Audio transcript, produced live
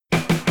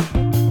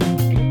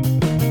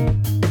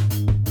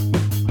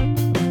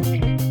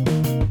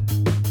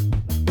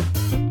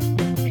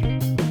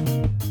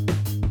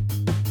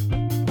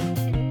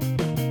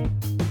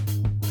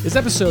This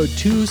is episode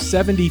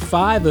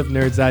 275 of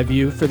Nerd's Eye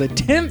View for the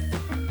 10th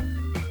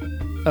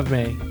of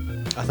May.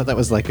 I thought that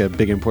was like a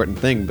big important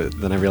thing, but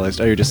then I realized,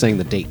 you're just saying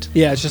the date.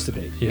 Yeah, it's just a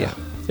date. Yeah.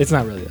 It's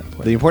not really that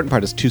important. The important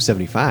part is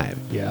 275.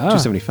 Yeah.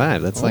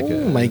 275. That's like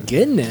Oh my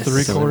goodness.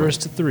 3/4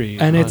 to 3.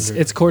 And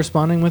it's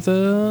corresponding with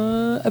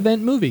a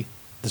event movie.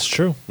 That's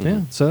true.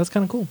 Yeah, so that's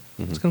kind of cool.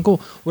 It's kind of cool.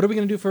 What are we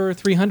going to do for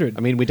 300?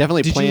 I mean, we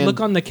definitely Did planned. you look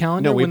on the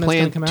calendar No, we when that's going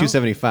to planned come out?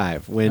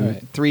 275 when All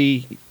right.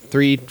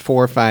 3,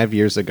 4, 5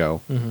 years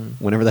ago,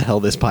 whenever the hell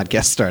this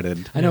podcast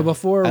started. I know,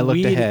 before I looked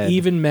we ahead.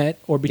 even met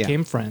or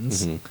became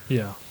friends.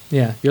 Yeah.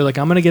 Yeah, you're like,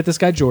 I'm going to get this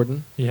guy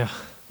Jordan, Yeah.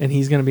 and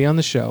he's going to be on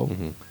the show,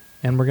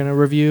 and we're going to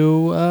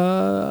review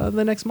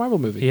the next Marvel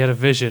movie. He had a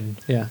vision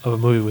Yeah. of a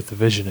movie with the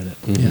vision in it.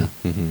 Yeah.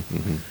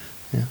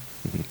 Yeah.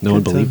 No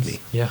one Good believed times. me.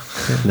 Yeah.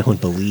 No one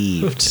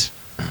believed.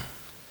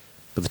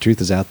 But the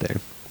truth is out there.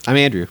 I'm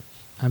Andrew.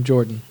 I'm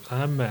Jordan.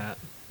 I'm Matt.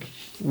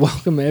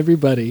 Welcome,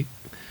 everybody,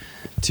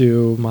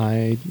 to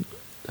my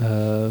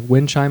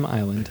Wind Chime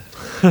Island.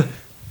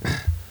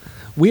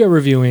 We are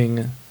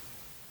reviewing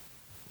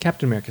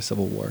Captain America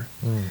Civil War.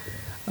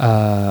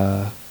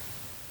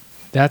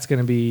 That's going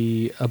to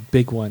be a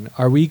big one.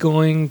 Are we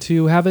going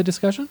to have a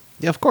discussion?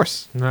 Yeah, of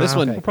course. Nah, This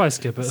one, We'll probably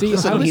skip it. See,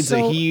 this I one was needs a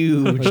so-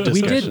 huge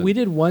discussion. We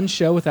did one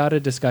show without a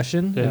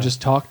discussion Yeah. and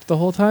just talked the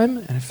whole time,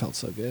 and it felt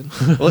so good.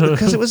 Well,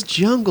 because it was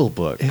Jungle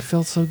Book. It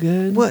felt so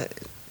good. What?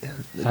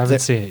 I haven't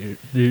seen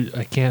it.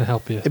 I can't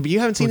help you. But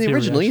you haven't seen with the your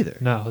original reaction. either.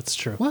 No, it's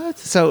true. What?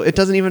 So it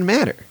doesn't even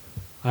matter.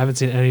 I haven't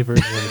seen any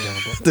version of the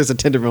Jungle Book. There's a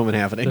tender moment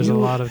happening. There's a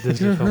lot of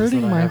Disney You're films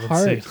hurting that I my haven't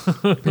heart,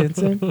 seen.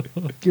 Vincent.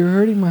 You're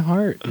hurting my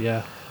heart.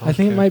 Yeah. I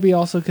think it okay. might be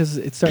also because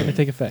it's starting to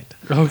take effect.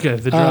 Okay,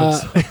 the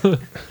drugs.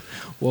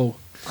 Whoa.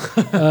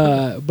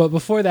 But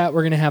before that,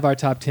 we're going to have our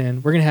top 10.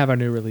 We're going to have our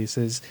new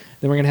releases.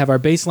 Then we're going to have our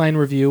baseline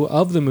review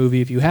of the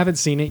movie. If you haven't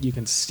seen it, you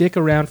can stick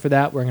around for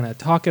that. We're going to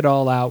talk it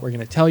all out. We're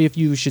going to tell you if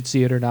you should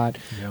see it or not,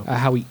 Yep.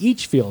 how we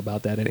each feel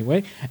about that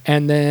anyway.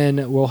 And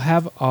then we'll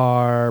have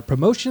our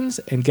promotions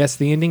and guess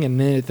the ending. And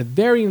then at the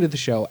very end of the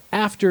show,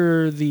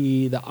 after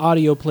the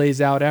audio plays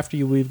out, after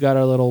we've got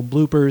our little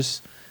bloopers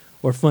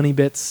or funny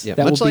bits Yeah,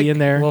 that will much be like- in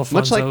there. Well,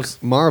 Much like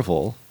Funzos.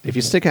 Marvel, if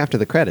you stick after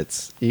the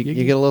credits, you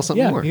get a little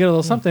something yeah, more. you get a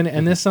little something.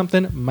 And this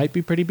something might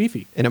be pretty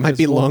beefy. And it might Because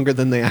be we'll- longer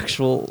than the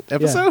actual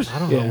episode. I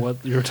don't Yeah. know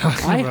what you're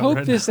talking I about. hope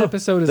right this now.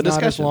 episode is The not as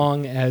discussion.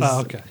 long as Oh,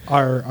 okay.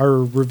 our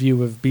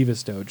review of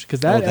Beavis Doge, because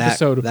that Oh, that-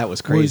 episode that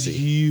was crazy.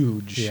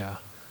 huge. Yeah.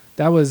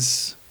 That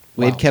was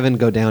We wow. had Kevin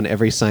go down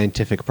every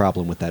scientific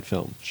problem with that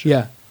film.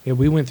 Yeah,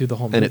 we went through the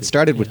whole movie. And it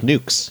started with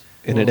nukes.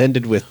 And it Well,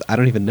 ended with, I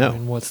don't even I know.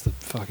 mean, what's the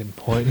fucking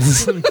point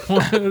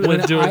when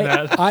doing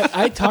that?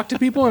 I talk to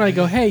people and I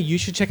go, "Hey, you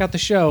should check out the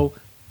show.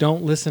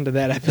 Don't listen to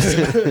that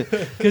episode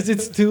because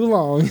it's too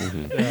long.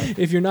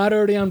 If you're not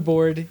already on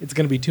board, it's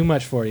going to be too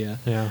much for you."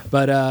 Yeah.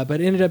 But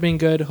it ended up being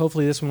good.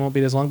 Hopefully, this one won't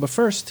be as long. But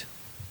first,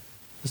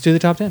 let's do the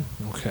top 10.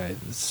 Okay,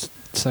 this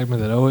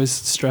segment that always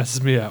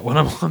stresses me out when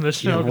I'm on the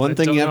show. Yeah, 'cause one I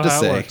thing don't you have know to how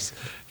it say. works.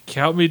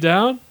 Count me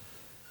down.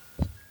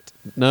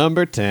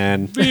 Number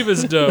 10.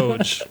 Beavis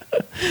Doge.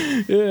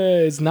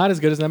 It's not as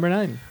good as number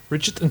 9.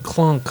 Richard and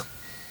Clunk.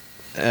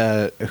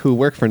 Who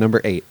work for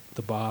number 8.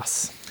 The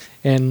boss.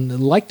 And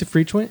like to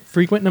frequent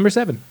number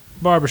 7.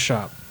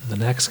 Barbershop. The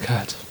next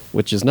cut.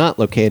 Which is not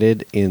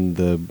located in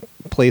the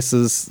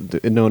places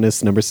known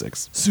as number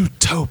 6.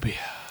 Zootopia.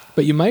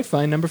 But you might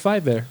find number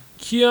 5 there.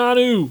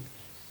 Keanu.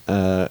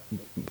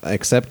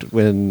 Except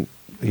when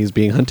he's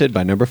being hunted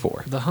by number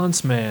 4. The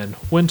Huntsman.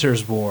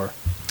 Winter's War.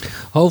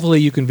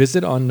 Hopefully you can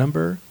visit on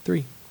number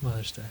 3.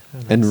 Mother's Day. Oh,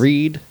 And nice.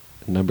 read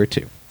number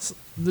 2.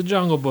 The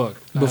Jungle Book.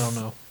 I don't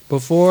know.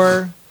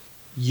 Before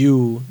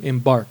you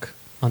embark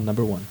on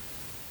number 1.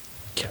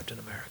 Captain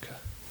America.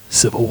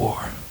 Civil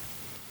War.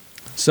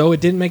 So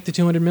it didn't make the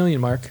 200 million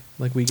mark,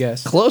 like we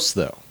guessed. Close,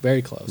 though.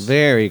 Very close.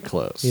 Very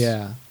close.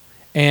 Yeah.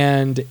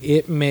 And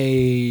it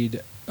made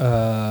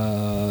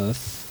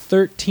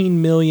 13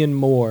 million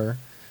more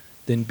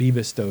than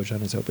Beavis Doge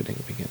on its opening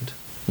weekend.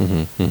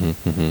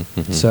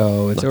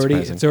 So it's Not already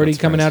surprising. it's already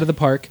Not coming out surprising. of the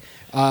park.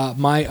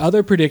 My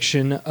other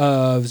prediction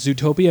of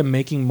Zootopia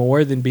making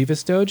more than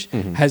Beavis Doge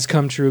has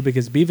come true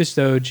because Beavis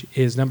Doge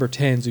is number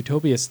 10,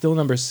 Zootopia is still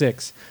number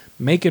 6,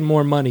 making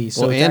more money,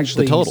 so Well, it's and the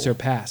actually total.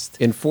 surpassed.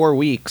 In 4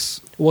 weeks,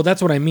 Well,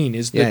 that's what I mean.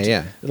 Is that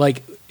Yeah.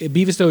 like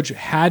Beavis Doge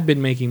had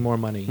been making more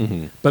money,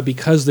 Mm-hmm. but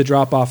because the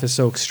drop off is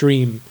so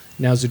extreme,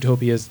 now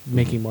Zootopia is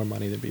making more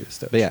money than Beavis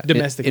Doge. but yeah,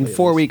 domestically. in at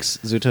 4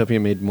 least. weeks,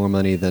 Zootopia made more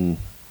money than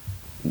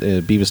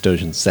Beavis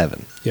Doge in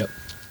 7. Yep.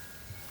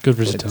 Good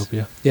for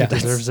Zootopia. Yeah, It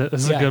deserves it.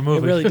 It's yeah, a good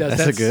movie. It really does.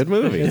 That's a good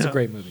movie. It's Yeah. a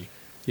great movie.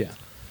 Yeah.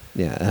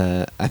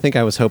 Yeah, I think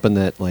I was hoping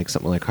that like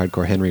something like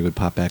Hardcore Henry would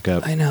pop back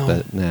up. I know.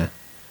 But nah.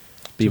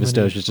 Too Beavis many-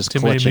 Doge is just too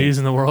many clutching. me's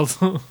in the world.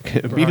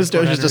 Beavis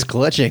Doge is just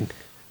clutching.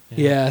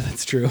 Yeah,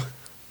 that's true.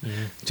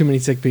 Mhm. Too many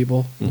sick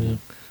people. Mhm.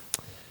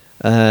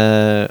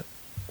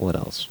 What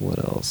else? What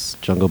else?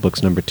 Jungle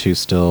Book's number 2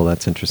 still.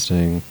 That's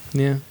interesting.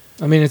 Yeah.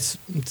 I mean, it's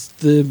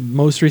the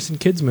most recent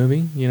kids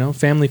movie,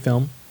 family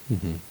film.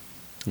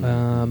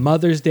 Mm-hmm.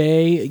 Mother's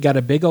Day got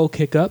a big old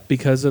kick up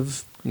because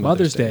of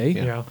Mother's Day.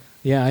 Yeah. Yeah.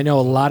 Yeah, I know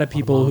a lot of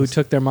people who moms.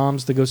 took their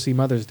moms to go see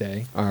Mother's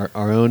Day. Our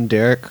own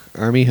Derek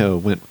Armijo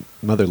went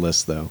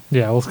motherless though.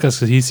 Yeah, well, because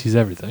he sees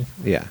everything.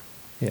 Yeah.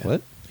 Yeah.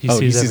 What? He oh,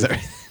 he sees sees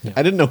everything. everything. Yeah.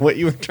 I didn't know what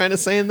you were trying to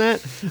say in that.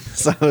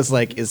 So I was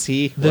like, is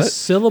he The what?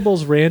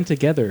 syllables ran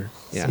together.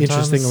 Yeah.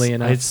 Interestingly Sometimes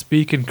enough, I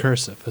speak in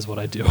cursive is what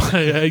I do.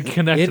 I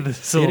connect It- to the it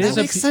syllables. is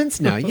That a makes sense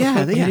now.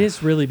 Yeah, it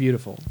is really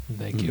beautiful.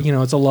 Thank you. You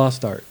know, it's a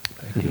lost art.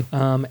 Thank you.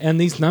 And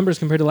these numbers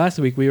compared to last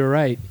week, we were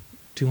right.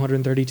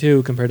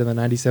 232 compared to the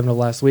 97 of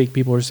last week.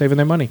 People were saving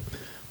their money.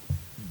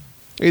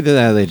 Either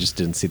that or they just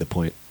didn't see the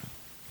point.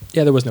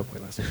 Yeah, there was no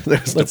point last week.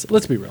 There's no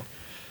Let's be real.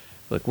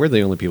 Look, we're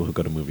the only people who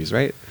go to movies,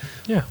 right?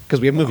 Yeah.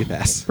 Because we have Movie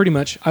Pass. Pretty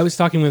much. I was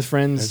talking with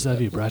friends. There's that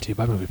view brought to you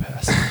by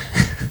MoviePass.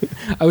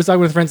 I was talking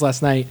with friends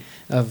last night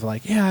of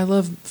like, yeah, I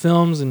love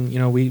films, and you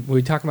know,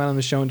 we talk about it on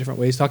the show in different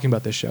ways, talking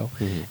about this show,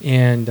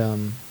 and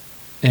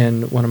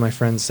one of my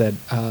friends said,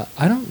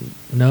 I don't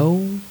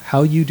know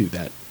how you do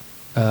that,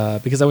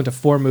 because I went to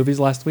 4 movies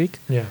last week.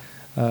 Yeah.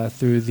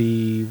 Through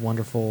the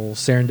wonderful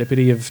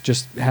serendipity of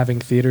just having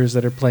theaters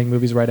that are playing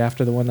movies right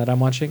after the one that I'm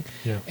watching,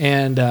 Yeah.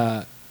 and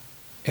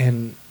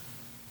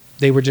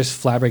they were just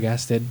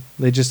flabbergasted.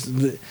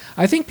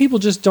 I think people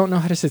just don't know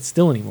how to sit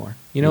still anymore.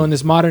 You know, in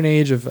this modern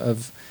age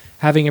of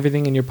having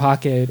everything in your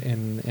pocket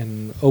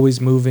and always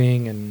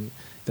moving and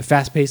the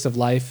fast pace of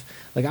life.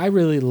 Like, I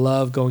really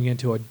love going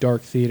into a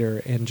dark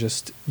theater and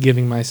just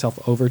giving myself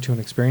over to an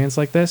experience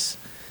like this.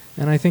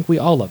 And I think we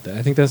all love that.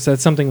 I think that's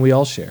something we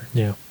all share.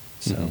 Yeah.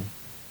 So,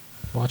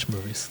 Watch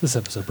movies. This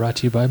episode brought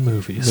to you by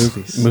movies.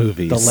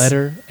 Movies. The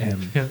letter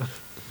M. Yeah.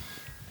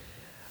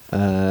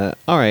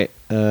 All right.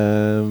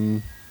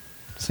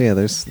 So yeah,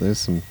 there's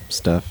some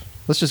stuff.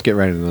 Let's just get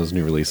right into those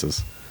new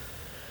releases.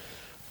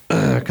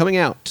 Coming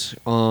out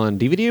on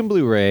DVD and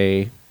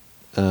Blu-ray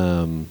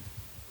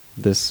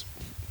this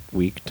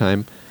week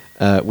time.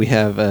 We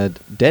have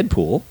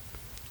Deadpool.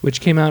 Which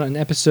came out in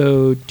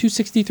episode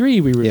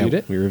 263. We reviewed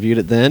it. We reviewed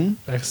it then.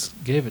 X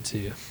gave it to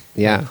you.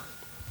 Yeah.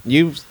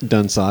 You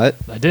done saw it.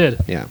 I did.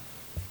 Yeah.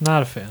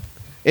 Not a fan.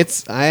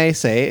 I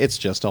say it's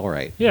just all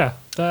right. Yeah,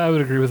 I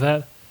would agree with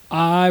that.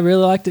 I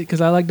really liked it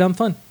because I like dumb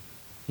fun.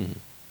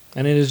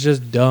 And it is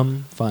just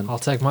dumb fun. I'll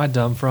take my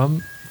dumb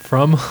from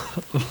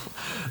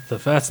the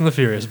Fast and the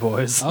Furious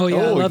boys. Oh, yeah.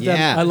 I Oh, love them.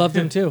 yeah. I love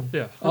them too.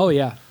 Yeah. Oh,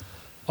 yeah.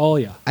 Oh,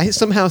 yeah. I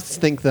somehow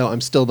think though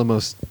I'm still the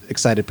most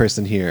excited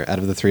person here out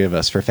of the three of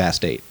us for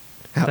Fast 8.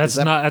 That's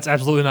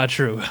absolutely not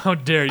true. How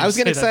dare you? I was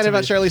getting say that excited to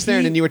about me. Charlize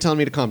Theron, and you were telling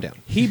me to calm down.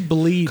 He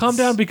bleeds. Calm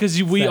down,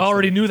 because we Fast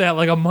already and- knew that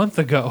like a month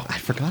ago. I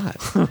forgot.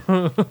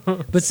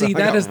 But see, I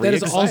that got is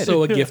really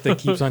also a gift that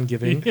keeps on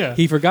giving. Yeah.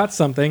 He forgot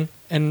something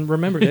and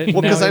remembered it.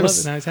 Well, now because he I loves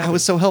was it. Now he's I happy.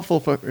 was so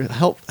helpful for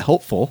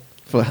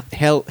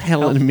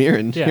Helen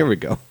Mirren. Yeah. Here we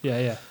go.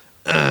 Yeah.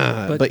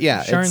 But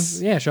yeah,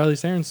 Sharon's,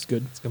 Charlize Theron's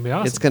good. It's gonna be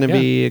awesome. it's going to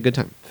be a good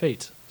time.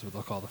 Fate is what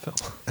they'll call the film.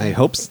 I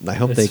hope It's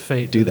they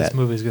fate. do This that.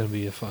 movie's gonna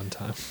be a fun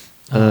time.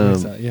 Yeah,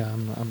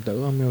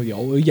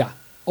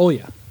 oh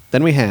yeah.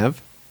 Then we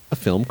have a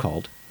film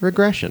called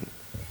Regression.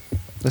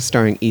 That's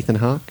starring Ethan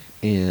Hawke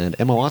and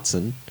Emma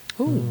Watson.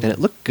 And it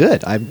looked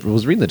good. I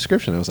was reading the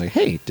description. I was like,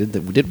 "Hey,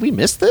 did we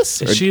miss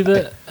this?" Is she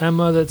the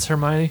Emma that's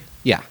Hermione?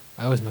 Yeah,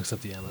 I always mix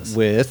up the Emmas.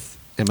 with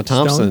Emma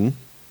Thompson.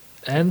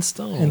 And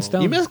Stone. And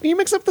Stone. You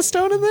mix up the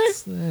Stone in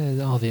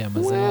there? All the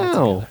Emmas. They're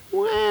all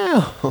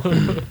Wow,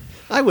 together. wow.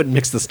 I wouldn't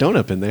mix the Stone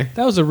up in there.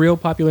 That was a real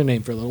popular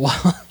name for a little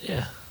while.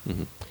 Yeah.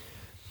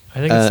 I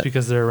think it's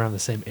because they're around the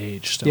same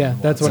age. Stone Yeah,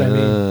 and that's what I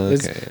Watson. mean.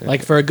 It's okay,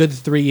 like for a good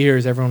 3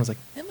 years, everyone was like,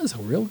 Emma's a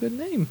real good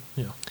name.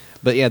 Yeah.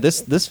 But yeah,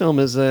 this film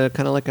is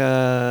kind of like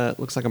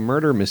looks like a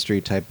murder mystery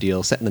type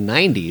deal set in the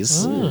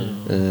 90s.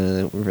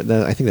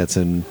 I think that's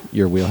in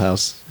your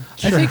wheelhouse.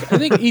 I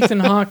think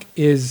Ethan Hawke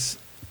is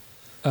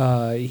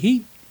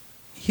he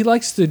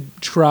likes to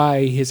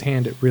try his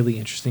hand at really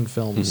interesting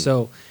films.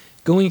 So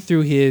going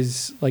through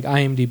his like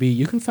IMDb,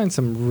 you can find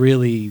some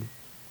really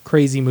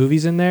crazy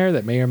movies in there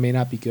that may or may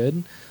not be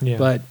good. Yeah.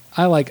 But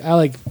I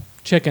like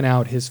checking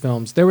out his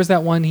films. There was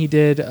that one he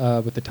did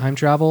with the time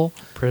travel.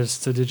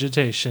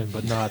 Prestidigitation,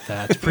 but not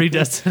that.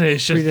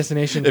 Predestination.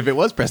 Predestination. If it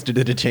was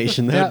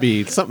prestidigitation, that'd Yeah.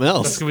 be something That's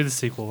else. going to be the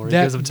sequel where he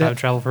That- gives him time that-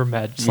 travel for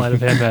sleight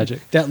of hand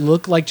magic. that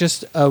looked like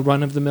just a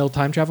run-of-the-mill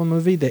time travel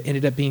movie that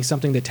ended up being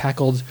something that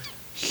tackled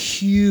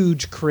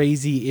huge,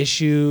 crazy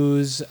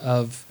issues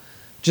of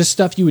just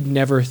stuff you would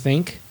never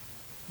think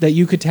that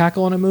you could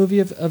tackle in a movie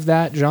of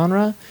that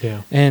genre.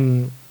 Yeah.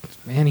 And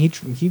man,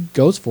 he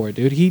goes for it,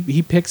 dude.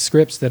 He picks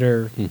scripts that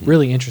are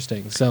really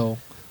interesting. So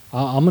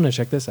I'm gonna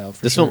check this out.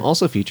 For This sure. film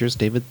also features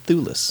David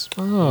Thewlis.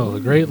 Oh, the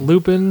great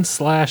Lupin /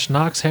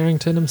 Knox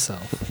Harrington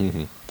himself.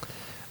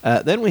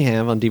 Then we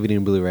have on DVD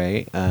and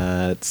Blu-ray,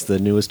 it's the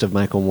newest of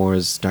Michael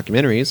Moore's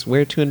documentaries,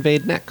 Where to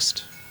Invade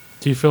Next.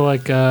 Do you feel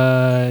like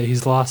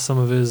he's lost some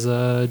of his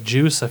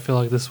juice? I feel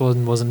like this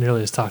one wasn't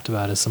nearly as talked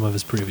about as some of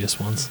his previous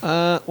ones.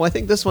 Well, I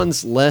think this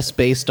one's less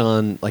based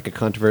on like a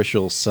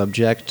controversial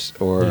subject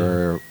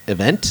or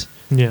event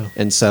Yeah.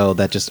 And so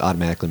that just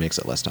automatically makes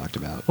it less talked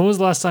about. When was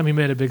the last time he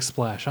made a big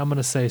splash? I'm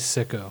gonna say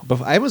Sicko.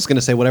 But I was going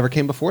to say whatever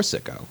came before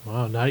Sicko.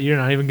 Wow, you're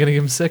not even gonna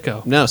give him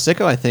Sicko. No,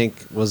 Sicko, I think,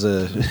 was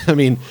a. I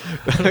mean,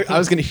 I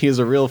was going to use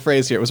a real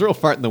phrase here. It was a real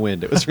fart in the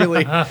wind. It was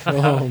really.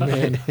 Oh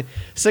man.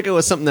 Sicko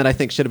was something that I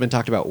think should have been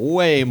talked about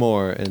way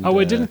more. And, Oh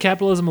wait, didn't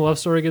Capitalism: A Love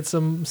Story get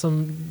some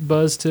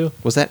buzz too?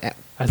 was that?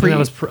 I think that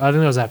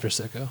was after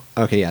Sicko.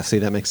 Okay, yeah. See,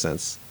 that makes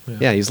sense. Yeah.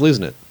 Yeah, he's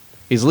losing it.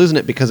 He's losing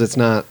it because it's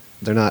not.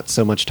 They're not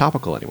so much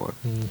topical anymore.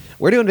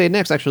 Where to Invade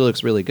Next actually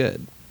looks really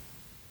good.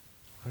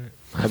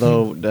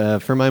 Although,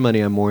 for my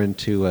money, I'm more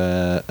into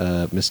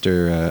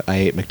Mr. I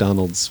Ate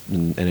McDonald's,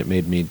 and it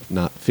made me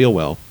not feel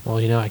well. Well,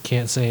 I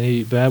can't say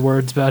any bad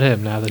words about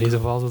him now that he's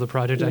involved with a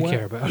project I Where-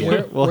 care about.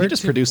 Where- Well, he where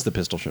just to- produced the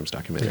Pistol Shrimps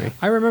documentary.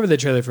 I remember the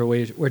trailer for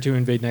Where to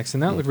Invade Next,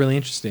 and that looked really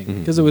interesting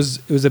because it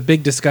was a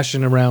big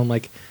discussion around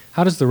like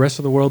how does the rest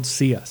of the world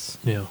see us,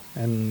 Yeah.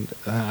 and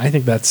I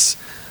think that's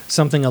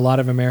something a lot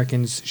of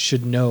Americans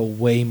should know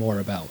way more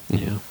about.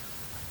 Yeah.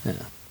 Yeah.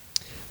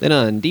 Then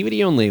on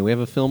DVD only, we have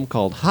a film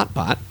called Hot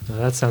Pot. Now,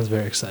 that sounds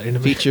very exciting to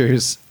me.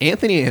 Features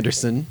Anthony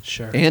Anderson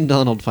Sure. and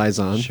Donald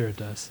Faison. Sure it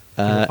does.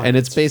 And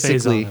it's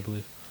basically- Faison, I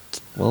believe.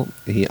 Well,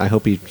 I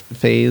hope he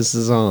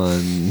phases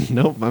on.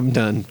 Nope, I'm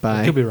done.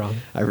 Bye. I could be wrong.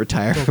 I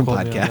retire Don't from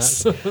quote me on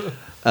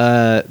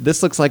podcasts.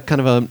 This looks like kind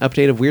of an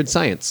update of Weird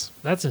Science,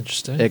 That's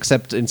interesting.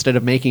 except instead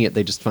of making it,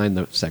 they just find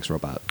the sex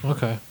robot.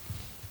 Okay.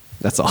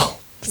 That's all.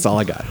 That's all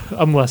I got.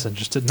 I'm less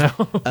interested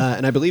now.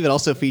 And I believe it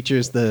also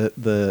features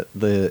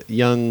the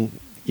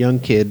young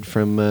kid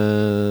from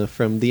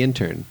The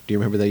Intern. Do you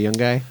remember that young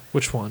guy?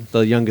 Which one?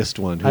 The youngest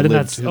one. Who I did not.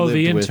 lived, who Oh,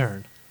 the lived with-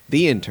 intern,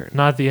 The Intern.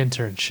 not the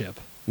internship,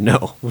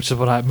 No. which is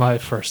what my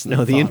first.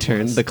 No, The thought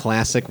Intern, was. the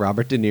classic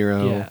Robert De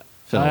Niro Yeah.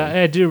 film.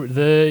 I do.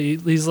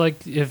 He's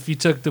like, if you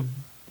took the.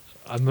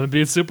 I'm going to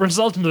be super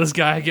insulting to this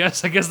guy, I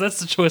guess. I guess that's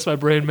the choice my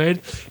brain made.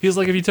 He's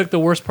like if you took the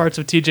worst parts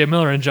of TJ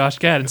Miller and Josh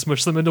Gad and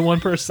smushed them into one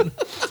person.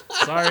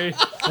 Sorry.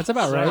 That's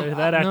about Sorry, right.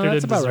 That actor No, that's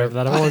didn't about deserve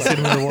right. that. I've only seen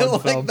him in I one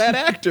like film. that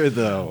actor,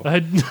 though.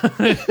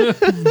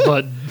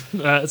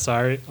 But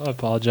sorry. I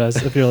apologize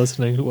if you're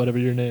listening, whatever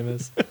your name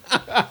is.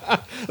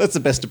 That's the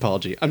best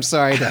apology. I'm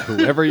sorry to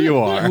whoever you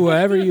are.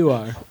 Whoever you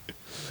are.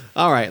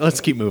 All right,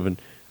 let's keep moving.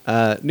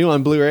 New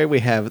on Blu-ray, we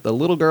have The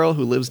Little Girl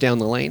Who Lives Down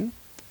the Lane.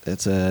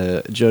 It's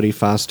Jodie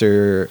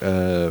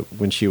Foster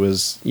when she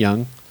was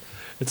young.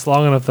 It's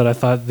long enough that I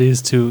thought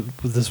this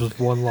was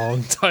one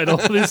long title,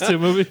 these two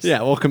movies.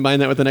 Yeah, we'll combine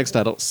that with the next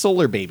title,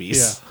 Solar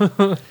Babies.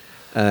 Yeah.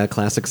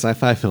 Classic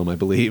sci-fi film, I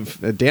believe.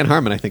 Dan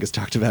Harmon, I think, has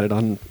talked about it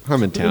on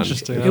Harmontown.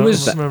 Interesting. I It don't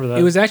was remember that.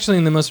 It was actually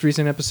in the most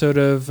recent episode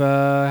of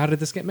How Did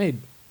This Get Made?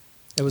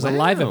 It was a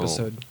live Wow.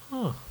 episode.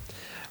 Huh.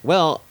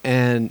 Well,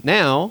 and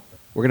now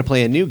we're going to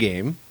play a new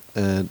game.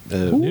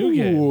 New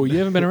game. Ooh, you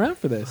haven't been around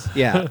for this.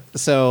 Yeah.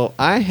 So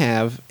I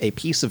have a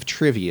piece of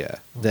trivia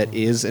that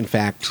is, in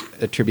fact,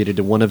 attributed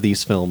to one of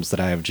these films that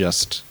I have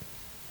just.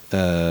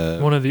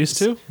 One of these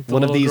two? The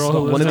One of little these. girl who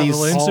lives One of down the these.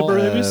 lane? Super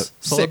babies?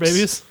 Solar six.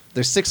 babies?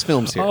 There's 6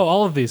 films here. Oh,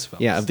 all of these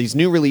films. Yeah, of these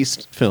new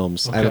released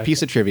films. I have a Okay.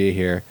 piece of trivia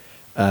here,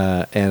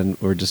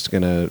 and we're just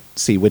gonna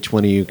see which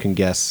one of you can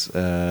guess.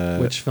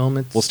 Which film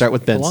it We'll start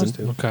with belongs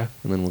Benson, to. Okay.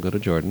 and then we'll go to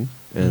Jordan.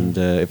 And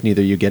if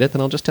neither of you get it,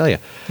 then I'll just tell you.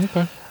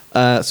 Okay.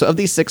 So of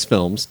these 6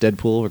 films,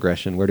 Deadpool,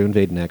 Regression, Where to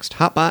Invade Next,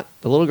 Hotbot,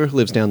 The Little Girl Who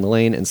Lives Down the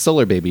Lane, and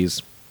Solar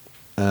Babies,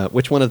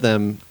 which one of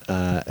them,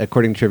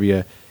 according to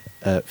trivia,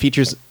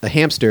 features a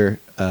hamster,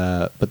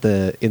 but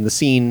in the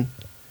scene,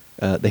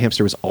 the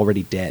hamster was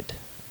already dead.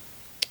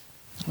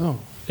 Oh.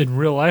 In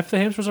real life, the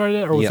hamster was already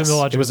dead? Or was Yes, it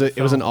mythological?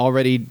 it was an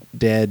already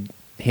dead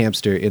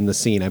hamster in the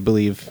scene. I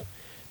believe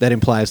that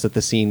implies that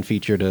the scene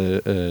featured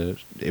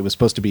it was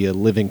supposed to be a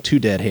living to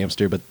dead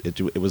hamster, but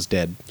it was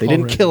dead. They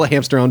didn't Already. kill a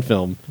hamster on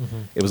film.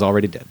 It was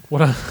already dead.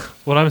 What I'm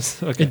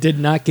okay. It did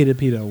not get a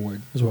PETA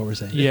award, is what we're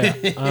saying. Yeah.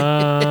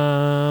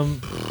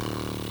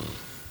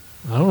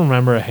 I don't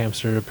remember a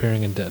hamster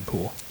appearing in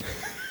Deadpool,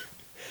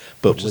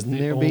 But Which is wouldn't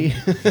the there be?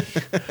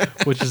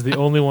 which is the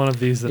only one of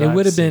these that It I've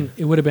would have seen.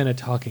 been a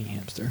talking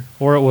hamster.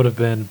 Or it would have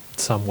been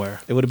somewhere.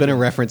 It would have been a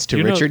reference to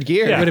You know- Richard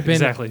Gere. Yeah, It would have been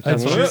exactly.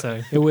 That's what I'm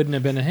saying. It wouldn't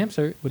have been a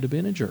hamster. It would have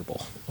been a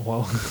gerbil.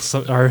 Well,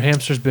 our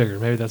hamster's bigger.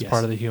 Maybe that's Yes.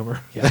 part of the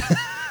humor. Yeah.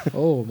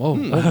 oh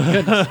my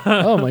goodness.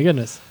 Oh my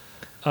goodness.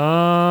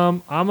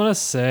 I'm gonna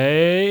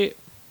say.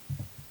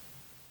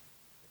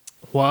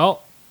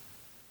 Well,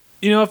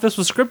 if this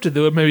was scripted, they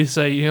would maybe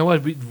say, you know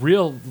what,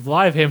 real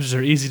live hamsters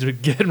are easy to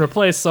get and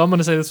replace. So I'm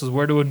gonna say this was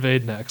Where to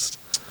Invade Next.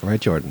 All right,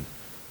 Jordan.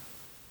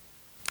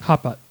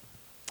 Hotbot.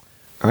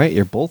 All right,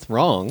 you're both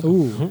wrong.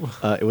 Ooh.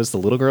 It was The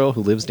Little Girl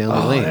Who Lives Down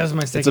the Oh, Lane. that was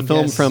my It's a second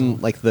film guess.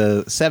 from like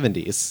the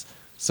 70s.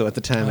 So at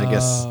the time, I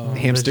guess Oh.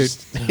 hamsters,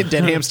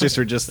 dead hamsters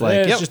were just like, Yeah,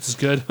 yep, it's just as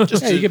good.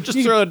 just, Yeah, you could- just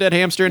you throw a dead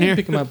hamster in here.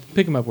 Pick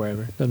him up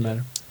wherever. Doesn't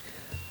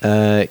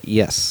matter.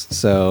 Yes.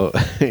 So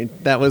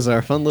that was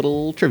our fun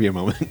little trivia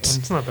moment.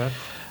 It's not bad.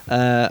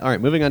 All right,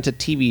 moving on to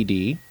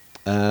TBD.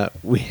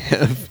 We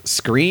have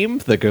Scream,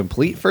 the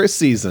complete first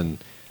season.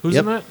 Who's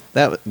in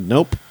that?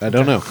 Nope, I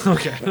don't know.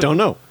 Okay. Don't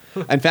know.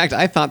 In fact,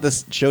 I thought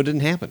this show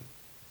didn't happen.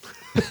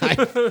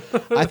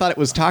 I thought it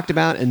was talked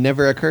about and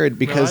never occurred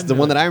because I the knew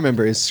one it. that I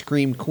remember is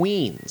Scream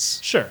Queens.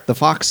 Sure. The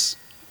Fox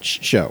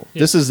show.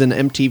 This is an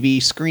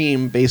MTV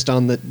Scream based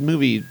on the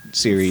movie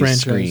series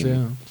Franchise,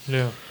 Scream. yeah.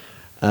 Yeah.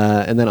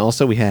 And then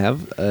also we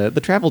have The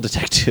Travel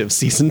Detective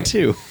Season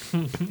 2.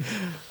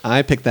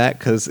 I picked that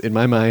because in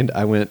my mind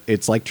I went,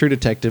 it's like True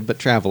Detective but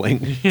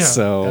traveling. Yeah,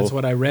 So That's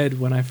what I read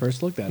when I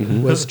first looked at it.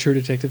 Was True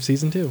Detective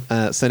season 2.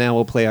 so now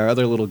we'll play our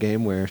other little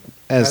game where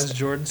Has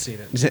Jordan seen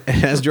it?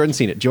 has Jordan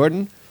seen it?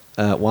 Jordan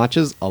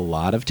watches a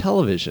lot of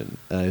television.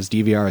 His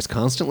DVR is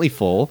constantly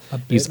full. A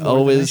bit He's more than I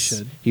always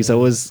should.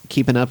 always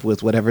keeping up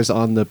with whatever's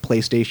on the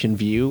PlayStation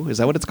View. Is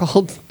that what it's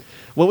called?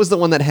 What was the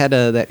one that had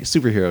that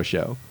superhero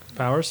show?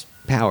 Powers?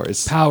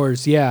 Powers.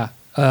 Powers, yeah.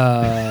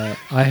 I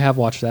have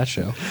watched that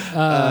show.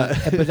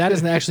 But that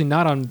is actually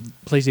not on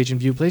PlayStation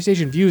View.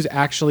 PlayStation View is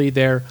actually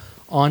their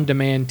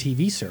on-demand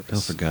TV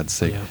service. Oh, for God's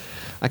sake! Yeah.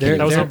 I There- can't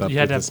That was keep up you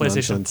had to with have this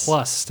PlayStation nonsense.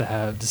 Plus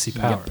to see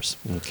Powers.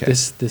 Okay.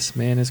 This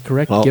man is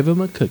correct. Well, Give him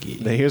a cookie.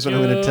 Now, here's what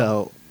I'm going Yeah. to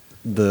tell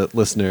the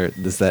listener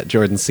is that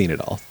Jordan's seen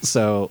it all.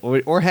 So,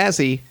 or has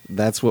he?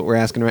 That's what we're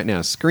asking right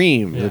now.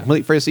 Scream, Yeah. the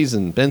complete first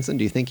season. Benson,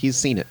 do you think he's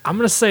seen it? I'm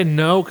gonna say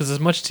no because as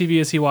much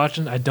TV as he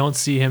watching, I don't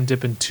see him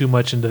dipping too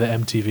much into the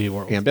MTV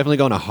world. Yeah, I'm definitely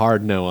going a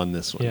hard no on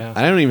this one. Yeah.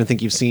 I don't even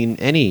think you've seen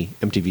any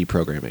MTV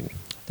programming.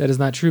 That is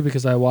not true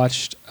because I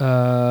watched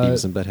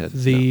Beavis and Butthead.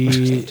 the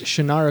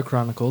Shannara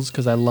Chronicles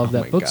because I love Oh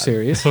that my book God.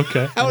 series.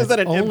 Okay. How is that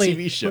an Only-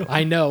 MTV show?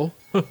 I know.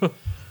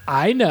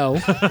 I know.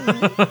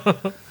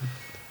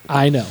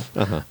 I know.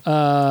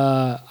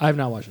 I have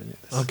not watched any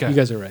of this. Okay. You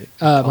guys are right.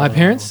 My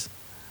parents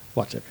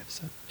watch every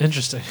episode.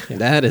 Interesting.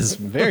 That is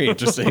very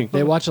interesting.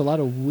 They watch a lot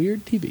of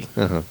weird TV.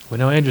 We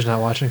know Andrew's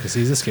not watching because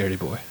he's a scaredy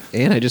boy.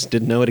 And I just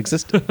didn't know it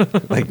existed.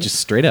 Like, just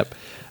straight up.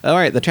 All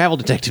right, The Travel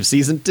Detective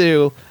Season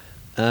 2.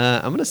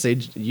 I'm going to say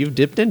you've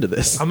dipped into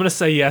this. I'm gonna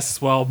say yes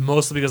as well,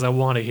 mostly because I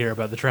want to hear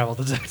about the travel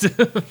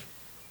detective.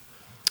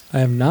 I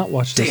have not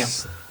watched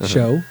this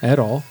show at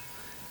all,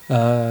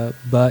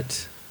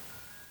 but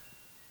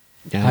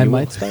Yeah, I you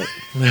might will. start.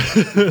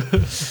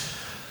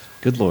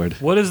 Good Lord.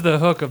 What is the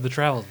hook of the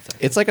travel detective?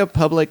 It's like a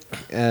public,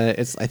 I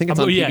think it's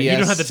on yeah, PBS. you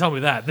don't have to tell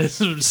me that.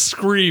 This is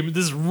Scream.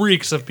 This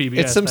reeks of PBS.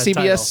 It's some that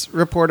CBS title.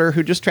 reporter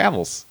who just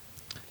travels.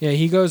 Yeah,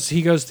 he goes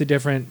to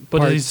different But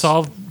parts. does he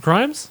solve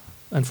crimes?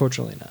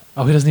 Unfortunately not.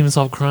 Oh, he doesn't even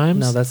solve crimes.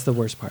 No, that's the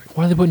worst part.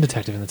 Why are they putting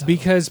detective in the title?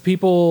 Because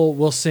people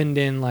will send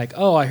in like,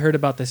 "Oh, I heard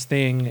about this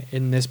thing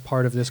in this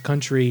part of this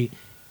country.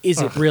 Is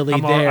it really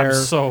I'm there?"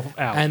 so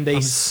out. And they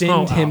I'm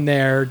send so him out.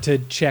 there to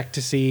check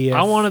to see. If,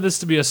 I wanted this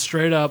to be a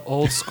straight up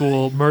old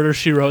school Murder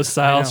She Wrote I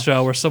style know.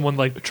 show where someone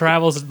like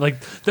travels, like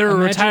they're a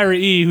Imagine-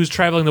 retiree who's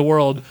traveling the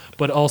world,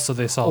 but also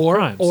they solve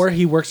crimes. or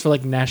he works for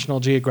like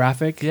National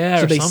Geographic. Yeah,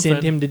 so or they send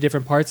something. him to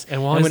different parts.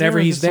 And while he's whenever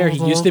there, he's he there, he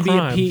solves used to all be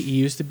crimes. he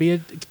used to be a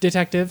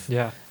detective.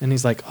 yeah, And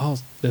he's like, "Oh,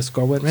 this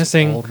girl went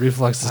missing. old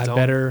reflexes. I don't,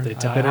 better- they I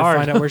die better hard.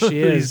 find out where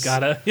she He's is."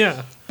 gotta.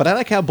 Yeah. But I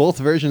like how both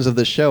versions of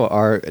the show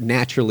are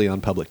naturally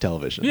on public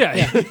television.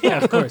 Yeah.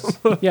 Yeah, of course.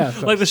 Yeah, of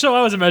course. Like the show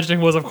I was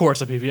imagining was, of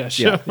course, a PBS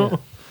show, Yeah.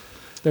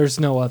 There's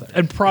no other.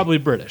 and probably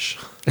British.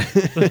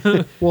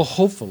 Well,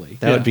 hopefully.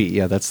 That would be,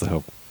 that's the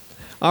hope.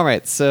 All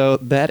right, so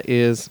that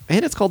is,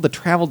 and it's called The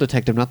Travel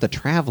Detective, not The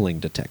Traveling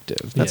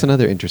Detective. That's Yeah.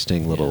 another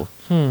interesting little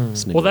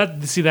sniggle. Well,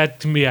 that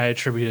to me, I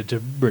attributed to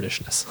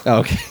Britishness. Oh,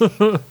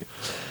 okay.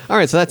 All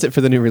right, so that's it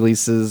for the new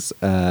releases.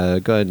 Go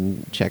ahead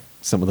and check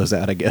some of those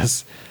out, I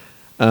guess.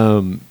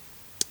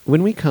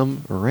 When we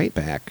come right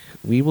back,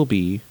 we will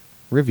be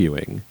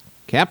reviewing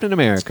Captain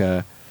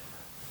America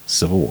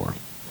Civil War.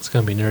 It's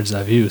gonna be Nerds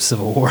Eye View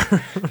Civil War.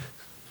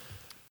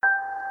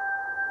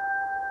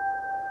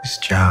 This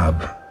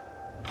job,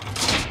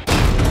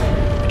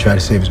 we try to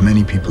save as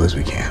many people as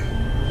we can.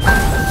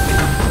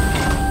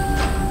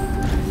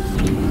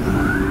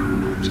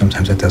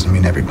 Sometimes that doesn't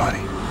mean everybody.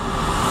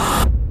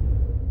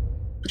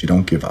 But you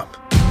don't give up.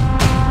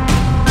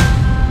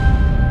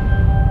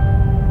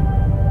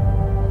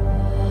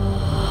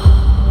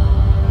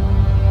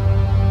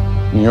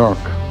 New York,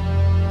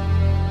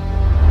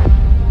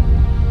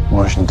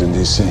 Washington,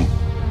 D.C.,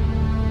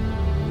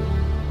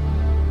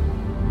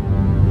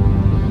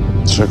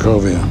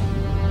 Sokovia,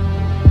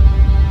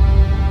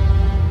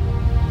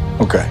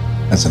 Okay,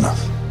 that's enough.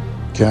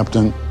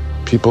 Captain,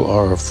 people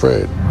are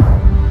afraid.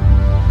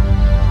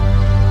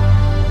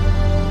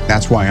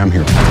 That's why I'm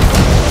here.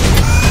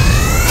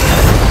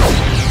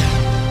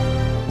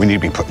 We need to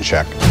be put in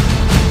check.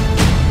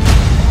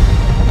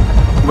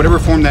 Whatever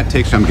form that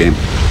takes, I'm game.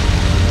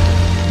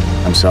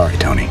 I'm sorry,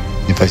 Tony.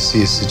 If I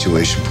see a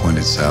situation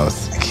pointed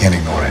south, I can't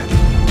ignore it.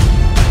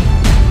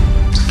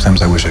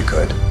 Sometimes I wish I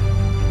could.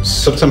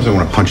 Sometimes I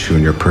want to punch you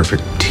in your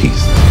perfect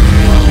teeth.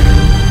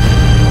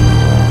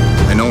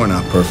 I know we're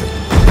not perfect.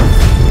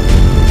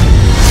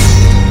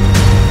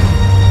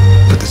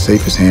 But the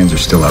safest hands are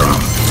still our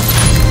own.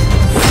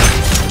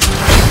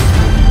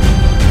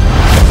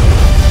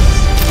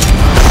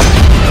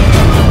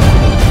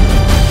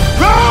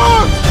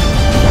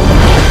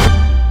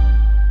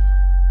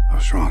 I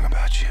was wrong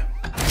about you.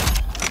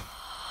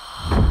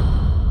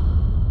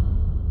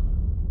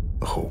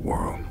 The whole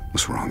world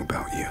was wrong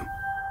about you.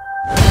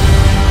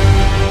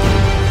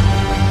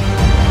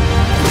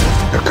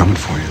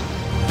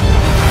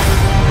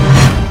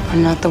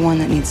 I'm not the one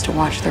that needs to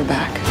watch their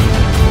back.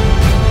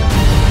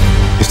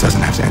 This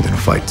doesn't have to end in a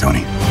fight,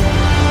 Tony.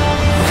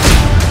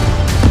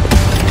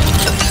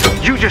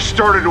 You just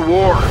started a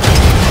war.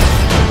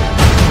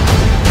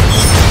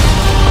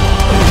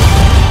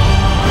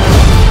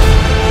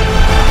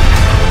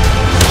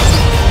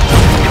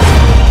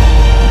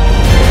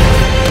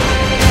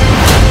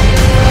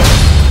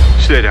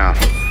 Stay down.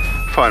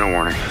 Final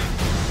warning.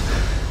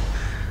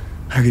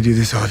 I could do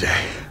this all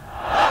day.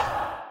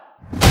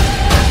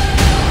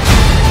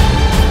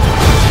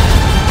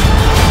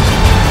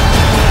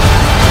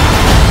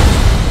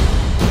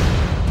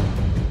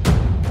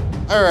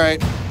 All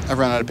right, I've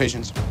run out of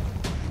patience.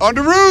 On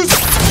to roost!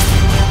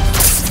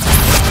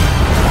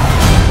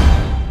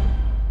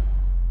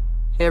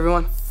 Hey,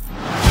 everyone.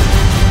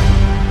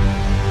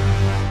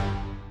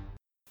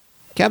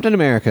 Captain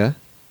America: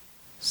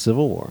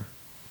 Civil War,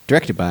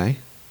 directed by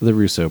the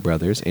Russo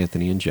brothers,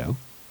 Anthony and Joe,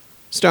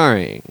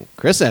 starring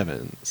Chris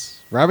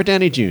Evans, Robert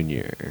Downey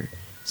Jr.,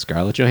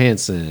 Scarlett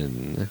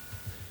Johansson.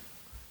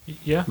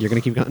 Yeah. You're gonna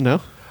keep going?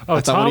 No. Oh,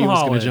 I thought one of Tom you was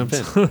Holland.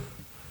 gonna jump in.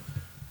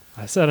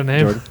 I said a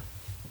name. Jordan,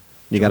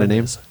 you got a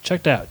name?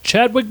 Checked out.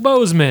 Chadwick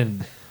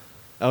Boseman.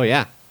 Oh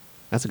yeah,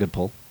 that's a good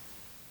pull.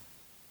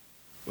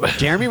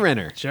 Jeremy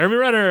Renner, Jeremy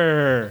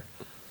Renner.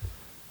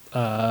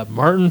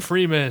 Martin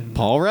Freeman.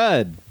 Paul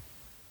Rudd,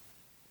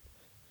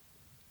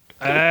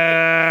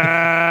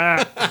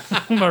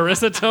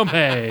 Marissa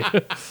Tomei.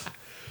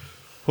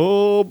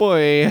 oh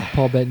boy,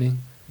 Paul Bettany.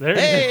 There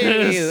hey, it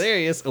is. there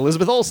he is,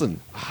 Elizabeth Olsen.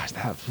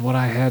 That's what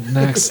I had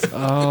next.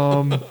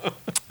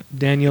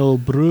 Daniel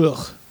Bruch.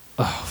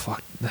 Oh,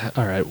 fuck.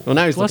 All right. Well,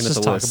 now he's Let's looking at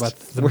just the talk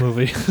list. about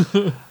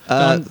the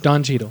movie.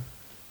 Don Cheadle.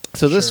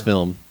 So this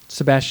film,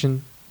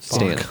 Sebastian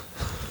Stan.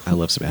 I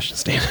love Sebastian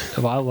Stan.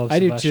 I love I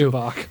do Sebastian too.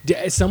 Bach.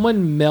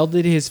 Someone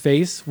melded his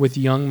face with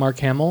young Mark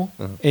Hamill,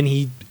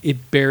 and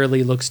it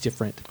barely looks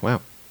different. Wow.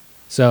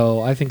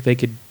 So I think they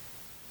could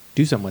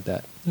do something with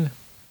that. Yeah.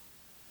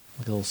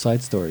 Like a little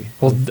side story.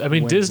 Well, I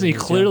mean, When Disney he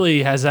was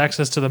clearly has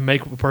access to the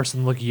make a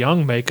person look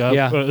young makeup.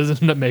 Yeah.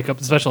 Not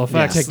makeup, special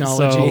effects.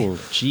 Technology. Oh,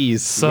 jeez.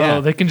 So yeah.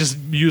 they can just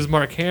use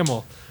Mark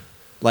Hamill.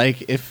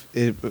 Like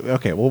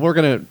okay, well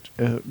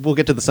we'll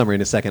get to the summary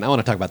in a second. I want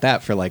to talk about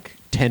that for like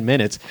 10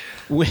 minutes.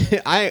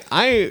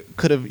 You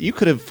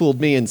could have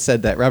fooled me and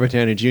said that Robert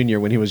Downey Jr.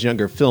 when he was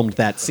younger filmed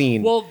that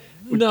scene. Well,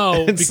 no,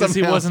 And because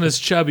he somehow- wasn't as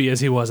chubby as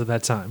he was at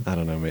that time. I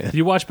don't know, man.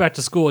 You watch Back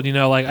to School and you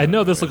know, like, I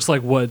know this looks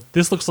like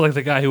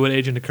the guy who would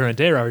age into current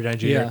day Robert Downey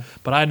Jr., Yeah.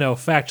 but I know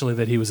factually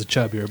that he was a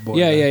chubbier boy.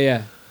 Yeah, then.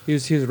 yeah. He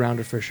was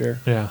rounded for sure.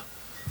 Yeah.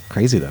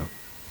 Crazy though.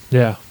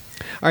 Yeah.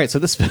 All right, so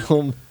this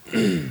film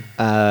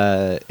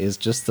is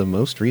just the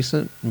most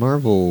recent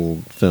Marvel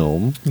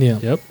film. Yeah.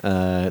 Yep.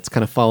 It's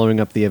kind of following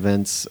up the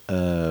events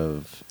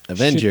of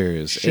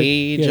Avengers: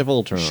 Age of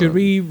Ultron. Should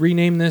we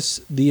rename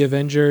this The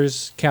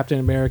Avengers Captain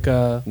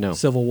America No.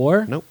 Civil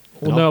War? Nope.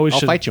 Well, And no, we I'll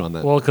should fight you on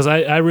that. Well, because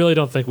I really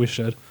don't think we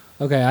should.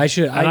 Okay, I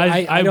should. And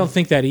I don't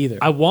think that either.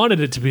 I wanted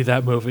it to be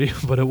that movie,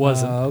 but it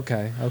wasn't.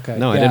 Okay.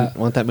 no, I Yeah. didn't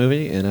want that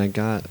movie, and I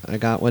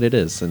got what it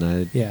is, and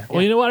I Yeah.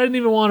 Well, you know what? I didn't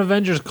even want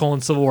Avengers: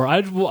 Civil War. I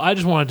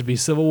just wanted it to be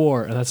Civil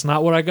War, and that's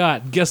not what I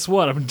got. Guess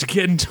what? I'm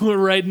getting to it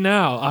right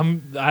now.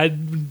 I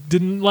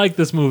didn't like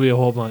this movie a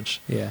whole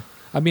bunch. Yeah.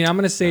 I mean, I'm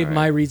going to save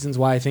my reasons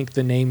why I think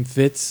the name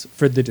fits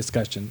for the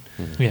discussion,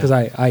 Yeah. because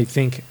I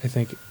think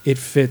it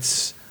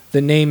fits. The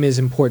name is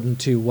important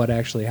to what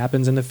actually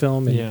happens in the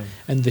film,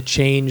 and the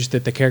change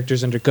that the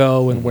characters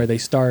undergo, and where they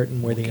start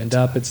and where they end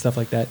up, and stuff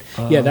like that.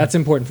 Yeah, that's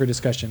important for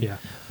discussion. Yeah.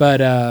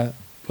 But I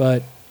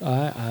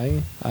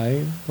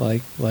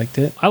liked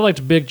it. I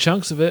liked big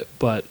chunks of it,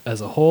 but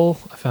as a whole,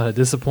 I found it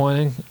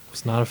disappointing.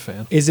 Was not a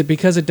fan. Is it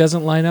because it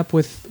doesn't line up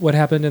with what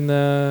happened in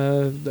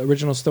the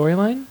original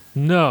storyline?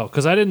 No,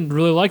 because I didn't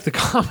really like the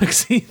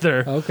comics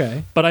either.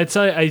 Okay. But I'd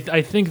say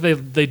I think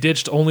they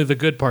ditched only the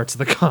good parts of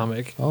the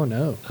comic. Oh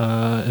no.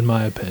 In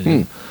my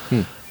opinion.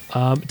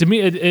 To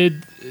me,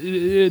 in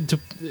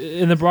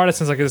the broadest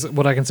sense, I guess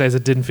what I can say is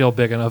it didn't feel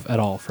big enough at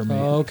all for me.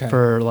 Oh, okay.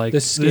 For like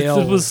The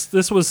scale.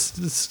 this was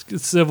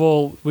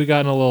civil. We got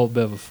in a little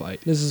bit of a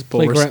fight. This is but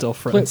we're playground. still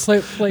friends.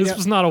 This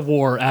was not a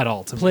war at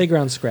all to me.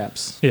 Playground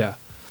scraps. Yeah.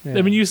 Yeah.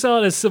 I mean, you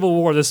sell it as Civil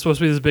War. This is supposed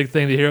to be this big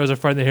thing. The heroes are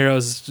fighting the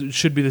heroes. It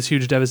should be this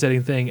huge,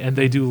 devastating thing, and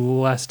they do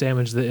less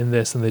damage in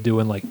this than they do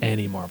in like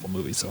any Marvel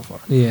movie so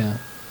far. Yeah.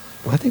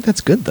 Well, I think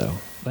that's good though.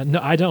 But no,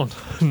 I don't.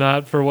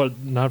 Not for what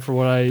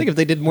I I think if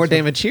they did more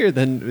damage here,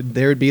 then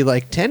there would be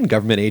like 10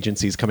 government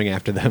agencies coming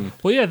after them,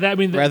 Well, yeah, that I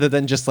mean, rather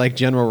than just like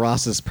General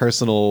Ross's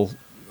personal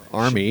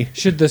army.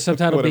 Should the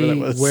subtitle Whatever be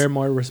that was. "We're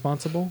more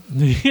responsible"?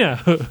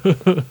 yeah. But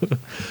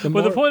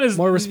the point is,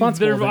 more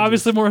responsible. They're Avengers.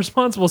 obviously more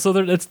responsible, so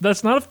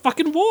that's not a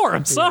fucking war.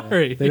 I'm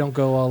sorry. They don't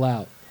go all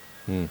out.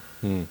 All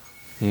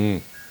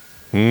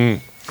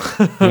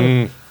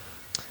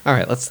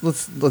right,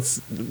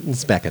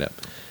 let's back it up.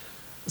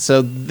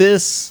 So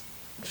this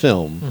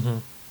film,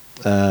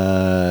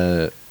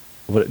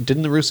 what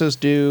didn't the Russos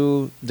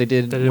do? They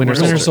did Winter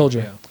Soldier. Winter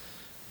Soldier.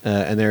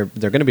 And they're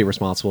going to be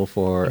responsible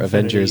for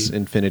Avengers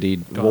Infinity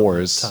Gauntlet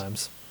Wars.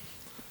 times.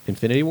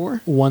 Infinity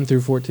War? 1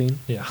 through 14.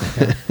 Yeah.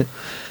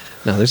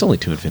 No, there's only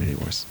 2 Infinity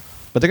Wars,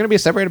 but they're going to be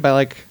separated by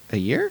like a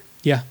year.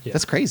 Yeah. Yeah.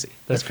 That's crazy.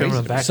 That's crazy.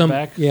 coming back Some, to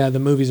back. yeah, the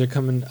movies are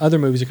coming. Other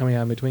movies are coming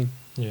out in between.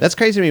 Yeah. That's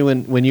crazy to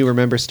me when you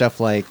remember stuff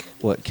like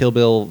what Kill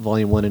Bill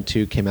Volume 1 and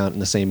 2 came out in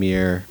the same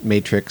year.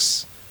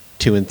 Matrix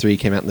 2 and 3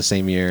 came out in the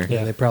same year. Yeah.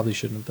 Yeah, they probably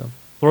shouldn't have though.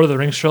 Lord of the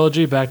Rings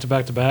trilogy back to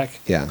back to back.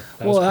 Yeah.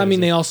 That was Well, I mean,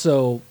 crazy. they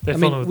also. They I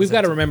filmed it mean, at the we've same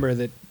got to time. remember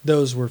that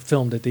those were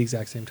filmed at the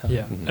exact same time.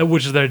 Yeah, and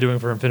which they're doing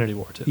for Infinity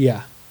War too.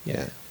 Yeah.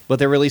 Yeah. But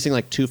they're releasing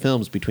like 2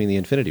 films between the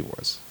Infinity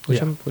Wars. Which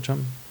Yeah. I'm fine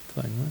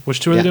with. Which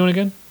two are Yeah. they doing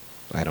again?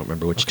 I don't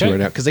remember which Okay. 2 are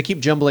now because they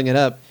keep jumbling it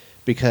up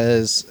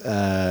because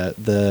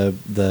the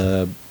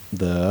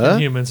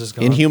Inhumans is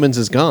gone. Inhumans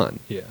is gone.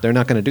 Yeah. They're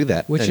not going to do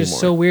that Which anymore. is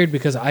so weird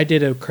because I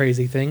did a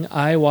crazy thing.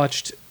 I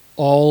watched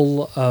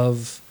all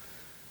of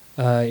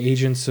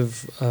Agents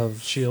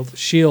of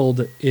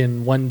Shield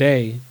in one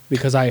day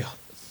because I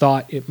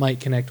thought it might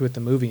connect with the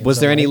movie. and Was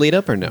so there any I- lead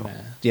up or no? Nah.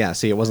 Yeah,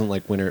 see, it wasn't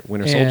like Winter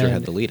Soldier had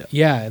And- the lead up.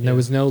 Yeah, and there Yeah.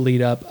 was no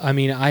lead up. I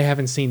mean, I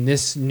haven't seen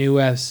this new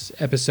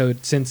episode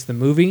since the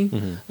movie.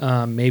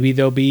 Mm-hmm. Maybe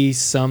there'll be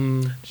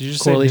some Did you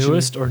just say correlation.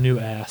 newest or new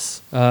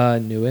ass?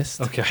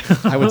 Newest. Okay.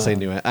 I would say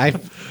new.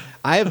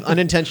 I've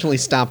unintentionally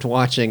stopped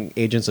watching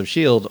Agents of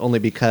Shield only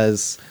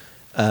because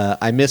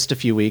I missed a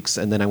few weeks,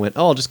 and then I went,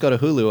 "Oh, I'll just go to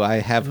Hulu. I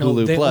have No,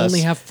 Hulu they Plus."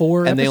 only have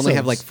 4 and they only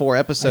have like episodes. 4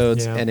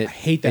 episodes, Yeah. and I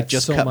hate that it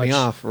just so cut me much.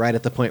 off right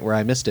at the point where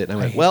I missed it, and I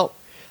went, hate- "Well,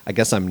 I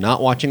guess I'm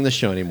not watching the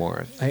show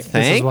anymore." This is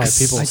This is why Thanks.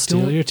 people I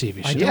steal don't- your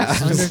TV show. I don't Yeah.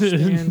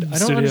 understand. I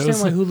don't understand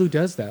Studios. why Hulu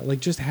does that. Like,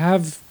 just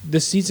have the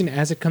season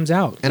as it comes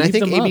out. And I Leave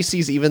think them up.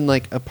 ABC's even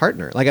like a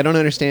partner. Like I don't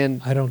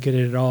understand. I don't get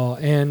it at all.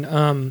 And you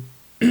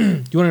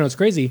want to know what's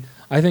crazy?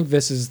 I think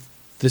this is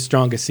the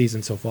strongest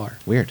season so far.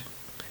 Weird.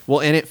 Well,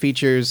 and it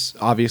features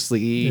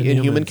obviously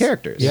Inhuman Inhumans.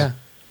 characters. Yeah.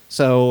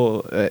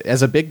 So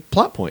as a big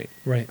plot point,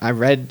 Right. I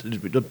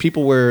read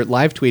people were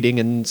live tweeting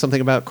and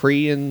something about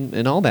Kree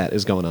and all that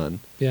is going on.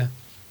 Yeah.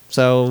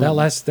 So That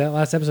last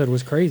episode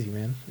was crazy,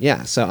 man.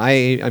 yeah. So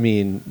I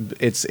mean,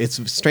 it's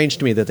strange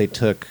to me that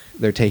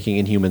they're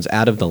taking Inhumans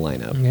out of the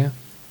lineup.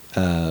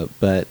 Yeah.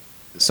 But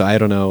so I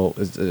don't know.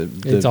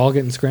 It's all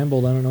getting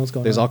scrambled. I don't know what's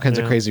going There's on. all kinds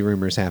of Yeah. crazy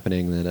rumors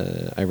happening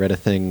that I read a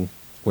thing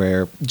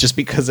where just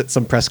because at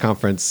some press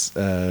conference,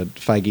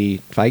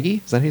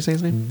 Feige, is that how you say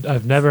his name?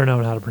 I've never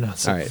known how to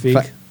pronounce it. All right,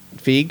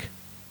 Feig?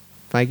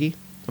 Feige.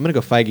 I'm gonna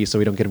go Feige so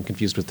we don't get him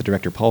confused with the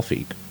director Paul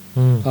Feig.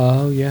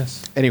 Oh,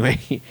 yes. Anyway,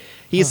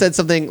 he said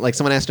something like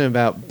someone asked him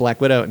about Black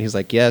Widow, and he's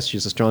like, "Yes,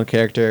 she's a strong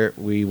character.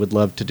 We would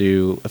love to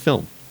do a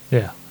film."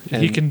 Yeah. He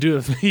And- can do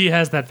it. He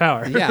has that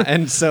power. Yeah,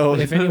 and so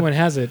If anyone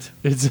has it,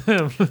 It's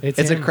him. it's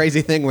a him.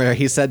 crazy thing where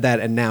he said that,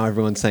 and now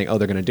everyone's saying, "Oh,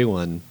 they're going to do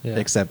one." Yeah.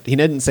 Except he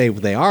didn't say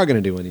they are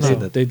going to do one. He No, said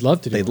that they'd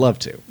love to do They'd one. love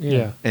to,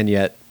 Yeah. and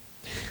yet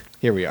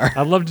here we are.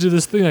 I'd love to do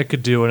this thing I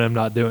could do and I'm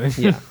not doing.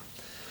 Yeah,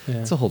 Yeah.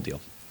 it's a whole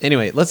deal.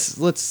 Anyway, let's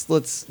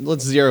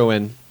zero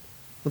in.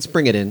 Let's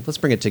bring it in. Let's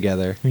bring it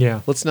together.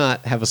 Yeah. Let's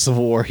not have a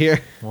civil war here.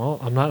 Well,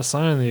 I'm not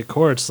signing the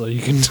accord, so you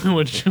can do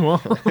what you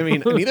want. I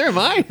mean, neither am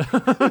I.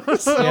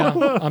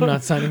 Yeah, I'm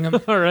not signing them.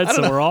 All right,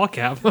 so we're all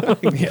cap.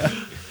 Yeah.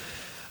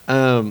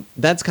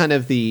 That's kind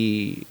of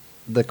the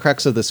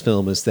crux of this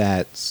film is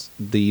that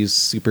these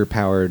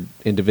superpowered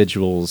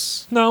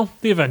individuals, No,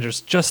 the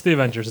Avengers. Just the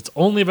Avengers. It's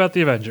only about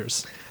the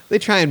Avengers. they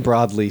try and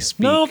broadly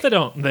speak. No, they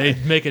don't. They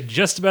make it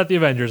just about the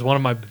Avengers. One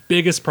of my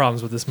biggest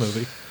problems with this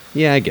movie.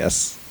 Yeah, I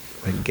guess.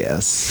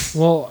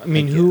 Well, I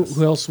mean, who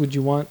guess. else would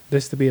you want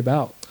this to be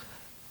about?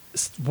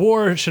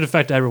 War should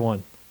affect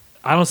everyone.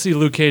 I don't see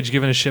Luke Cage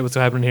giving a shit what's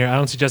happening here. I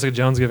don't see Jessica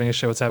Jones giving a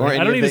shit what's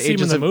happening. I don't even see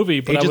him in the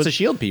movie, but Agents of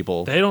Shield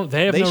people. they don't.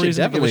 They have no should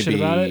reason to give a definitely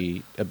shit about it.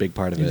 be a big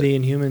part of it. The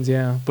Inhumans,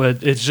 yeah.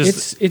 But it's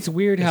just It's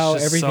weird it's how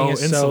just everything so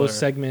is insular. so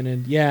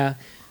segmented. Yeah.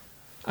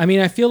 I mean,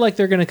 I feel like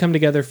they're going to come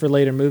together for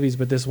later movies,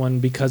 but this one,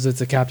 because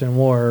it's a Captain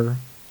War,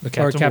 the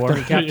Captain War.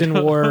 Captain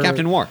War,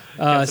 Captain War.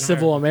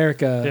 Civil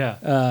America.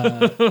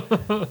 Yeah.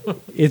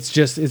 It's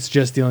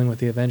just dealing with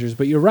the Avengers.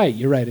 But you're right.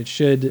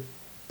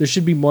 There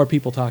should be more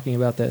people talking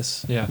about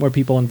this. Yeah. More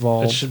people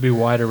involved. It should be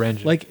wider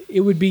ranging. Like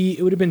it would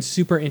have been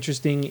super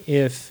interesting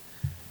if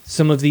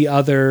some of the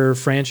other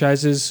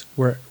franchises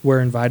were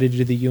invited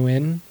to the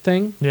UN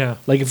thing. yeah.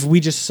 Like if we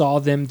just saw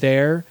them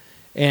there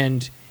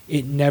and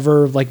it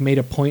never like made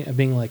a point of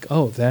being like,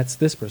 oh, that's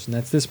this person,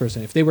 that's this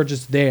person. If they were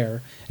just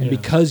there and Yeah.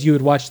 because you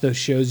had watched those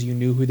shows, you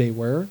knew who they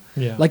were.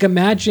 Yeah. Like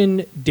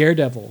imagine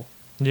Daredevil,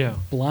 Yeah.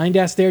 blind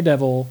ass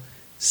Daredevil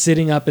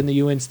sitting up in the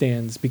UN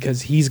stands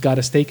because he's got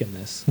a stake in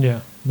this.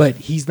 Yeah. But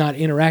he's not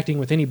interacting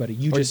with anybody.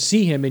 You just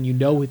see him and you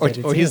know that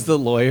it's Or he's him. the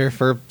lawyer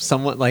for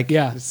someone like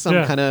Yeah. some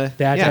Yeah. kind of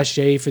the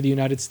attaché for the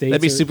United States.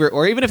 That'd be or- super.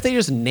 Or even if they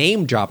just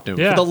name dropped him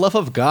Yeah. for the love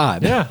of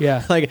God. Yeah.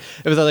 Yeah. Like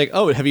it was like,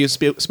 oh, have you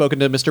spoken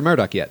to Mr.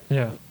 Murdoch yet?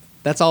 Yeah.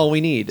 That's all we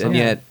need. And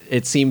Yeah. yet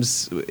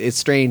it's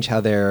strange how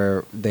they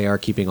are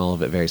keeping all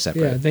of it very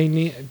separate. Yeah, they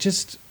need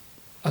just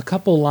a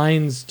couple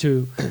lines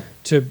to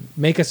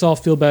make us all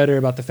feel better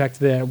about the fact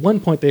that at one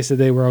point they said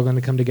they were all going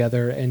to come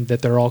together and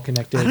that they're all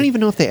connected. I don't even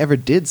know if they ever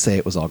did say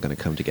it was all going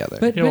to come together.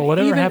 But- You know,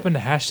 whatever even- happened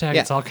to hashtag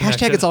Yeah, it's all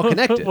connected. hashtag it's all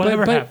connected.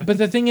 Whatever but, happened. but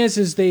the thing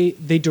is they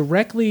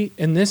directly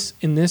in this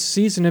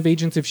season of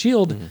Agents of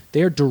Shield,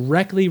 they are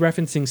directly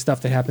referencing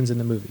stuff that happens in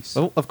the movies.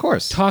 Oh, of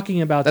course.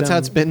 Talking about That's them how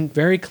it's been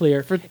very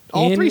clear for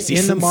all in, three in the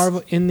seasons.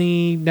 Marvel in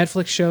the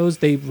Netflix shows.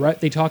 They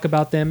talk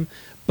about them,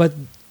 but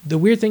the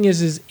weird thing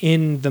is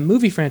in the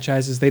movie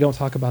franchises they don't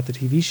talk about the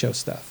TV show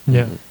stuff.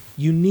 yeah.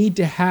 You need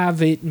to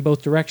have it in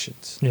both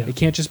directions. Yeah. It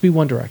can't just be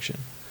one direction.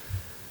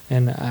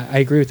 And I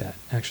agree with that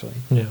actually.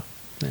 Yeah.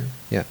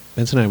 Yeah,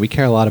 Vince and I, we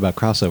care a lot about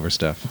crossover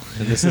stuff,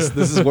 and this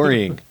is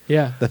worrying.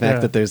 Yeah. The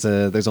fact Yeah.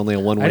 that there's only a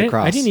one-way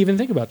cross. I didn't even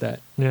think about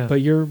that. Yeah.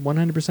 But you're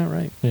 100%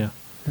 right. Yeah.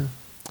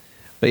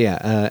 But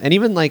yeah, and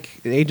even like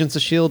Agents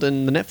of Shield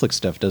and the Netflix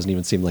stuff doesn't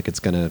even seem like it's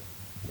gonna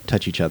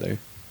touch each other,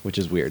 which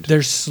is weird.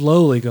 They're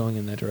slowly going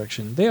in that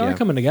direction. They are Yeah.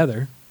 coming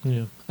together.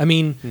 Yeah. I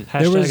mean, there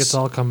Hashtag was it's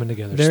all coming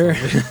together. there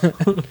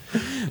slowly.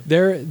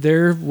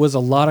 there was a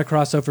lot of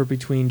crossover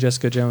between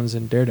Jessica Jones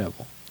and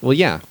Daredevil. Well,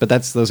 yeah, but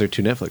those are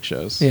two Netflix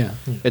shows. Yeah.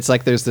 It's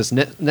like there's this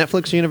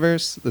Netflix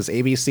universe, this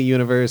ABC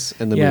universe,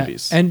 and the yeah.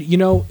 movies. And you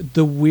know,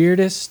 the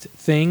weirdest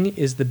thing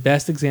is the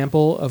best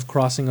example of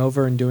crossing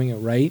over and doing it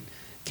right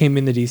came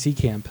in the DC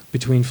camp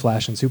between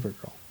Flash and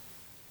Supergirl.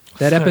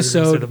 That I thought you were gonna say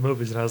episode the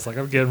movies, and I was like,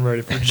 I'm getting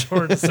ready for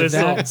Jordan to say That-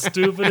 something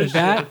stupid. As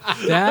that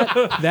shit.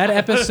 that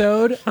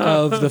episode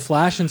of the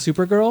Flash and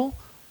Supergirl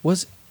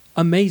was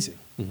amazing.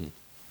 Mm-hmm.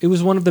 It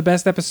was one of the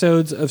best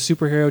episodes of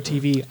superhero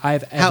TV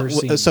I've ever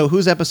seen. So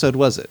whose episode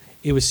was it?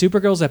 It was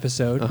Supergirl's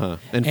episod, Uh-huh.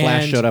 And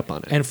Flash showed up on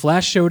it. And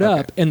Flash showed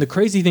up, and the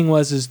crazy thing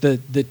was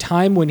the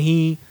time when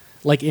he,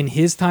 like in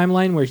his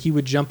timeline where he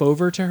would jump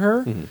over to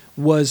her,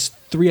 was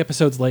 3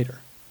 episodes later.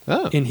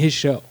 Oh. In his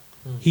show,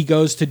 he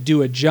goes to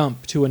do a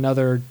jump to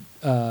another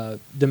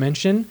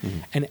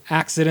dimension, and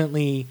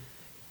accidentally,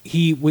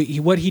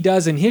 what he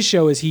does in his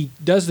show is he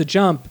does the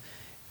jump.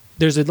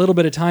 There's a little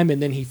bit of time,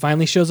 and then he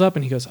finally shows up,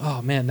 and he goes,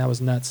 "Oh man, that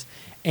was nuts."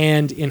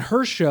 And in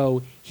her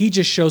show, he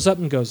just shows up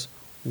and goes,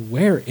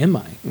 "Where am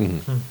I?"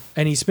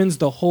 And he spends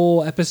the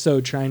whole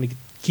episode trying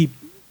to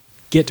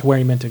get to where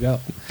he meant to go,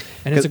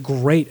 and it's a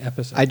great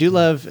episode. I do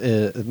love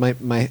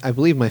my I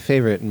believe my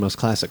favorite and most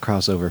classic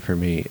crossover for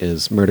me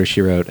is Murder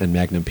She Wrote and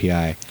Magnum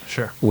PI.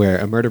 Sure. Where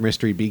a murder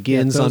mystery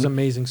begins those on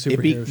amazing It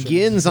superhero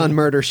begins on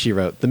Murder She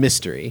Wrote, the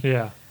mystery.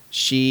 Yeah.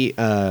 She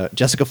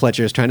Jessica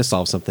Fletcher is trying to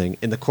solve something.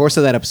 In the course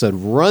of that episode,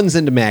 runs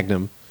into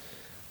Magnum.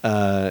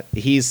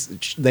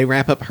 They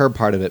wrap up her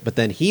part of it, but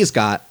then he's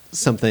got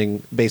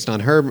something based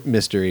on her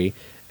mystery,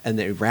 and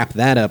they wrap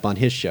that up on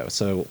his show.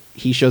 So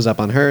he shows up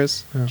on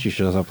hers, she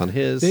shows up on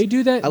his. They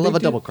do that. I love they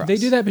a double cross. They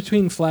do that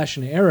between Flash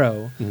and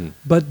Arrow,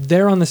 but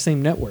they're on the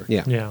same network.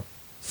 Yeah. Yeah.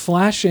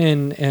 Flash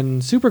and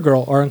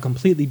Supergirl are on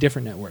completely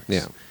different networks.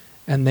 Yeah.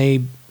 And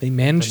they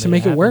managed And to they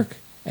make it happen. work,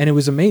 and it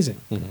was amazing.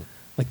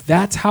 Like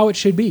that's how it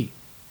should be.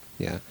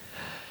 Yeah.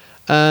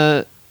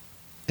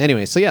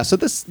 Anyway, so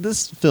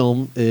this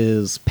film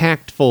is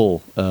packed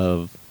full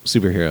of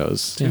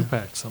superheroes. Two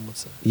pack, some would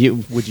say.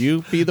 Would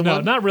you be the No,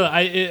 one? not really.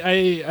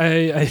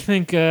 I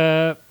think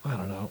I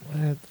don't know.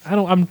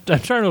 I'm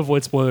trying to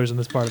avoid spoilers in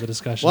this part of the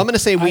discussion. Well, I'm going to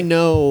say we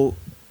know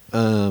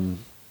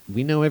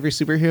every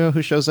superhero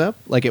who shows up.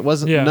 Like it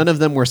wasn't. Yeah. None of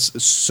them were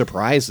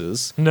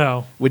surprises.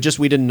 No. We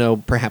didn't know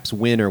perhaps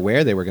when or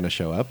where they were going to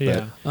show up.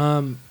 Yeah.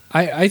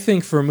 I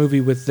think for a movie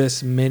with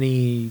this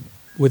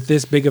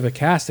big of a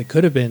cast, it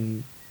could have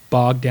been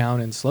bogged down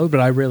and slow,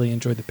 but I really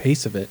enjoyed the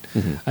pace of it.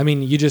 I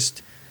mean,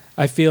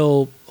 I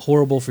feel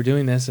horrible for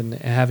doing this and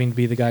having to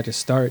be the guy to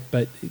start,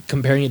 but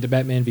comparing it to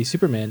Batman v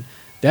Superman,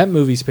 that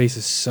movie's pace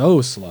is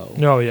so slow.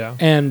 Oh yeah.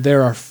 And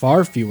there are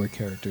far fewer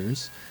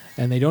characters,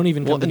 and they don't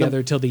even come and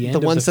together till the end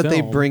of the ones the that they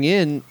film. bring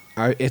in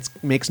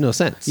makes no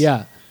sense.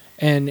 Yeah.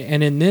 And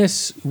in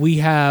this, we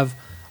have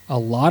a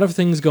lot of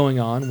things going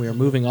on. We are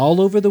moving all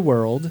over the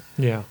world.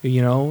 Yeah.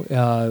 You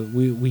know,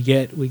 we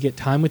get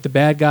time with the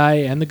bad guy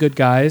and the good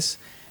guys,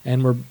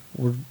 and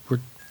we're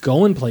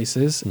going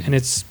places, and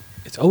it's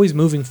always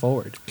moving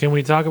forward. Can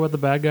we talk about the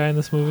bad guy in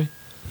this movie?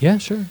 Yeah,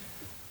 sure.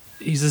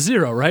 He's a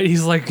zero, right?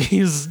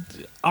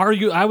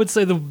 I would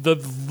say the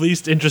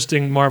least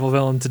interesting Marvel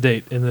villain to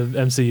date in the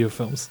MCU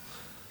films.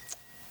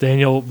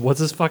 Daniel, what's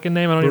his fucking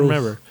name? I don't even Bruhl.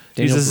 remember.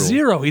 Daniel He's a Bruhl.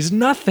 zero. He's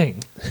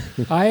nothing.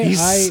 He I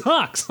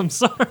sucks. I'm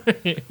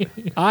sorry.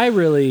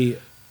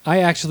 I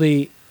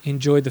actually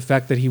enjoyed the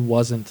fact that he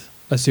wasn't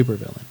a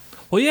supervillain.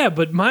 Well, yeah,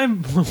 but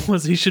mine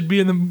was he should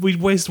be we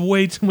waste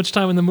way too much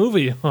time in the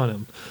movie on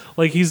him.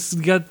 Like he's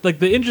got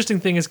the interesting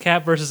thing is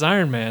Cap versus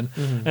Iron Man,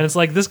 and it's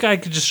like this guy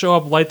could just show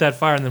up, light that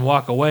fire, and then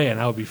walk away, and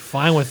I would be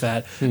fine with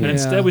that. And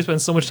instead, we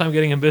spend so much time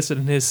getting invested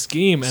in his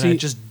scheme, and I See,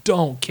 just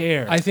don't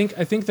care. I think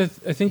the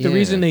Yeah.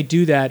 reason they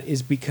do that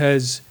is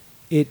because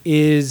it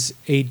is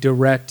a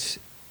direct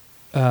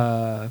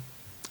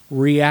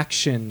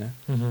reaction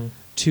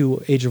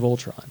to Age of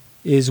Ultron.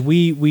 Is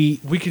we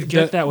could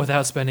get that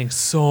without spending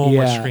so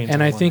much screen time.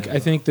 and I on think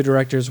him, the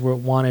directors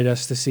wanted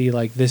us to see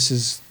like this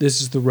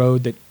is the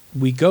road that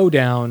we go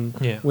down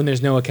Yeah. when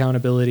there's no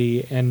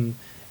accountability and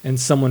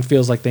someone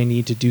feels like they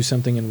need to do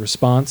something in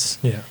response.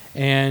 Yeah.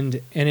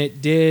 And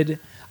it did.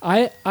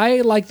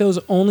 I like those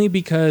only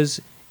because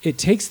it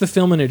takes the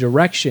film in a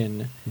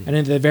direction, and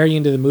at the very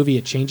end of the movie,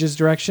 it changes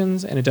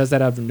directions, and it does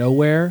that out of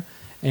nowhere.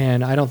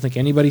 And I don't think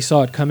anybody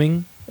saw it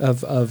coming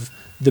of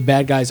the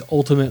bad guy's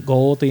ultimate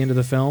goal at the end of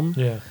the film.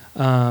 Yeah.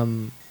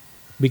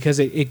 Because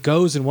it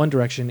goes in one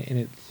direction and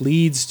it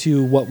leads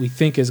to what we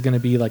think is going to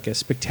be like a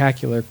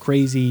spectacular,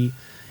 crazy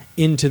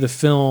into the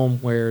film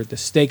where the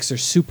stakes are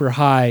super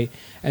high,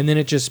 and then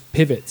it just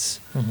pivots.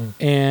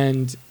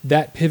 And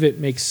that pivot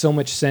makes so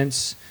much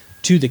sense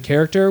to the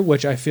character,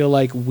 which I feel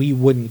like we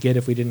wouldn't get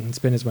if we didn't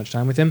spend as much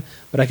time with him.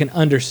 But I can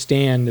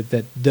understand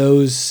that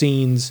those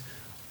scenes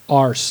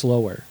are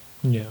slower,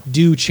 Yeah.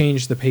 do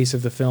change the pace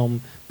of the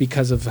film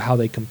because of how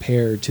they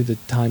compare to the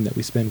time that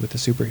we spend with the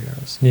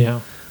superheroes. Yeah.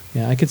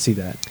 Yeah, I could see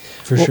that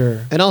for Well,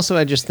 sure. And also,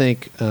 I just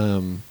think,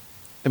 I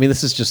mean,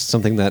 this is just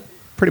something that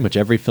pretty much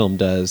every film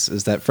does,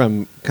 is that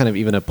from kind of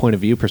even a point of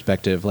view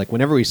perspective, like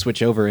whenever we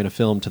switch over in a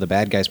film to the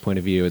bad guy's point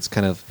of view, it's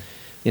kind of,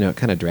 it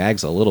kind of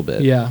drags a little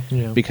bit. Yeah.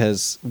 Yeah.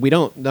 Because we're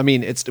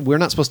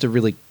not supposed to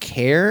really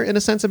care in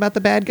a sense about the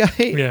bad guy.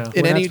 Yeah.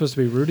 in We're any, not supposed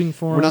to be rooting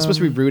for him. We're not supposed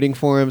to be rooting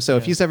for him. So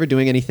if Yeah. he's ever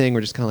doing anything,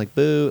 we're just kind of like,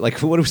 boo.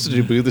 Like, what are we supposed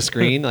to do? Boo the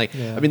screen? Like,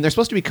 Yeah. I mean, they're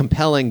supposed to be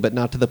compelling, but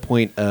not to the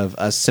point of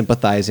us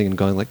sympathizing and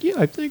going like, yeah,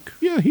 I think,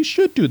 yeah, he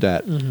should do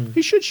that.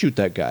 He should shoot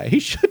that guy. He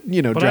should,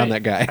 But drown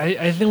that guy.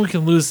 I think we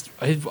can lose.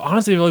 I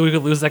honestly feel like we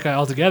could lose that guy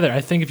altogether.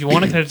 I think if you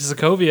want to connect to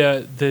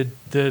Sokovia,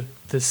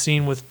 the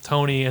scene with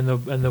Tony and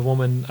the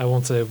woman, I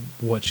won't say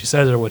what she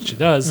says or what she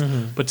does,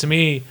 but to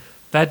me,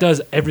 that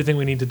does everything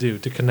we need to do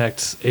to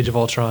connect Age of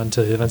Ultron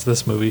to the events of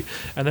this movie.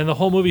 And then the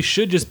whole movie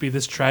should just be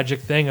this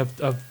tragic thing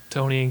of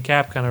Tony and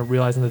Cap kind of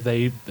realizing that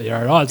they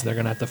are at odds, they're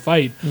going to have to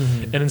fight.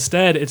 And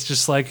instead, it's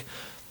just like,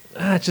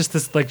 just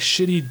this like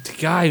shitty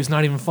guy who's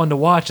not even fun to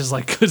watch is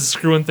like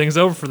screwing things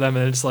over for them.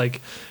 And it's like,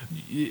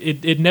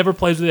 it never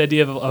plays with the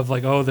idea of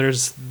like, oh,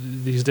 there's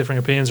these differing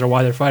opinions or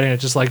why they're fighting.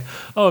 It's just like,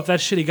 oh, if that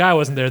shitty guy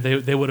wasn't there,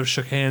 they would have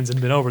shook hands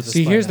and been over this.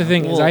 See, by here's the now.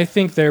 thing: is I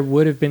think there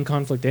would have been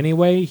conflict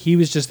anyway. He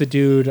was just the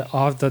dude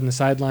off on the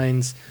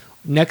sidelines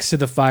next to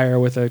the fire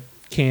with a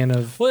can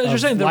of Well, as you're of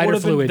saying, lighter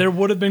there fluid.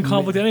 would have been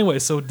conflict anyway.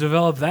 So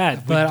develop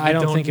that. But We I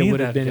don't think it need would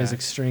have that been as guy.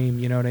 extreme.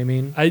 You know what I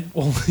mean? I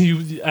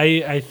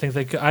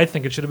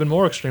think it should have been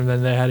more extreme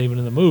than they had even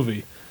in the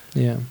movie.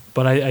 Yeah.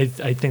 But I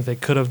think they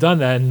could have done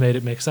that and made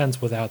it make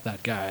sense without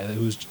that guy.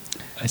 Who's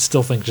I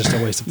still think just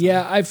a waste of time.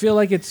 Yeah, I feel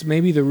like it's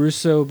maybe the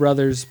Russo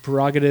brothers'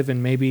 prerogative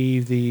and maybe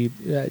the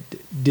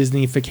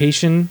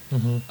Disneyfication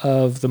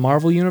of the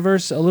Marvel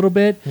universe a little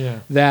bit. Yeah.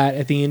 That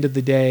at the end of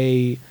the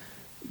day,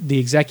 the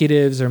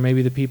executives or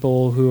maybe the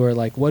people who are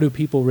like, what do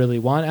people really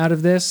want out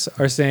of this,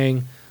 are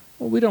saying,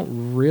 well, we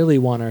don't really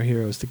want our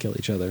heroes to kill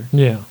each other.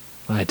 Yeah,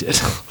 I did.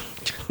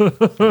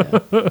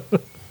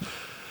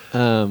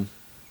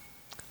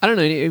 I don't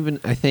know. Even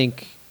I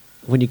think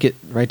when you get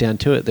right down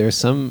to it, there are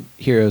some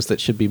heroes that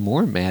should be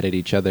more mad at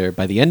each other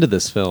by the end of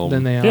this film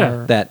Then they Yeah,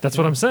 are. That's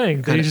what I'm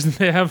saying. They Kinda-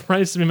 they have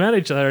rights to be mad at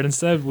each other, and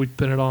instead we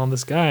pin it all on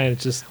this guy, and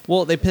it's just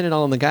Well, they pin it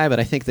all on the guy, but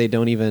I think they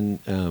don't even.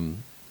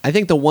 I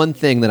think the one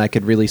thing that I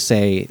could really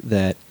say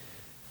that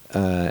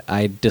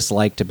I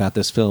disliked about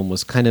this film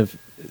was kind of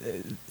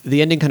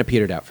the ending. Kind of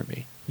petered out for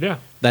me. yeah.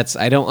 That's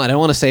I don't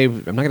want to say.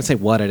 I'm not going to say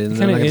what it ends.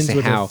 It I'm kinda not going to ends say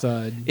with a how.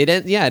 thud. It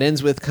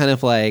ends with kind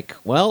of like,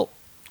 well,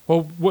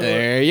 Well,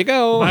 there you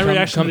go. My come,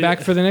 reaction come to the-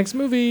 back for the next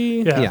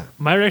movie. Yeah. Yeah.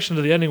 My reaction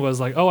to the ending was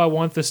like, oh, I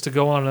want this to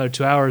go on another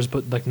 2 hours,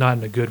 but like not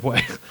in a good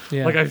way.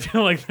 Yeah. Like I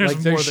feel like there's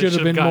Like there more should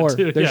have been got more.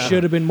 to. There Yeah.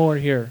 should have been more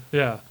here.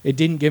 Yeah. It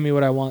didn't give me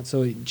what I want,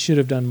 so it should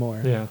have done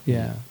more. Yeah.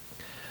 Yeah.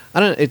 I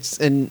don't. It's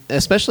and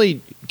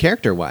especially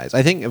character wise.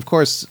 I think, of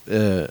course,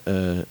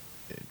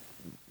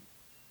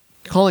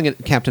 calling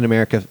it Captain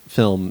America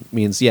film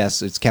means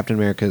yes, it's Captain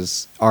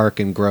America's arc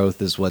and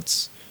growth is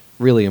what's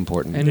really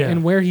important. And Yeah.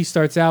 and where he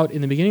starts out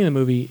in the beginning of the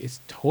movie is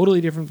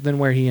totally different than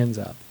where he ends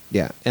up.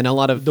 yeah, and a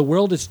lot of The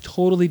world is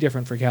totally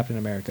different for Captain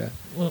America.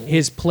 Well,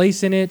 His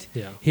place in it,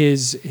 Yeah.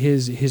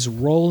 his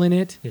role in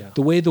it, Yeah.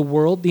 the way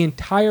the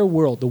entire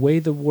world, the way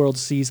the world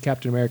sees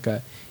Captain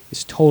America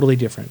is totally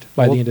different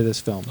by Well, the end of this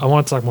film. I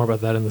want to talk more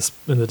about that in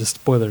the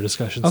spoiler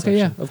discussion. Okay,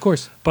 section. yeah, of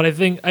course. But I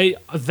think I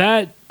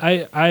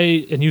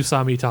and you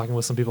saw me talking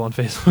with some people on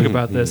Facebook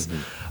about this.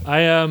 I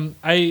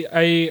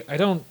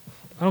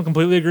don't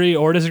completely agree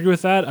or disagree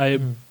with that.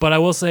 But I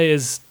will say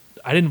is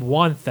I didn't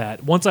want that.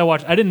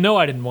 I didn't know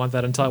I didn't want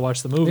that until I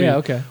watched the movie. Yeah,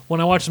 okay.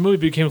 When I watched the movie, it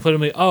became clear to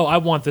me, oh, I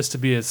want this to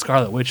be a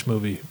Scarlet Witch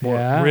movie. More,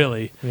 Yeah.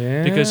 really.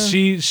 Yeah. Because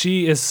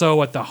she is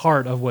so at the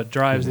heart of what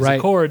drives these Right,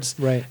 Accords.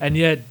 right. And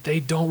yet they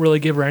don't really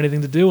give her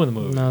anything to do in the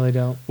movie. No, they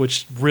don't.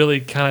 Which really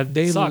kind of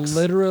They sucks.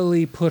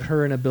 literally put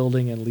her in a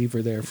building and leave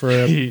her there for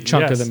a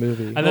chunk of Yes. the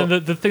movie. And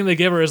then the thing they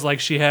give her is like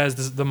she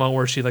has the moment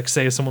where she like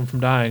saves someone from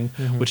dying,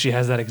 which she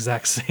has that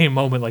exact same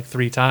moment like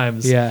 3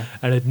 times. Mm-hmm. Yeah.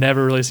 And it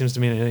never really seems to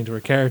mean anything to her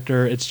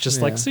character. It's just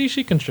Yeah. like, see,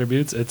 she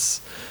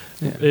contributes.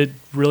 Yeah. It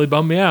really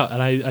bummed me out.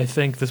 And I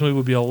think this movie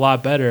would be a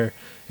lot better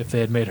if they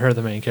had made her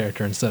the main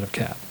character instead of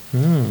Cap.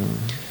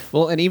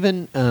 Well, and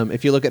even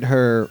if you look at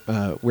her,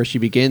 where she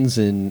begins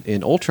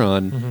in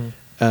Ultron,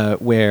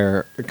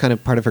 where kind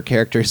of part of her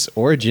character's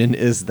origin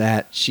is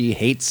that she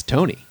hates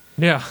Tony.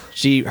 Yeah.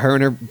 Her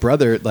and her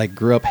brother like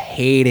grew up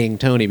hating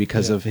Tony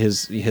because of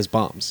his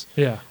bombs.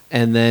 Yeah.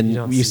 And then You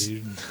don't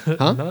see,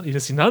 Huh? you don't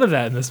see none of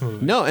that in this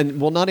movie. No,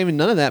 and well, not even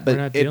none of that. But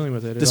We're not dealing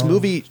with it at This all.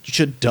 movie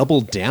should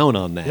double down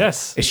on that.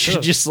 Yes, it it should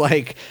should. just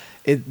like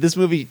this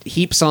movie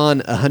heaps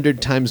on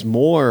 100 times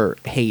more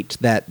hate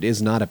that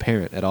is not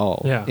apparent at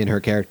all Yeah. in her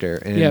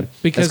character, and Yeah,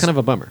 because that's kind of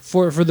a bummer.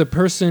 For the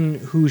person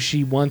who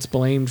she once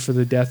blamed for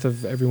the death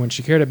of everyone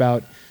she cared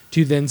about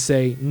to then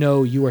say,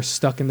 "No, you are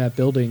stuck in that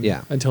building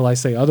Yeah. until I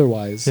say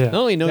otherwise." Yeah. Not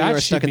only know That you are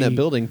should stuck in that be-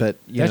 building, but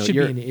you that know should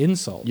you're be an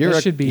insult. you're That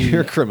a, should be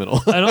you're a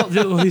criminal. I don't.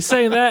 Well, he's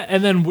saying that,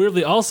 and then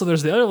weirdly, also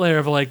there's the other layer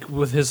of like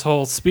with his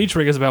whole speech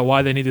where he goes about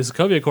why they need the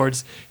Sokovia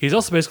Accords. He's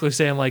also basically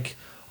saying like,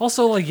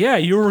 also like, yeah,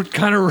 you were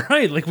kind of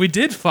right. Like we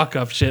did fuck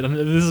up shit, and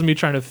this is me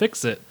trying to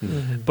fix it.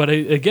 But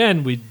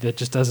again, that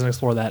just doesn't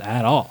explore that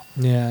at all.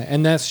 Yeah,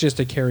 and that's just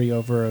a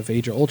carryover of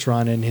Age of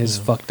Ultron and his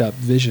fucked up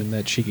vision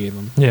that she gave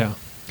him, Yeah.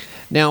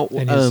 Now,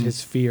 and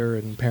his fear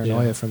and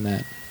paranoia Yeah. from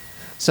that.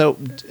 so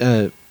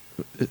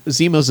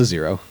Zemo's a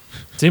zero,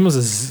 Zemo's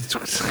is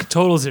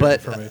total zero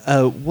but for me.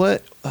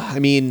 what I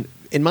mean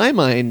in my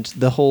mind,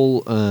 the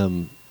whole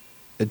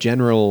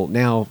General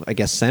now I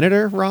guess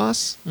Senator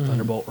Ross.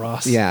 Thunderbolt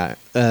Ross. Yeah,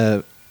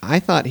 I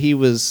thought he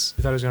was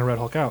You thought he was gonna Red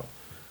Hulk out.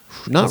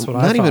 not That's what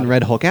I even thought.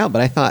 Red Hulk out,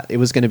 but I thought it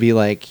was going to be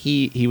like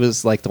he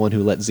was like the one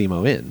who let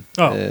Zemo in.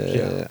 Oh,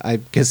 yeah.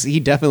 Because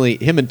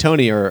him and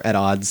Tony are at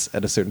odds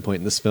at a certain point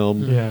in this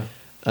film. Yeah.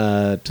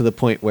 To the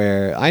point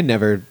where I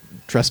never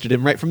trusted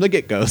him right from the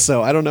get go.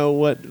 So I don't know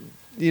what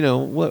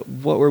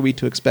were we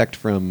to expect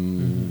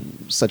from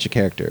such a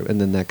character,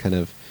 and then that kind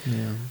of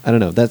I don't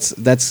know. That's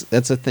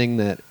a thing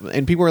that,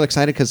 and people were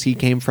excited because he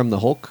came from the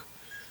Hulk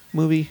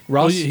movie.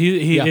 Well, Ross,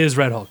 he yeah. is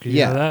Red Hulk.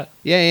 You know that?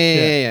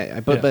 Yeah.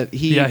 But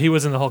he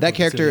was in the Hulk That movie,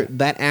 character, too, yeah.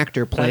 that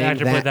actor playing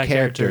actor that played that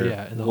character, character,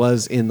 yeah, in the Hulk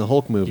was in the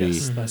Hulk movie,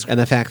 Yes, that's and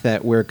the fact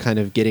that we're kind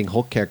of getting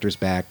Hulk characters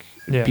back,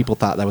 Yeah. people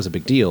thought that was a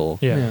big deal.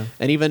 Yeah. Yeah.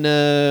 And even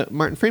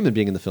Martin Freeman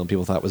being in the film,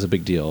 people thought was a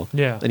big deal.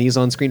 Yeah. And he's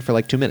on screen for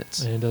like 2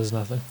 minutes. And he does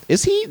nothing.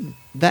 Is he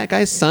that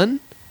guy's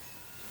son?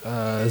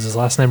 Is his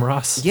last name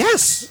Ross?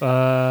 Yes.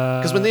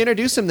 Because Because when they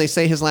introduce him, they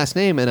say his last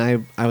name, and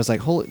I was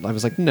like,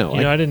 no.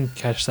 I didn't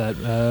catch that.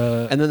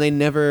 And then they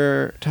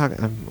never talk.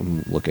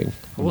 I'm looking. I'm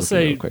We'll looking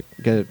say real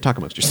quick. Talk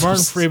amongst yourselves.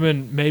 Martin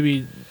Freeman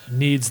maybe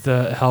needs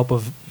the help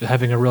of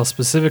having a real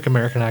specific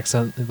American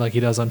accent like he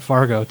does on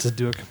Fargo to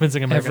do a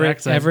convincing American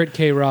accent. Everett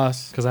K.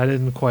 Ross. Because I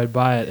didn't quite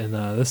buy it in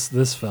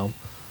this film.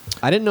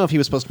 I didn't know if he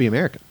was supposed to be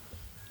American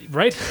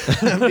Right?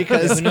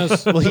 because Who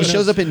knows? well, he Who shows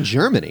knows? up in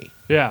Germany.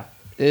 Yeah.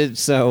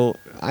 So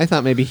I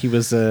thought maybe he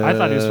was. I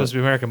thought he was supposed to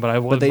be American, but I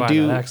But wasn't they buying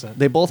do. that accent.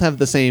 They both have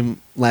the same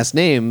last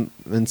name,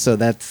 and so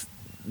that's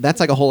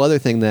like a whole other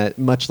thing. That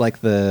much like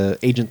the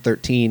Agent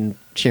 13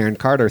 Sharon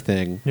Carter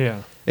thing.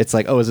 Yeah. It's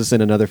like, oh, is this in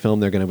another film?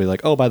 They're going to be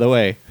like, oh, by the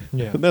way,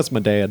 Yeah. that's my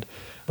dad.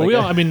 But Like, we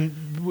all, I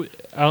mean,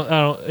 I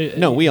don't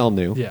no, we all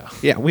knew.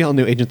 Yeah. we all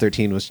knew Agent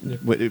 13 was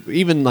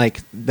even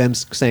like them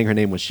saying her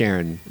name was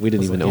Sharon. We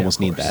didn't even Yeah, almost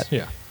of need course. that.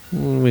 Yeah.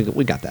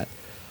 We got that.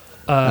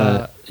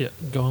 Yeah.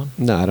 Go on.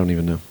 No, I don't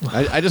even know.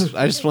 I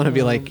just want to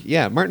be like,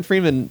 yeah, Martin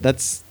Freeman.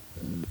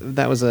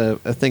 That was a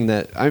thing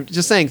that I'm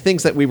just saying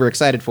things that we were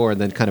excited for and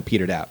then kind of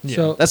petered out.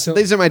 So-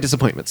 These are my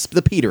disappointments.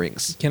 The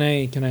peterings. Can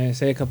I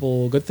say a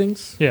couple good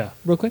things Yeah.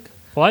 real quick?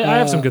 Well, I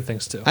have some good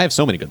things too. I have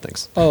so many good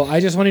things. Oh, I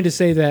just wanted to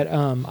say that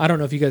I don't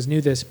know if you guys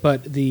knew this,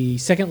 but the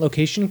second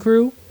location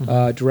crew,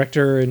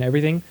 director and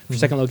everything for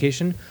second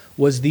location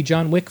was the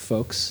John Wick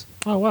folks.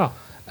 Oh wow.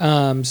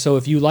 So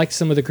if you like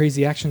some of the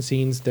crazy action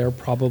scenes, they're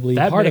probably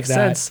That part makes of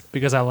that. sense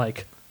because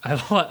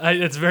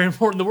it's very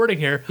important the wording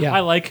here. Yeah. I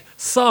like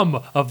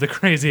some of the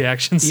crazy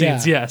action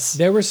scenes. Yes.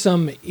 There were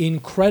some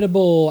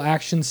incredible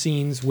action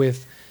scenes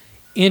with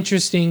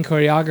interesting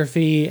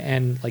choreography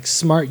and like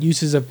smart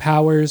uses of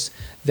powers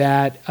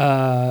that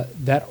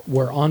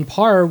were on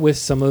par with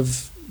some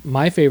of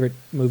my favorite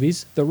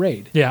movies, The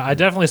Raid. Yeah, I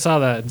definitely saw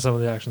that in some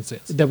of the action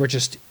scenes. That were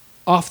just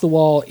off the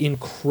wall,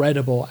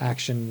 incredible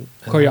action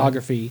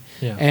choreography.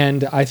 Yeah.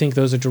 And I think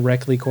those are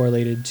directly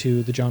correlated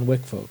to the John Wick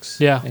folks.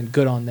 Yeah. And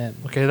good on them.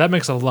 Okay, that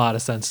makes a lot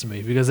of sense to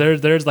me because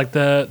there's like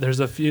there's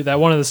a few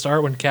that one at the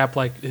start when Cap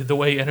like the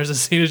way he enters the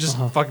scene is just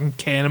fucking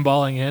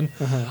cannonballing in.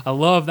 I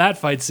love that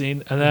fight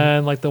scene, and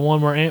then like the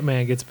one where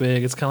Ant-Man gets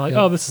big, it's kind of like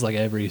Yeah. oh, this is like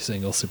every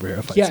single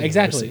superhero fight. Yeah, scene I've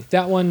ever exactly. seen.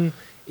 That one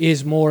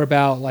is more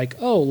about like,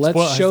 oh, let's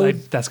Well, show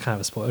that's kind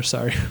of a spoiler.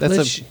 Sorry.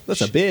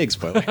 That's a big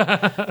spoiler.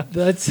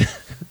 that's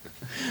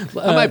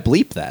I might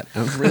bleep that.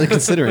 I'm really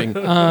considering.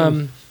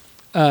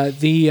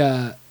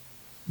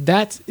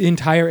 that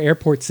entire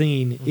airport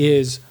scene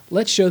is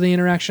let's show the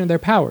interaction of their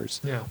powers.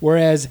 Yeah.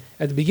 Whereas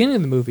at the beginning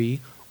of the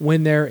movie,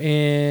 when they're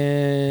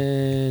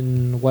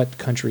in what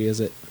country is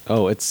it?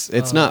 Oh, it's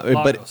not,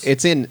 but Lagos.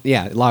 it's in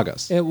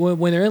Lagos.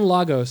 When they're in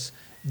Lagos,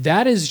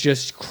 that is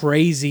just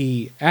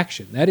crazy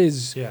action. That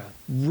is Yeah.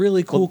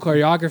 really cool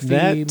choreography,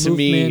 That to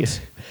me,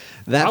 movement.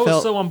 That I was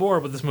felt so on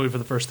board with this movie for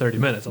the first 30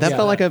 minutes. that Yeah.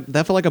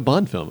 felt like a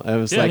Bond film. I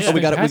was Yeah, like, yeah. oh, we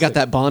got Fantastic.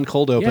 that Bond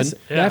cold open. Yes,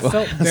 Yeah. that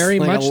felt very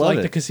Like, I much love like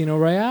it. the Casino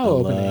Royale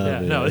opening. Yeah,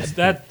 no, it's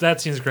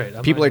that seems great.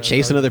 I'm People not are gonna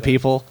chasing argue other with that.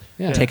 people,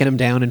 Yeah. taking them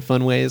down in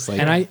fun ways. Like,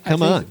 And I come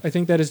think, on. I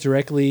think that is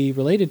directly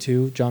related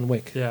to John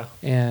Wick. Yeah.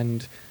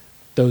 And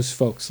those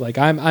folks. Like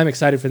I'm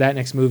excited for that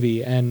next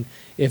movie. And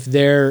if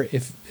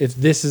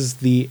this is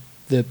the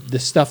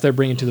stuff they're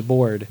bringing to the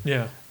board,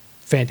 Yeah.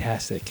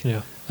 fantastic.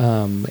 Yeah.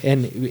 And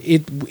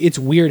it's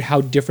weird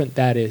how different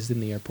that is than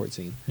the airport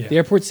scene. Yeah. The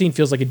airport scene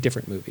feels like a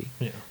different movie.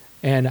 Yeah.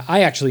 And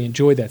I actually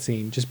enjoyed that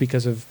scene just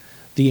because of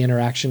the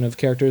interaction of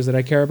characters that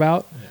I care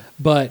about. Yeah.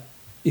 But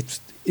it's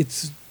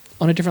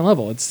on a different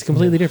level. It's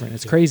completely different.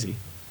 It's crazy.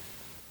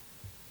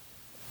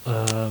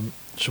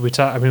 Should we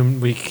talk? I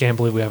mean, we can't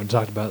believe we haven't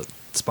talked about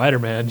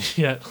Spider-Man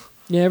yet.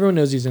 Yeah, everyone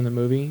knows he's in the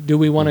movie. Do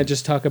we want to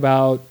just talk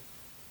about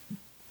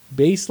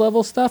base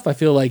level stuff? I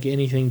feel like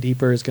anything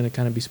deeper is going to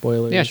kind of be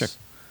spoilers. Yeah, sure.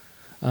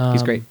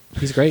 He's great.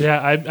 He's great. Yeah,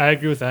 I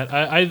agree with that.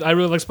 I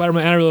really like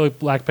Spider-Man and I really like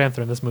Black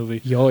Panther in this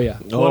movie. Oh, yeah.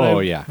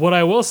 What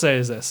I will say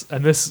is this,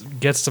 and this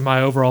gets to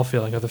my overall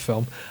feeling of the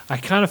film. I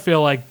kind of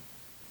feel like,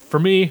 for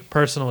me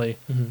personally,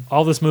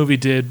 all this movie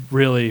did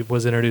really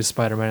was introduce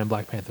Spider-Man and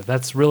Black Panther.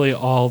 That's really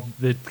all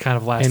the kind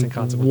of lasting And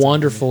consequences.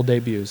 wonderful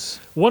debuts.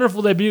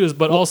 Wonderful debuts,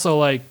 but also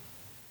like,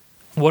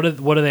 what do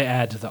they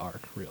add to the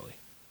arc really?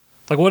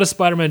 Like, what does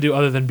Spider-Man do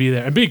other than be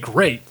there and be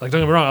great? Like,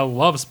 don't get me wrong, I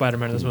love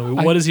Spider-Man in this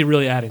movie. What is he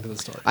really adding to the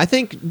story? I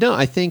think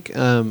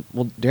well,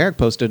 Derek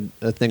posted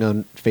a thing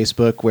on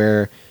Facebook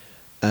where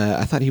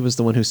I thought he was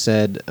the one who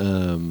said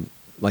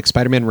like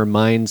Spider-Man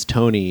reminds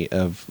Tony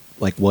of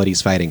like what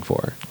he's fighting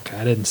for. Okay,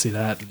 I didn't see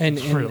that. And-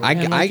 Really. And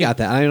I like got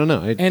that. I don't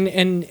know.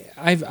 And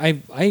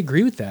I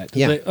agree with that.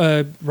 Yeah.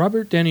 Like,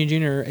 Robert Downey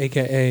Jr.,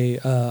 a.k.a.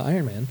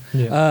 Iron Man,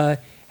 Yeah.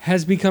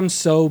 has become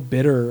so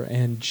bitter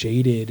and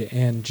jaded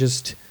and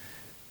just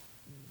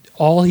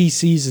all he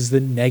sees is the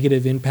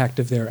negative impact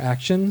of their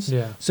actions.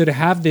 Yeah. So to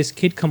have this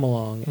kid come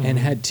along and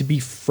had to be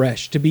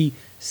fresh, to be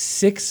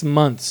 6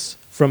 months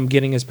from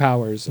getting his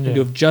powers and Yeah. to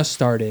have just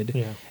started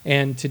Yeah.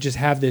 and to just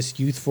have this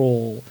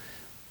youthful,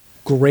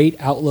 great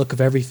outlook of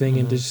everything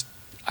and just,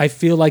 I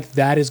feel like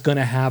that is going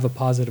to have a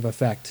positive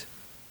effect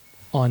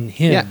on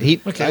him. Yeah,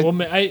 Okay, I,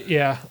 well,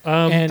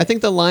 And I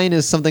think the line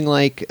is something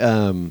like,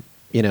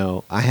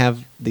 I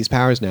have these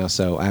powers now,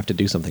 so I have to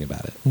do something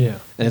about it. yeah.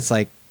 And it's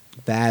like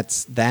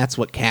that's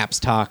what Cap's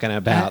talking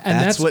about. And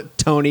That's that's- what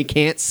Tony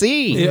can't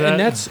see. Yeah, That- and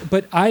that's,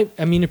 but I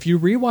mean, if you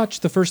rewatch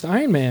the first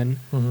Iron Man,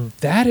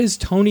 that is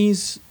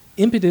Tony's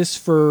impetus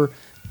for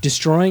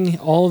destroying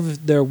all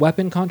of their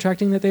weapon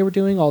contracting that they were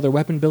doing, all their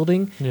weapon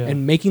building, Yeah.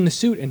 and making the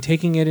suit and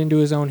taking it into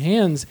his own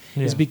hands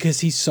is Yeah. because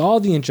he saw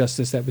the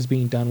injustice that was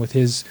being done with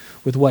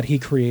what he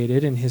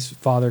created and his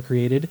father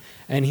created,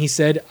 and he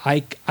said, "I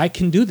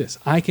can do this.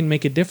 I can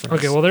make a difference."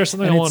 Okay, well, there's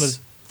something And I want it's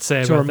to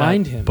say to about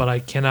remind that, him. but I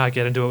cannot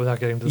get into it without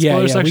getting to the Yeah,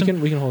 spoiler yeah,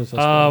 section. we can hold it. to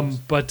the spoilers.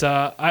 But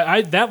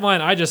I that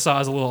line I just saw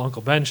as a little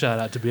Uncle Ben shout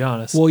out. To be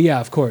honest, Well, yeah,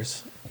 of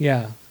course,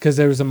 yeah, because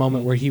there was a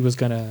moment where he was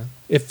gonna.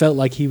 It felt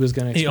like he was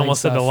gonna. he explain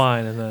almost said the stuff,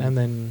 line, and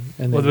then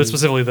well, he-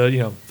 specifically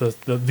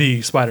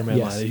the Spider-Man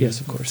Yes, line.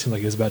 yes, of course. Seemed like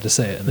he was about to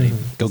say it. And then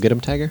Go get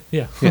him, Tiger.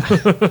 yeah,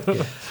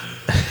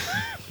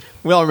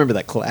 We all remember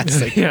that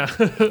classic. yeah.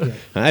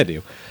 I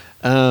do.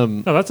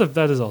 No,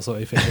 that is also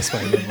a famous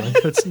Spider-Man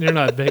line. You're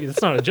not big.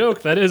 It's not a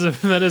joke. That is a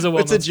well.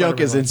 It's a joke,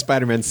 as in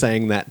Spider-Man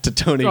saying that to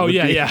Tony. Oh, would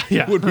yeah, be,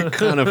 yeah. would be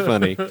kind of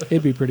funny.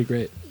 It'd be pretty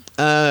great.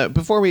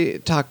 Before we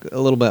talk a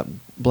little about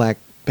Black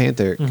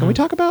Panther, can we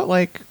talk about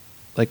like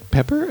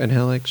Pepper and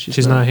how like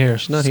she's not here.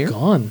 She's not It's here.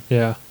 gone.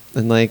 Yeah,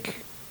 And like,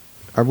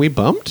 are we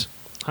bumped?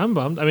 I'm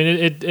bummed. I mean,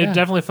 it Yeah.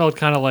 definitely felt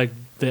kind of like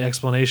the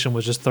explanation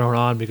was just thrown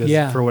on because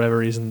Yeah. for whatever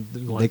reason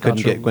They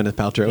couldn't get Gwyneth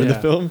Paltrow in the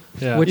Yeah. film.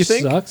 Yeah. Which You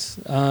think? sucks.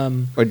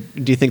 Or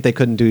do you think they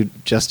couldn't do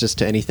justice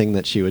to anything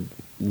that she would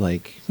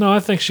like? No,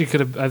 I think she could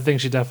have. I think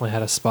she definitely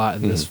had a spot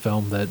in this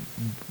film that,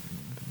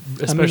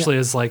 especially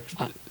as like,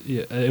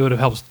 it would have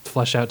helped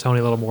flesh out Tony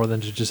a little more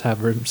than to just have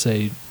him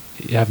say,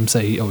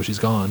 "Oh, she's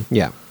gone."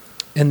 Yeah.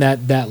 And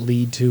that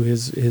lead to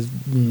his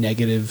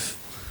negative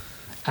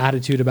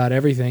attitude about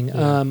everything.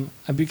 Yeah.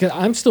 Because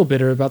I'm still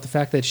bitter about the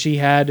fact that she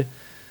had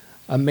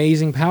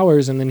amazing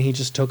powers and then he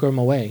just took them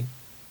away.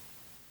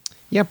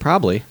 Yeah,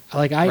 probably.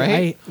 Like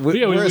Right?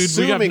 We got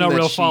assuming no that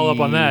real follow up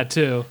on she- that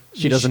too.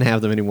 She doesn't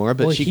have them anymore,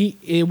 but well, she.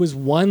 it was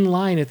one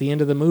line at the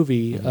end of the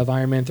movie of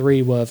Iron Man 3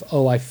 of,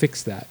 "Oh, I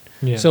fixed that."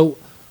 Yeah. So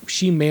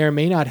she may or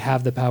may not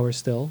have the powers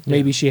still.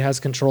 Maybe she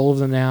has control of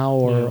them now,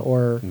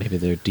 or Maybe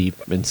they're deep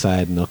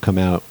inside and they'll come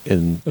out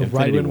in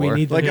right Infinity when we War.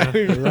 need them. Like,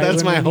 Right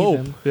that's when my we need hope.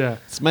 them. Yeah.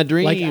 It's my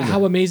dream. Like,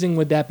 how amazing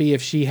would that be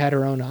if she had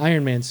her own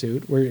Iron Man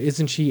suit? Where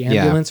isn't she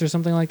ambulance or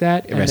something like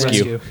that? And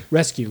Rescue.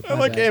 Rescue. I my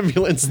like bad.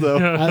 ambulance though.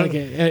 I like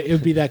it. It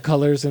would be that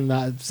colors and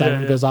the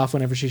siren yeah. goes off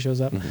whenever she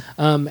shows up.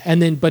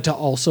 And then, but to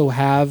also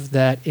have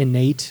that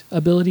innate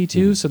ability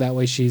too, so that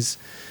way she's,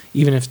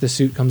 even if the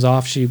suit comes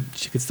off, she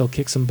could still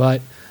kick some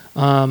butt.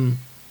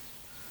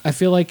 I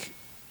feel like,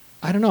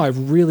 I don't know, I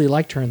really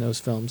liked her in those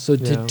films. So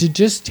Yeah. to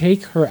just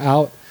take her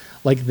out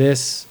like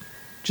this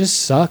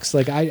just sucks.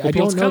 Like I Well,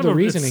 don't it's know kind the of a-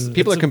 reason.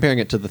 People are a- comparing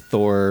it to the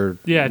Thor.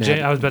 Yeah, Nat-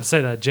 Jane, I was about to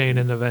say that Jane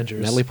in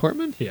Avengers. Natalie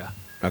Portman. Yeah,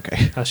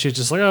 Okay. she's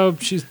just like, oh,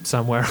 she's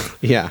somewhere.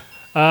 Yeah.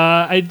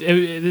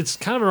 It's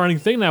kind of a running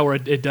thing now where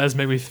it does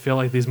make me feel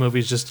like these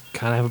movies just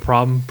kind of have a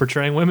problem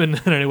portraying women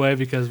in any way,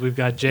 because we've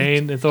got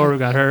Jane and Thor, we've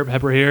got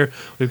Pepper here,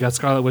 we've got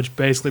Scarlet Witch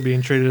basically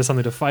being treated as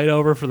something to fight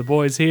over for the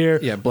boys here.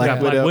 Yeah, We've Black got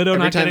Widow. Black Widow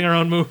Every not time- getting her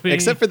own movie.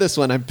 Except for this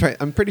one,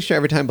 I'm pretty sure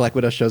every time Black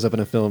Widow shows up in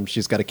a film,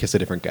 she's got to kiss a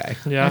different guy.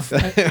 yeah,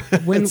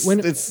 when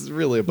It's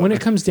really a bummer. when it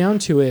comes down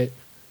to it,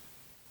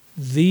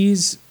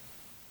 these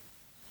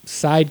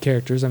side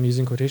characters, I'm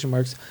using quotation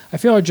marks, I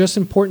feel are just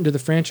important to the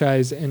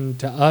franchise and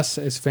to us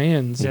as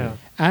fans Yeah.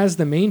 as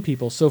the main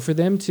people. So for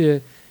them to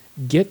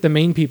get the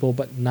main people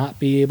but not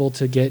be able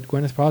to get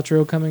Gwyneth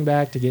Paltrow coming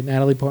back, to get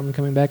Natalie Portman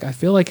coming back, I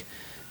feel like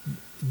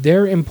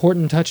they're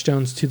important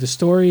touchstones to the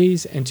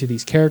stories and to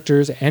these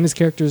characters and his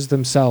characters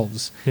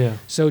themselves. yeah.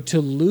 So to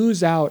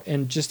lose out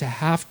and just to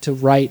have to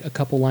write a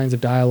couple lines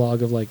of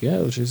dialogue of like,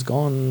 yeah, she's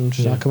gone,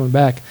 she's Yeah. not coming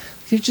back.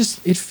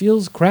 It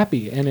feels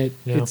crappy and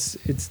Yeah.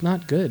 it's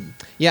not good.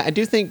 Yeah, I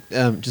do think,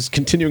 just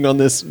continuing on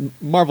this,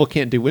 Marvel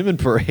can't do Women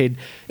Parade.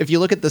 If you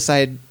look at the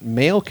side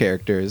male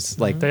characters,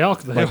 like They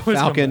like always come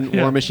Falcon, back,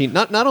 yeah. War Machine,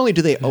 not only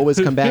do they always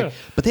come back, Yeah.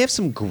 but they have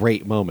some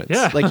great moments.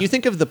 Yeah. Like you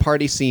think of the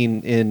party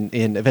scene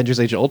in Avengers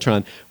Age of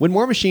Ultron, when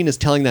War Machine is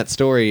telling that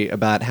story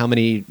about how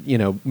many,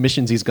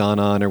 missions he's gone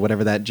on or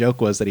whatever that joke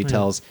was that he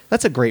tells,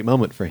 that's a great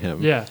moment for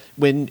him. Yeah.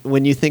 When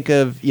you think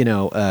of,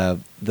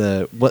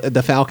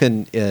 the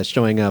Falcon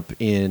showing up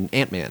in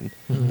Ant-Man,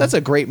 that's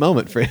a great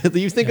moment for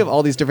you think of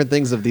all these different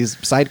things of these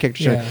side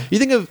characters. Yeah. You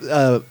think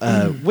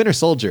of Winter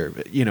Soldier,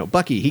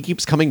 Bucky, he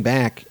keeps coming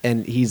back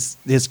and his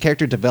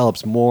character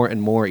develops more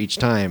and more each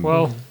time.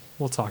 Well,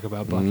 we'll talk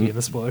about Bucky Mm-hmm. in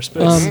the spoiler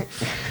space.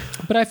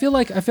 But I feel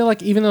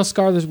like even though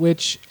Scarlet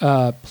Witch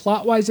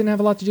plot wise didn't have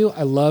a lot to do,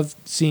 I loved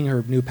seeing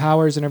her new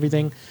powers and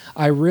everything.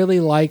 I really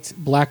liked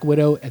Black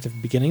Widow at the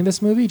beginning of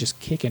this movie, just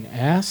kicking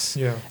ass.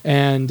 Yeah.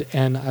 And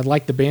I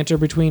liked the banter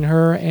between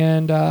her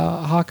and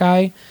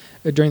Hawkeye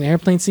during the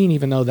airplane scene,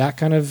 even though that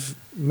kind of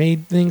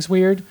made things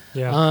weird.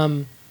 Yeah.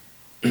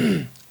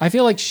 I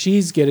feel like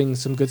she's getting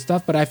some good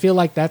stuff, but I feel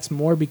like that's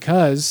more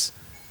because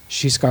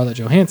she's Scarlett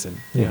Johansson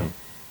yeah.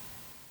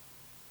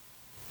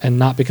 and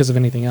not because of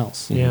anything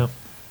else. Yeah.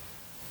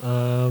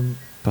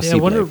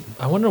 Possibly.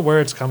 I wonder where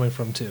it's coming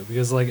from too,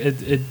 because like,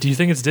 do you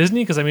think it's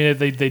Disney? Because I mean,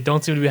 they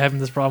don't seem to be having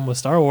this problem with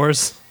Star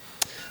Wars.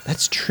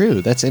 That's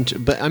true. That's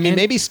but I mean, And-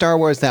 maybe Star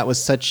Wars, that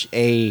was such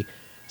a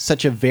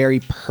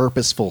very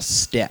purposeful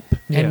step.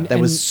 And- That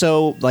was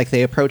so, like,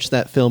 they approached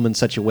that film in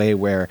such a way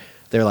where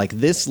they're like,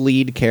 this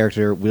lead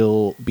character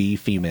will be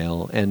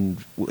female, and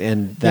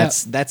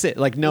that's it.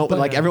 Like, no, But-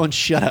 like, everyone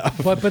shut up.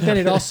 But then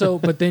it also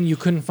but you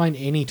couldn't find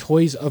any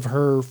toys of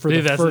her for Yeah,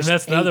 the that's- first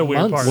that's another 8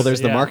 weird months. part. Well,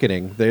 there's the Yeah.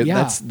 marketing.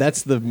 Yeah.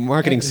 That's the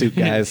marketing suit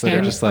guys that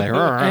are just like,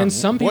 and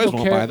some boys people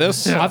won't care. buy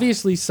this.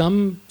 Obviously,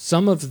 some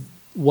of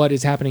what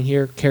is happening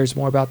here cares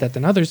more about that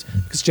than others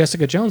because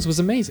Jessica Jones was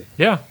amazing.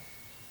 Yeah.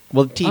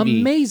 Well,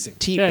 TV, Amazing.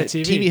 Yeah,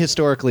 TV. TV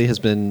historically has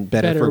been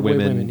better for with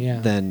women, women, yeah.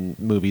 than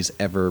movies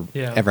ever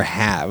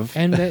have.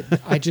 And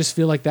that I just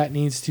feel like that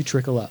needs to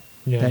trickle up.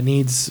 Yeah. There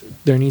needs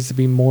to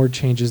be more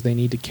changes. They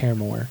need to care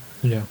more.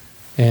 Yeah.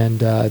 And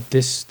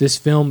this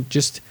film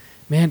just,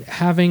 man,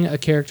 having a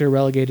character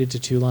relegated to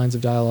 2 lines of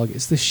dialogue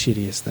is the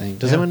shittiest thing.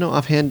 Does anyone know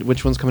offhand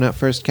which one's coming out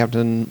first,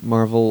 Captain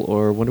Marvel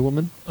or Wonder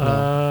Woman?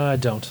 I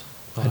don't.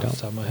 I don't. Off the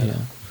top of my head.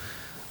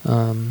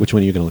 Yeah. Which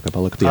one are you going to look up?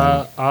 I'll look up the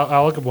other one.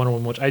 I'll look up Wonder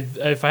Woman. Which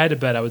if I had to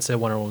bet, I would say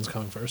Wonder Woman's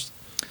coming first.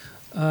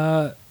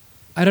 I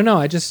don't know.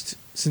 I just,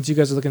 since you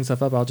guys are looking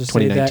stuff up, I'll just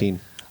say that 2019.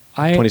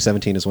 I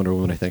 2017 is Wonder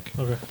Woman, I think.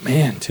 Okay.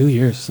 man, 2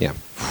 years. Yeah.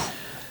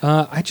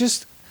 I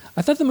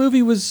thought the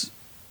movie was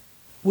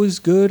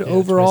good Yeah,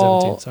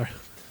 overall 2017,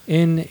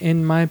 sorry.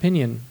 in my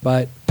opinion,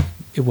 but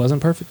it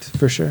wasn't perfect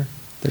for sure.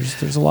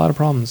 There's a lot of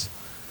problems.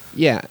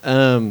 Yeah.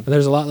 But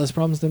there's a lot less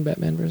problems than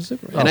Batman vs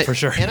Superman. Oh, for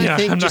sure. And Yeah, I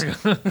think I'm not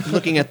just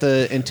looking at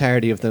the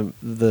entirety of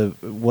the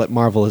what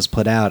Marvel has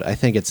put out, I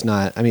think it's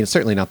not. I mean, it's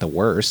certainly not the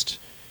worst.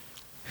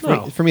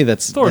 No. For me,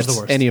 that's Thor's the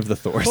worst. any of the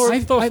Thors.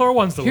 Thor- Thor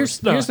one's the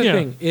worst. No, Here's the yeah.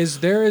 thing: is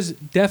there is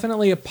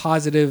definitely a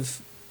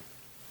positive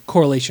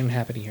correlation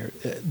happening here.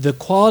 The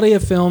quality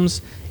of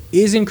films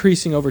is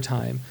increasing over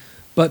time,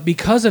 but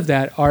because of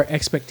that, our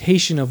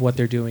expectation of what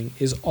they're doing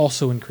is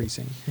also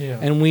increasing. Yeah.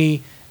 And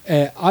we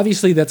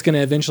obviously that's going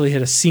to eventually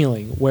hit a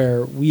ceiling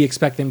where we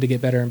expect them to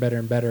get better and better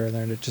and better, and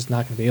they're just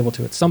not going to be able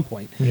to at some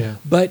point. Yeah.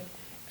 But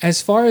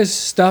as far as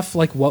stuff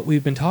like what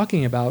we've been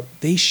talking about,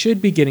 they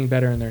should be getting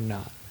better, and they're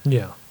not.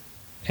 Yeah.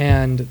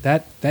 And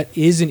that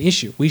is an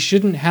issue. We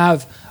shouldn't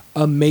have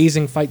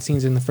amazing fight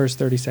scenes in the first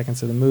 30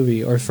 seconds of the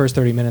movie, or first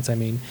 30 minutes, I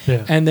mean.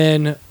 Yeah. And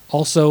then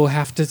also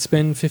have to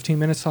spend 15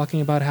 minutes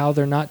talking about how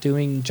they're not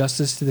doing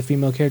justice to the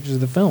female characters of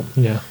the film.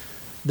 Yeah.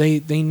 They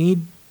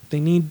need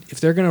if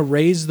they're going to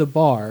raise the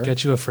bar.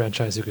 Get you a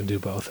franchise who can do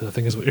both, I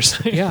think is what you're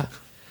saying. Yeah.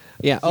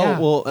 Yeah. Oh Yeah.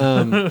 well.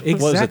 What was it?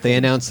 Exactly. They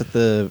announced that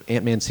the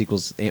Ant-Man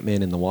sequel's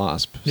Ant-Man and the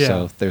Wasp. Yeah.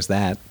 So there's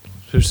that.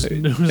 who's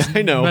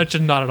I know.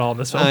 mentioned not at all in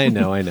this film. I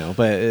know,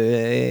 but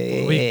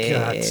We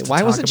got to why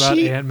talk wasn't about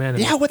she? Ant-Man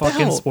in Yeah, what the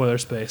fucking hell? spoiler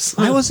space.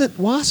 Why wasn't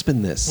Wasp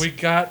in this? We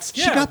got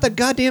She got the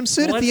goddamn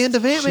suit at the end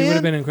of She would have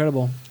Ant-Man. been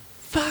incredible.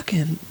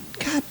 Fucking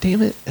god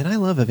damn it! And I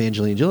love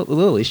Evangeline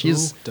Lilly.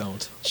 She's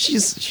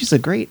a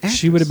great actress.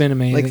 She would have been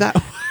amazing. Like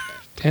that.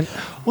 And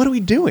What are we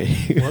doing?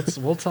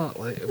 We'll talk.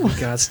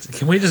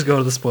 Can we just go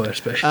to the spoiler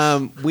space?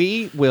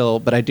 We will,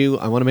 but I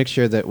want to make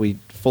sure that we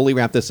fully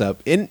wrap this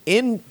up.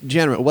 In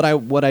general,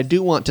 what I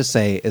do want to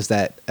say is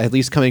that, at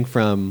least coming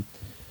from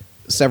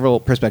several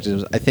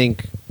perspectives, I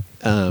think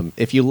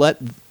if you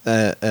let,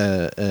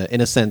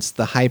 in a sense,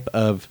 the hype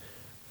of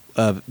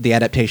the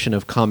adaptation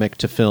of comic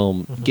to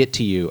film get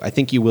to you, I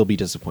think you will be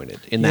disappointed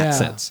in that Yeah.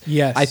 sense.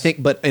 Yes. I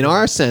think, but in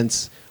our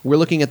sense, we're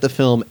looking at the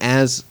film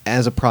as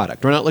a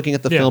product. We're not looking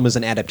at the Yeah. film as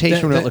an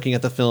adaptation. We're That- not looking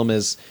at the film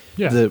as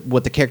Yeah.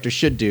 what the character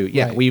should do.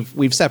 Yeah, Right.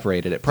 we've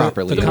separated it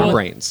properly the in our com-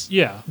 brains.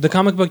 yeah. the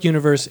comic book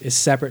universe is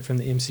separate from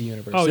the MC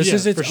universe. Oh, This yeah,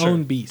 is its for sure.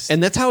 own beast.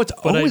 And that's how it's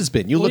But always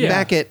been. You well, look yeah.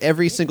 back at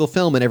every single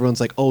film, and everyone's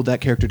like, "Oh,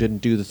 that character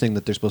didn't do the thing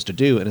that they're supposed to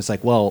do," and it's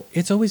like, "Well,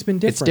 it's always been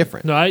different. it's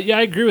different." No, I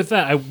agree with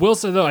that. I will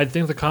say though, I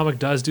think the comic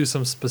does do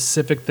some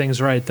specific things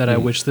right that I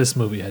wish this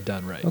movie had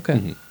done right. Okay.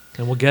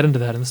 And we'll get into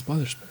that in the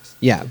spoiler space.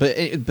 Yeah,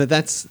 but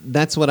that's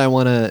what I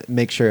want to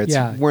make sure. It's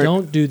Yeah, we're-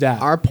 don't do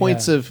that. Our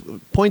points Yeah.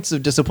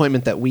 of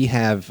disappointment that we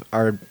have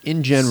are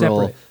in general.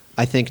 Separate.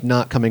 I think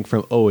not coming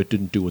from it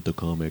didn't do with the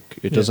comic.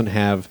 It doesn't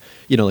have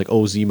like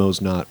Zemo's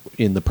not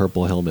in the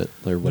purple helmet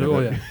or whatever. Oh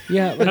yeah.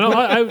 Yeah, And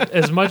I,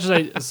 as much as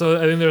I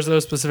think there's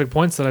those specific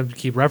points that I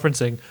keep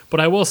referencing, but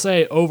I will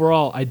say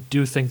overall I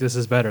do think this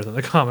is better than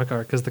the comic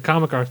arc because the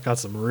comic arc got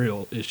some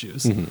real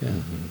issues, and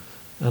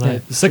Yeah.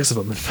 6 of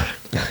them in fact.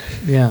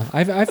 yeah.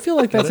 I feel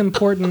like that's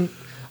important.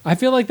 I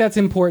feel like that's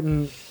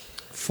important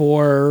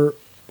for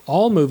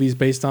all movies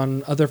based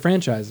on other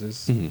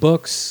franchises,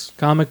 books,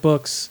 comic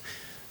books,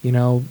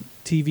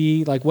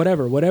 TV, like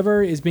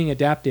whatever is being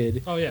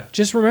adapted. Oh yeah.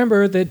 Just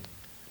remember that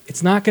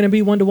it's not going to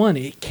be 1-to-1.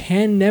 It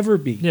can never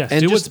be. Yeah, And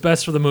do just- what's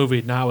best for the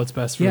movie, not what's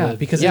best for Yeah, the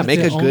because Yeah, it's make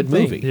a their own good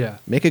thing. movie. Yeah.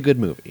 Make a good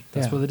movie.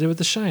 That's Yeah. what they did with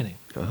The Shining.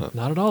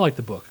 Not at all like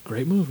the book.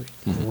 Great movie.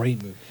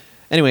 Great movie.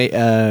 Anyway,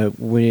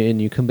 when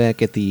you come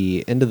back at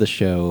the end of the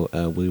show,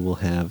 we will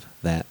have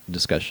that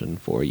discussion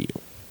for you.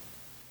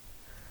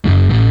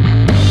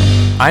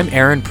 I'm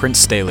Aaron Prince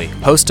Staley,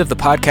 host of the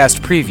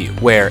podcast Preview,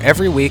 where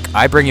every week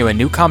I bring you a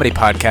new comedy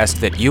podcast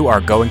that you are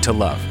going to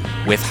love,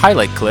 with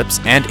highlight clips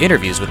and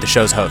interviews with the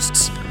show's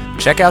hosts.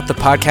 Check out the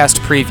podcast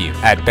Preview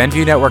at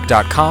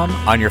BenviewNetwork.com,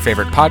 on your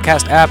favorite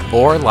podcast app,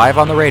 or live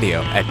on the radio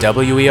at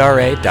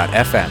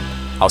WERA.FM.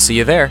 I'll see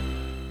you there.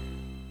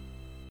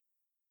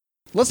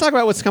 Let's talk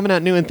about what's coming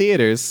out new in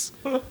theaters.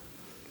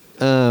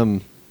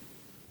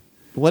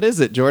 What is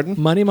it, Jordan?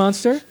 Money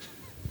Monster,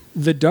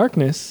 The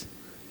Darkness,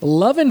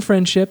 Love and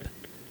Friendship,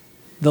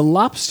 The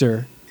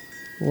Lobster,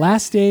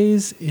 Last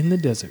Days in the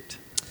Desert.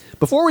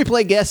 Before we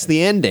play Guess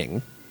the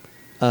Ending,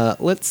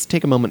 let's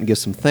take a moment and give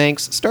some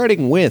thanks,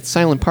 starting with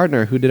Silent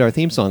Partner, who did our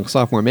theme song,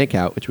 Sophomore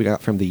Makeout, which we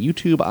got from the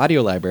YouTube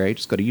audio library.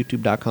 Just go to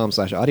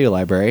youtube.com/audio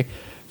library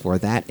for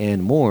that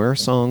and more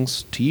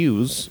songs to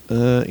use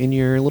in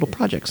your little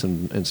projects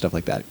and stuff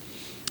like that.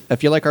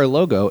 If you like our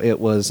logo, it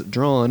was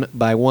drawn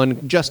by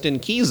one Justin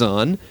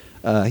Keyson.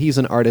 He's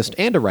an artist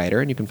and a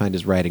writer, and you can find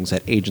his writings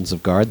at Agents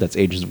of Guard. That's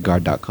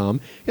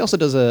agentsofguard.com. He also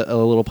does a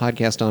little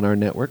podcast on our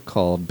network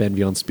called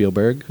Benview on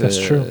Spielberg. That's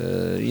true.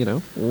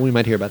 We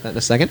might hear about that in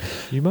a second.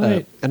 You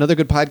might. Another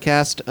good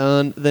podcast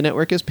on the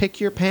network is Pick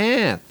Your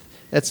Path.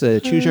 That's a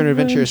Choose Your Own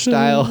Adventure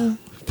style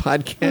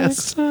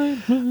podcast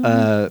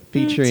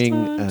featuring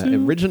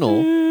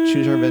original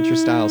Choose Your Own Adventure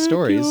style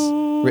stories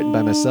written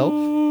by myself,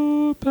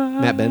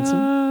 Matt Benson,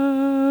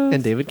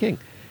 and David King.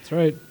 That's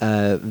right.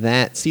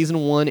 That season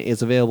 1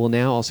 is available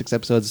now. All 6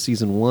 episodes of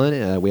season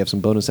 1. We have some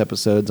bonus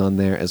episodes on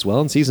there as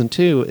well. And season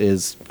 2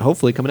 is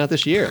hopefully coming out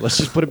this year. Let's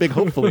just put a big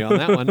hopefully on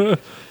that one.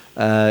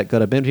 Go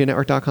to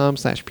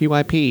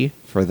BenviewNetwork.com/PYP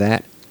for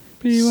that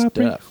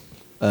stuff.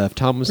 If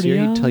Tom was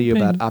here, he'd tell you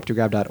about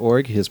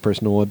Optograph.org, his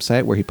personal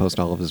website where he posts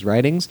all of his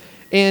writings.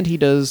 And he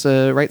does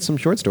write some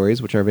short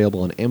stories, which are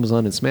available on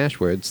Amazon and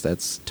Smashwords.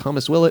 That's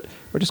Thomas Willett,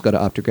 or just go to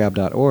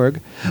Optograph.org.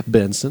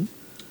 Benson.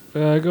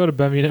 Go to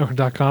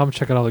BenviewNetwork.com.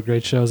 Check out all the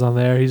great shows on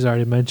there. He's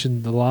already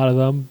mentioned a lot of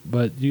them,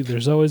 but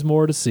there's always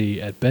more to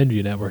see at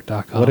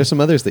BenviewNetwork.com. What are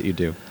some others that you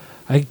do?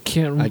 I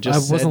can't. I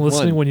just said wasn't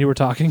listening one. when you were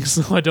talking,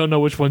 so I don't know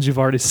which ones you've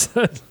already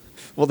said.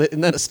 Well,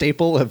 isn't that a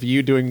staple of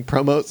you doing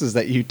promos? Is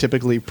that you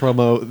typically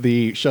promo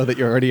the show that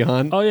you're already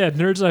on? Oh yeah,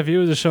 Nerds Eye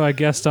View is a show I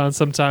guest on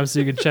sometimes, so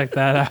you can check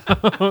that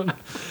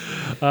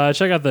out.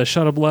 Check out the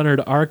Shut Up Leonard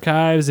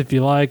archives if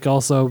you like.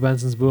 Also,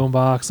 Benson's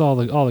Boombox,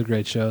 all the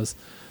great shows.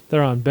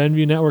 They're on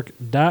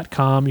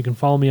BenviewNetwork.com. You can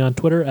follow me on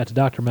Twitter at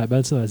Dr. Matt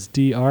Benson. That's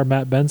Dr.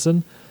 Matt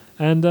Benson.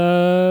 And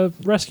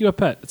rescue a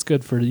pet. It's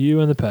good for you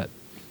and the pet.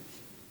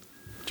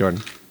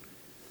 Jordan,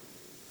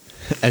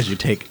 as you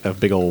take a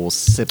big old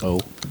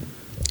sippo.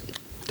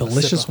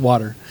 Delicious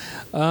water.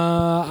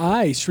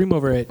 I stream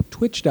over at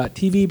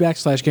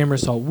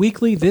twitch.tv/GamerAssault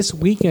Weekly. This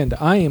weekend,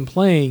 I am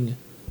playing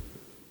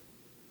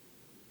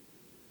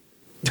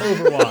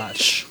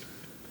Overwatch.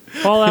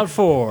 Fallout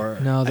 4.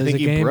 No, there's think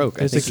a you game. broke. I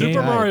There's a think you game.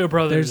 Super Mario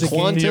Brothers. There's a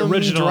game. the Quantum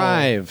original.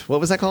 Drive. What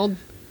was that called?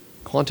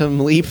 Quantum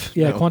Leap?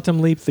 Yeah, No.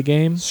 Quantum Leap, the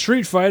game.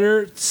 Street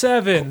Fighter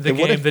 7, the And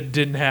what game if that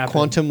didn't happen.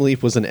 Quantum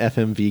Leap was an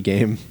FMV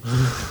game.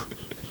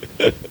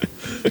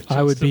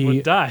 I would be.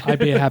 would die. I'd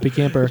be a happy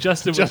camper.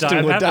 Justin would Justin die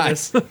of would die.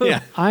 happiness.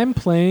 Yeah. I'm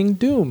playing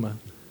Doom.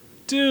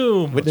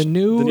 Doom. Which- The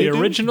new, the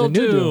original the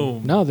new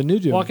Doom. No, the new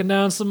Doom. Walking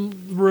down some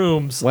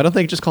rooms. Why don't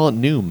they just call it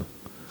Noom?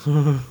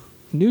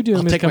 New Doom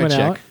I'll is take my coming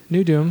out. check.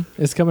 New Doom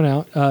is coming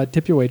out.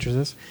 Tip your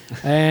waitresses,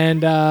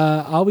 and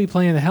I'll be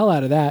playing the hell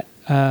out of that.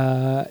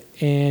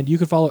 And you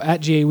can follow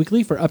at GA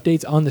Weekly for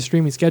updates on the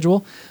streaming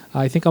schedule.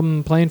 I think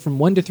I'm playing from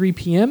 1 to 3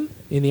 p.m.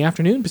 in the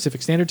afternoon,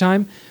 Pacific Standard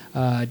Time.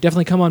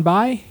 Definitely come on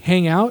by,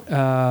 hang out. We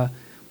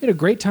had a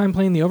great time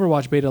playing the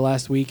Overwatch beta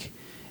last week,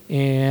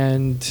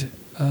 and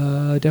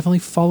definitely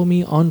follow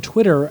me on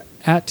Twitter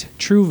at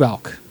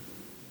TrueValk.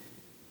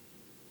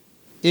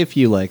 If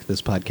you like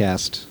this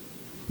podcast,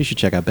 you should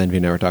check out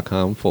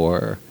BenviewNetwork.com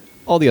for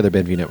all the other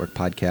Benview Network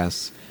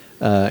podcasts,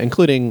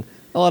 including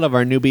a lot of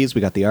our newbies.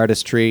 We got The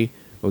Artistry,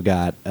 we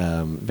got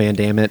Van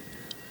Dammit,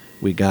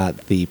 we got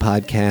the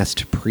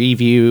podcast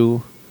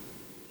preview,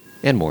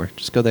 and more.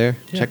 Just go there,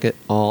 check it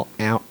all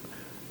out.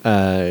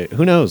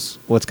 Who knows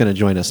what's going to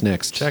join us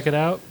next? Check it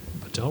out,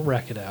 but don't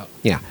wreck it out.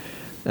 Yeah.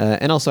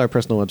 And also our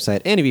personal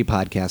website,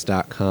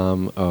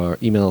 nevpodcast.com, or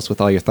email us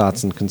with all your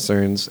thoughts and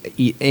concerns,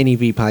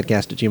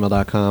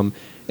 nevpodcast@gmail.com,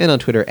 and on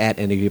Twitter at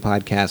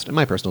nevpodcast. And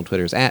my personal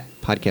Twitter is at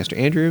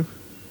podcasterandrew.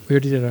 We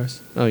already did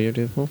ours. Oh, you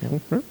do?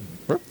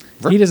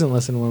 He doesn't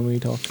listen when we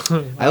talk.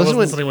 I wasn't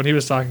listening when he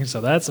was talking, so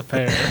that's a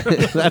pair.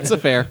 That's a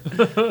fair.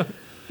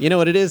 You know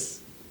what it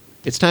is?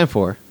 It's time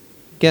for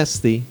Guess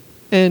the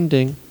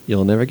Ending.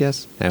 You'll never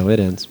guess how it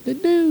ends.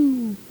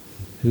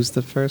 Who's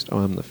the first? Oh,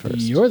 I'm the first.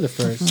 You're the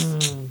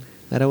first.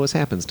 That always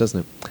happens, doesn't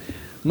it?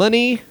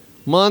 Money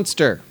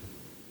Monster.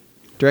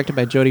 Directed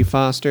by Jodie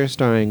Foster,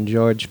 starring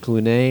George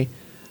Clooney,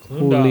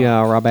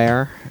 Julia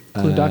Robert,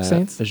 Clooney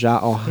Saints?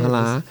 Ja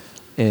O'Hara,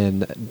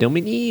 and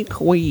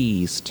Dominique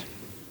West.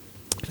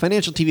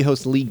 Financial TV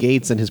host Lee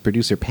Gates and his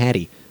producer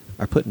Patty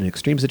are put in an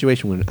extreme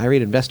situation when an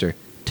irate investor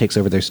takes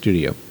over their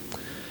studio.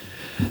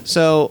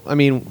 So, I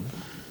mean,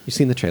 you've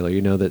seen the trailer.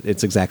 You know that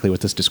it's exactly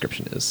what this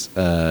description is.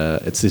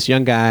 It's this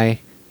young guy.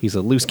 He's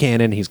a loose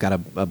cannon. He's got a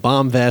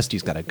bomb vest.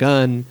 He's got a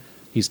gun.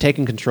 He's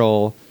taking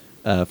control.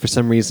 For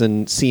some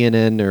reason,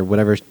 CNN or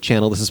whatever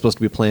channel this is supposed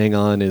to be playing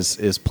on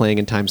is playing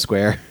in Times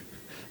Square.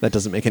 That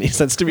doesn't make any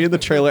sense to me in the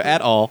trailer at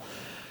all.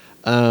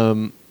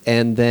 And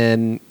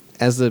then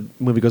as the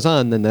movie goes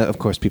on, then of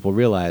course people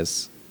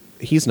realize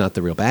he's not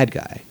the real bad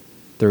guy.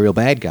 The real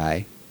bad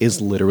guy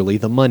is literally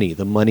the money.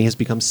 The money has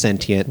become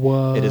sentient.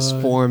 What? It is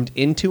formed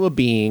into a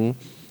being.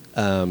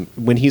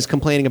 When he's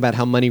complaining about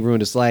how money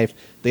ruined his life,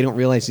 they don't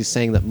realize he's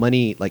saying that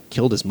money like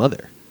killed his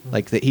mother.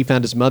 Like that he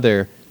found his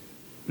mother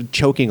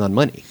choking on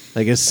money.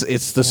 Like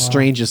it's the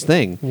strangest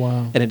thing.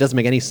 Wow. And it doesn't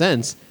make any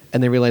sense.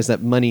 And they realize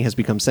that money has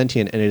become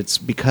sentient, and it's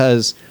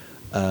because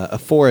a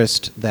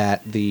forest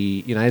that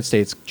the United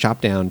States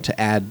chopped down to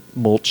add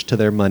mulch to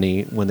their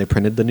money when they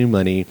printed the new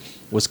money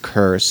was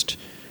cursed,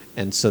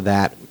 and so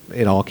that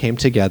it all came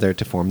together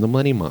to form the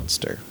Money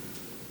Monster.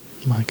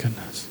 My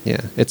goodness.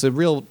 Yeah, it's a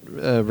real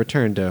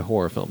return to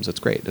horror films. It's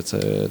great. It's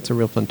a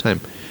real fun time.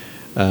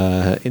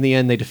 In the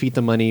end, they defeat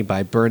the money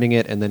by burning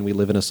it, and then we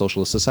live in a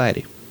socialist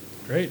society.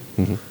 Great.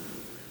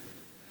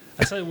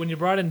 I tell you, when you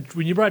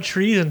brought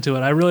trees into it,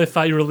 I really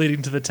thought you were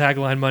leading to the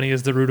tagline "Money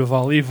is the root of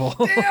all evil."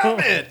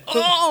 Damn it!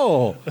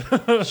 Oh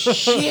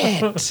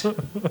shit!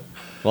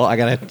 Well, I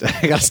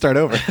gotta start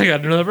over. I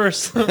got another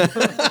verse.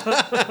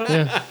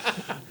 Yeah.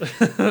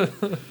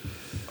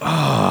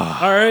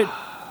 All right,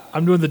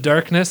 I'm doing The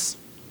Darkness.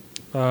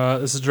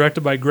 This is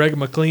directed by Greg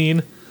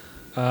McLean.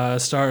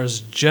 Stars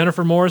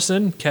Jennifer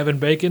Morrison, Kevin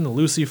Bacon,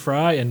 Lucy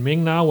Fry, and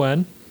Ming-Na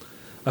Wen.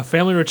 A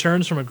family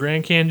returns from a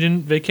Grand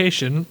Canyon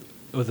vacation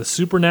with a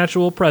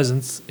supernatural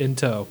presence in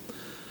tow.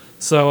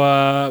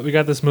 So we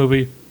got this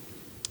movie.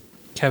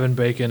 Kevin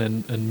Bacon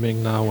and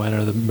Ming-Na Wen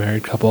are the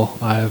married couple,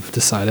 I've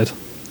decided.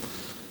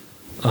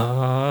 They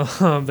go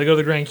to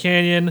the Grand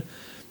Canyon.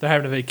 They're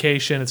having a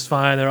vacation. It's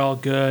fine. They're all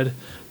good.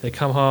 They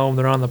come home.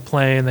 They're on the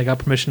plane. They got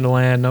permission to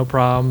land. No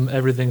problem.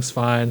 Everything's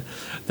fine.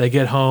 They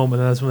get home, and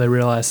then that's when they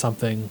realize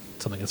something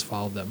has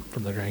followed them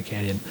from the Grand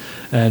Canyon.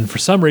 And for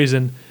some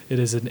reason, it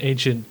is an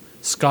ancient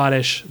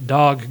Scottish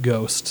dog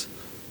ghost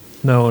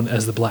known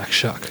as the Black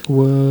Shuck.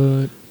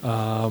 What?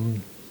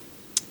 And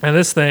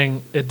this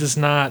thing, it does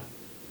not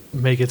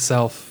make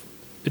itself...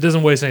 It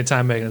doesn't waste any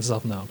time making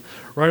itself known.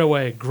 Right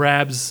away, it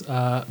grabs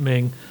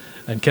Ming,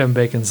 and Kevin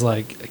Bacon's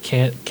like, I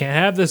can't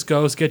have this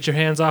ghost. Get your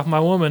hands off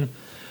my woman.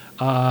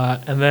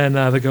 And then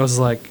the ghost is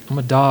like, I'm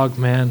a dog,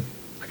 man.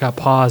 I got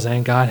paws. I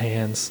ain't got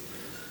hands.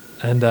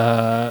 And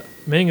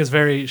Ming is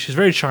she's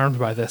very charmed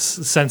by these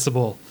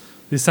sensible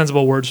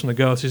words from the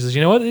ghost. She says,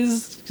 you know what?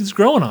 He's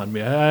growing on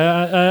me.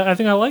 I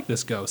think I like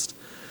this ghost.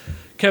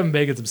 Kevin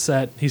Bacon's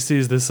upset. He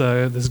sees this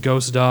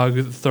ghost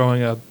dog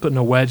putting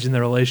a wedge in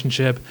their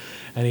relationship,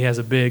 and he has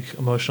a big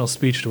emotional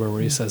speech to her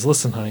where he says,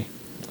 listen, honey,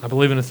 I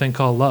believe in a thing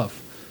called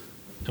love.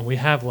 And we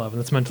have love,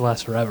 and it's meant to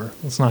last forever.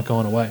 It's not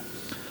going away.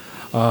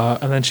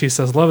 And then she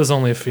says, love is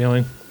only a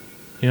feeling.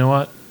 You know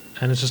what?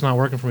 And it's just not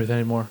working for me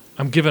anymore.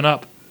 I'm giving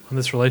up on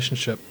this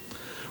relationship.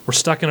 We're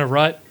stuck in a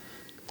rut.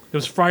 It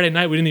was Friday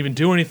night. We didn't even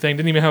do anything.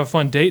 Didn't even have a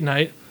fun date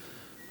night.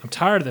 I'm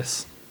tired of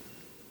this.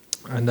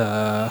 And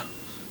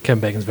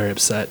Kevin Bacon's very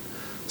upset.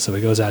 So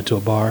he goes out to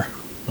a bar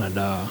and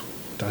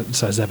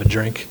decides to have a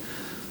drink.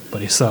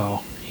 But he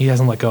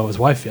hasn't let go of his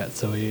wife yet.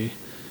 So he's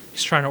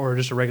trying to order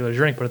just a regular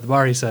drink. But at the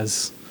bar he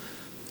says,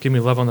 give me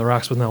love on the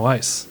rocks with no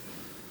ice.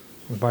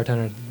 The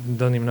bartender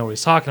doesn't even know what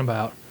he's talking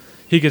about.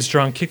 He gets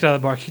drunk, kicked out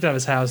of the bar, kicked out of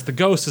his house. The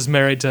ghost is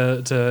married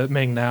to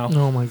Ming now.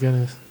 Oh my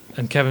goodness.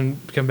 And Kevin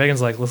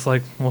Bacon's like, looks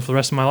like, well, for the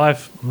rest of my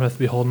life, I'm going to have to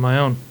be holding my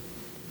own.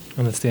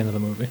 And that's the end of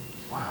the movie.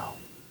 Wow.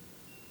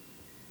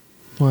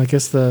 Well, I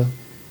guess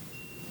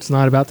it's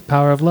not about the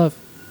power of love.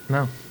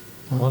 No,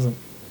 it wasn't.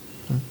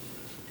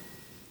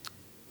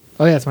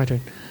 Oh yeah, it's my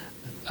turn.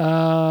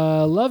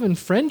 Love and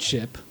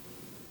Friendship.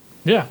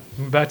 Yeah,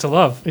 back to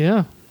love.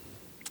 Yeah.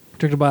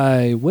 Directed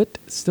by Whit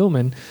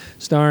Stillman,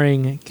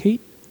 starring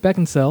Kate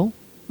Beckinsale,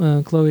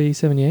 Chloe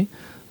Sevigny,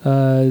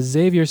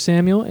 Xavier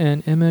Samuel,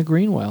 and Emma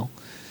Greenwell.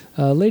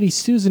 Lady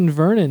Susan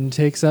Vernon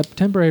takes up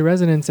temporary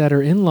residence at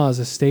her in-laws'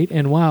 estate,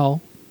 and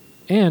while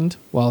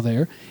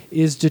there,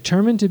 is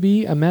determined to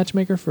be a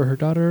matchmaker for her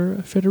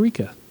daughter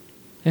Frederica,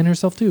 and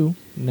herself too,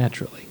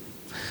 naturally.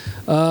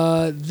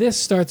 This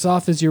starts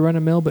off as your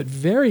run-of-mill, but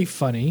very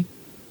funny.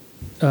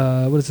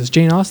 What is this?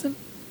 Jane Austen,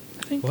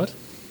 I think. What?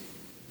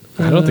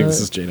 I don't think this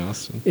is Jane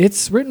Austen.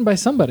 It's written by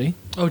somebody.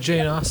 Oh,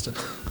 Jane Austen.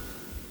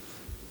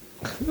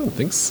 I don't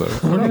think so.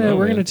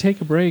 We're gonna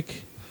take a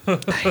break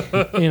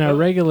in our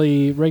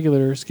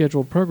regular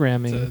scheduled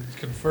programming. To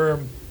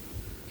confirm.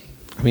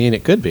 I mean,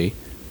 it could be.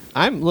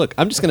 I'm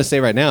just gonna say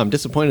right now, I'm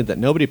disappointed that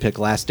nobody picked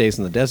Last Days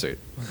in the Desert.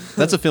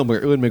 That's a film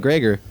where Ewan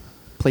McGregor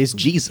plays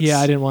Jesus. Yeah,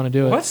 I didn't want to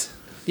do it. What?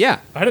 Yeah.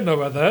 I didn't know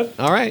about that.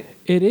 All right.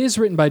 It is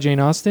written by Jane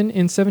Austen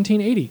in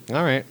 1780.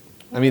 All right.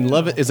 I mean,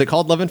 is it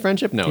called Love and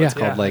Friendship? No, Yeah. it's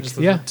called like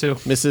Too.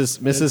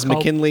 Mrs. It's called-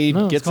 McKinley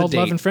no, gets it's called a date.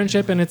 Love and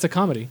Friendship, and it's a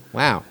comedy,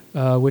 Wow.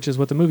 which is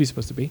what the movie's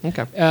supposed to be.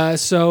 Okay.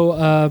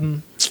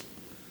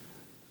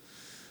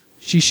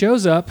 She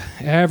shows up.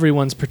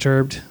 Everyone's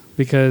perturbed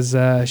because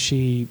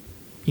she's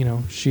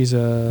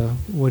a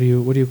what do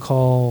you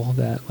call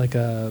that? Like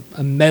a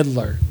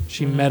meddler.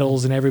 She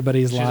meddles in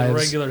everybody's She's lives. a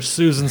regular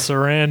Susan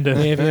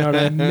Sarandon. If you know what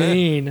I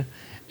mean.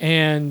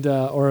 And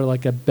or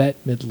like a Bette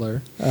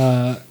Midler,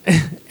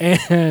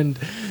 and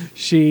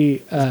she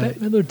Is Bette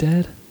Midler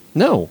dead?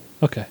 No.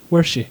 Okay,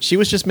 where's she? She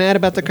was just mad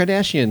about the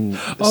Kardashian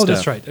Oh, stuff.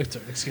 that's right.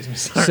 Excuse me.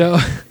 Sorry.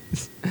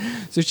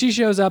 so she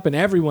shows up and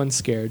everyone's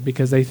scared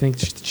because they think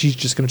she's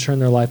just going to turn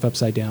their life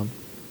upside down.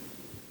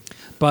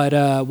 But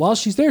while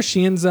she's there,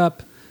 she ends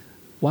up,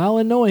 while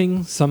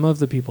annoying some of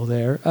the people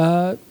there,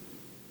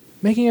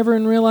 making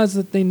everyone realize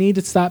that they need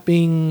to stop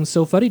being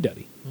so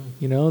fuddy-duddy.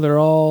 You know, they're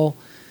all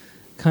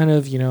kind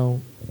of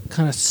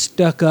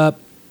stuck up,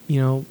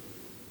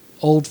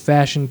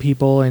 old-fashioned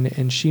people,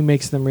 and she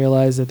makes them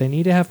realize that they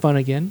need to have fun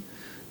again.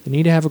 They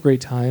need to have a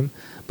great time.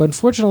 But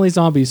unfortunately,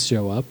 zombies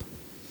show up,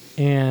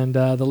 and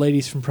the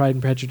ladies from Pride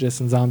and Prejudice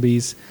and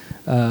Zombies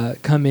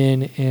come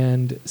in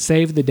and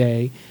save the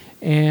day.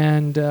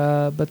 And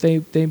but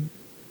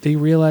they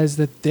realize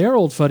that they're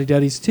old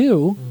fuddy-duddies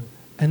too,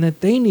 and that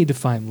they need to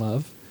find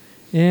love.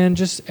 And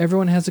just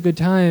everyone has a good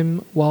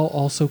time while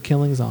also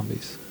killing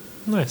zombies.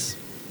 Nice.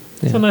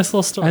 Yeah. It's a nice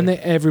little story. And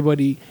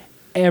everybody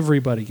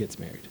gets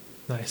married.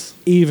 Nice.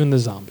 Even the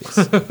zombies.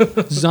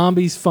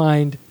 Zombies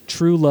find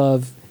true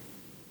love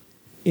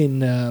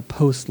in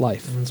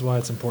post-life. And that's why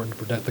it's important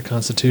to protect the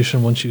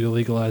Constitution. Once you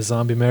legalize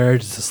zombie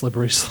marriage, it's a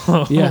slippery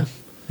slope. Yeah.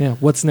 Yeah.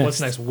 What's next?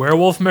 What's next?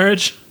 Werewolf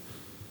marriage?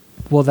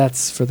 Well,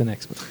 that's for the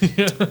next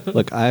movie.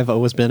 Look, I've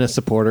always been a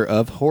supporter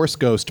of horse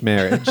ghost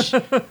marriage.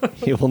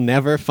 You will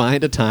never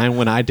find a time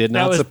when I did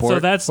not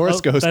support horse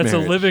ghost marriage. That's a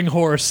living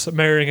horse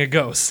marrying a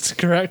ghost,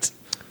 correct?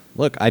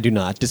 Look, I do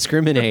not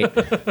discriminate.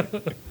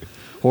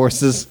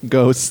 Horses,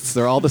 ghosts,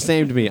 they're all the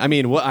same to me. I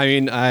mean,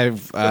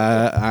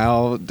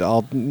 I'll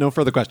no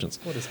further questions.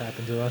 What has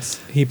happened to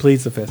us? He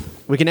pleads the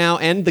fifth. We can now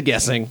end the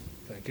guessing.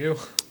 Thank you.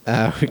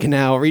 We can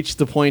now reach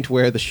the point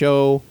where the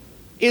show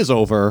is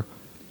over.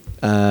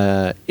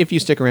 If you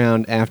stick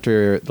around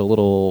after the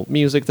little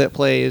music that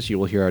plays, you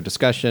will hear our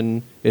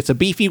discussion. It's a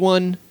beefy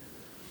one.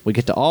 We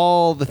get to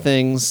all the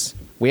things.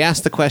 We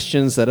ask the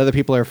questions that other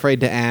people are afraid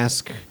to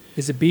ask.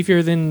 Is it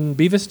beefier than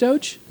Beavis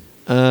Doge?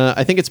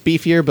 I think it's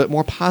beefier, but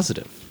more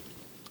positive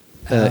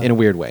in a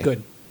weird way.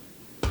 Good.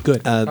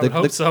 I would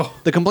hope so.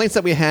 The complaints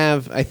that we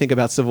have, I think,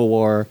 about Civil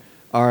War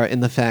are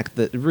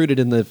rooted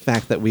in the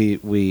fact that we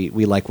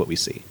like what we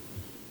see.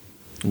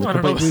 And the I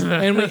don't know.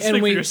 complaints-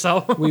 Speak for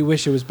yourself. We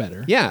wish it was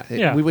better.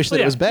 Yeah, we wish that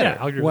it was better. Yeah,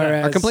 I'll agree with that.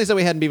 Whereas- Our complaints that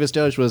we had in Beavis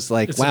Doge was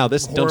like, It's wow, a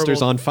this horrible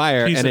dumpster's on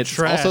fire, piece and of it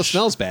also trash.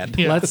 smells bad.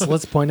 Yeah.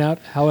 Let's point out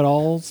how it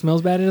all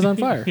smells bad and is on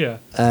fire. Yeah.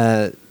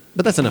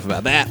 But that's enough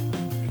about that.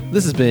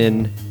 This has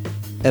been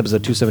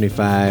episode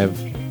 275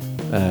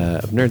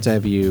 of Nerd's Eye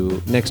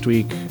View. Next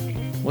week,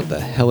 what the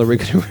hell are we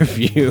going to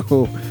review?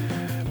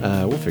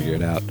 We'll figure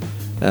it out.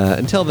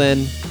 Until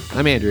then,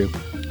 I'm Andrew.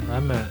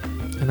 I'm Matt.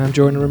 And I'm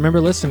Jordan.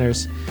 Remember,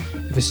 listeners,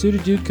 if a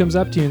suited dude comes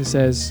up to you and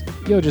says,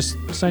 yo, just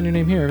sign your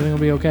name here, everything will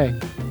be okay.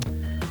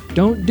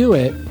 Don't do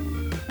it.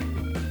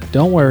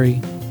 Don't worry.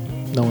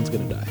 No one's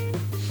going to die.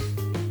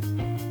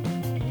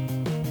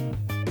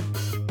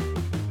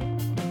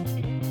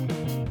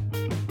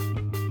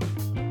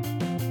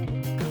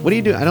 What do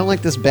you do? I don't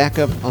like this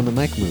backup on the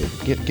mic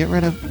move. Get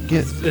rid of.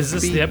 Is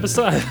this the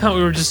episode? I thought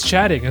we were just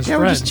chatting as Yeah,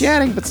 friends. we're just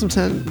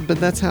chatting, but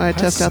that's how I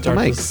test out the Start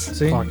mics. this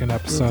See? fucking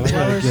episode. The I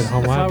gotta flowers- get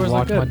home. the I have flowers to look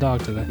walk my good. dog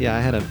today. Yeah, I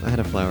had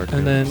a flower.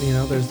 And then,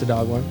 there's the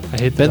dog one. I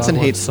hate the Benson dog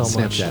one hates so much.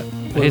 Snapchat. I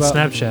What hate about-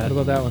 Snapchat. What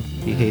about that one?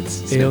 He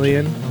hates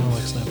Alien. I don't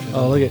like Snapchat.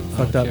 Oh, look at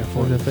fucked up. care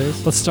for Look it. at the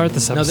face. Let's start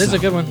this No, episode. this is a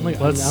good one. Look,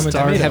 Let's I'm a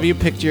start. tomato. Have you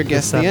picked your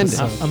guess This the ending?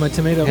 episode. I'm a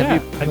tomato. Yeah,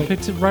 Have I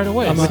picked it right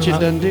away. I'm What you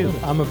done do?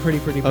 I'm a pretty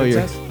Oh, you're-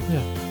 princess.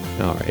 Yeah.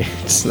 All right,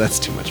 so that's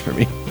too much for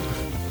me.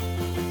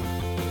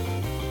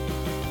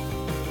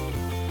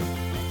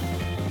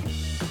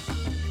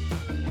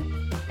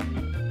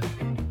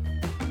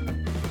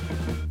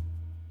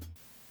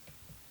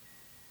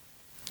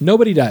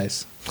 Nobody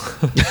dies.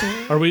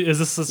 Are we? Is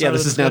this the start Yeah, of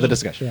this the is now the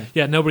discussion? discussion.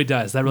 Yeah, nobody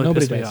dies. That really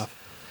Nobody pissed me dies. off.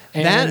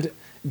 And, That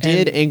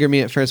did and anger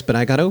me at first, but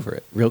I got over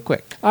it real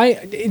quick.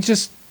 it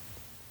just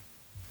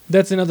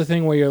that's another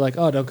thing where you're like,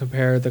 oh, don't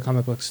compare the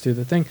comic books to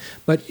the thing,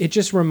 but it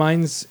just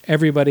reminds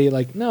everybody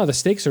like, no, the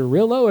stakes are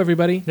real low,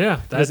 everybody.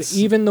 Yeah, Because that's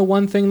even the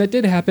one thing that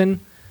did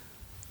happen,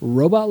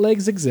 robot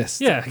legs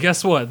exist. Yeah,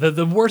 guess what?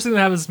 The worst thing that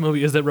happens in this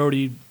movie is that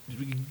Rhodey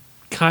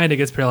kind of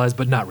gets paralyzed,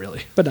 but not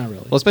really. But not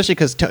really. Well, especially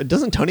because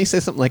doesn't Tony say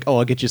something like, "Oh,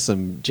 I'll get you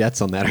some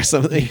jets on that" or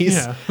something?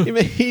 Yeah.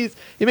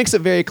 He makes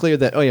it very clear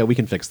that, oh yeah, we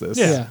can fix this.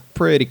 Yeah.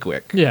 pretty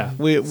quick. Yeah.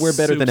 we're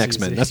better than Soup's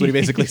X-Men. easy. That's what he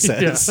basically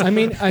says. Yeah. I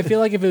mean, I feel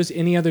like if it was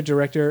any other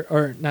director,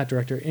 or not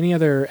director, any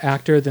other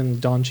actor than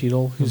Don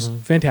Cheadle, who's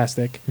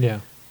fantastic, Yeah.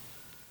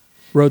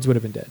 Rhodes would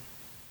have been dead.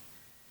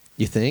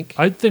 You think?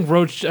 I think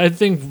Rhodes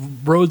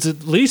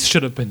at least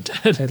should have been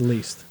dead. At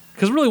least.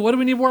 Because really, what do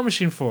we need War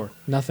Machine for?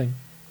 Nothing.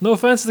 No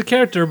offense to the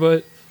character,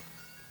 but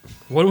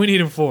what do we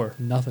need him for?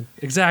 Nothing.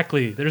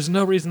 Exactly. There's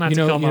no reason not You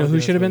to know, kill him. you know off who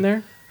the should have been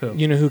movie. there? Who?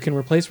 You know who can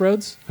replace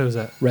Rhodes? Who's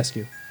that?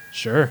 Rescue.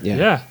 Sure. Yeah.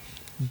 Yeah.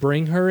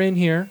 Bring her in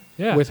here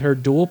Yeah. with her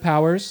dual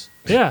powers,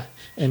 Yeah.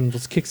 and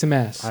let's kick some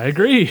ass. I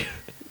agree.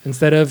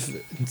 Instead of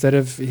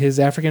his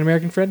African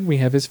American friend, we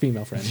have his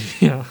female friend.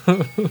 Yeah.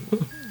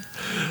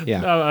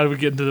 Yeah. I would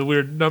get into the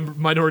weird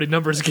minority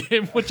numbers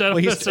game, which I don't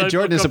Well, necessarily feel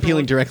Jordan is comfortable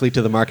appealing with. directly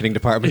to the marketing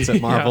departments at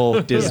Yeah.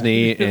 Marvel,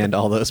 Disney, and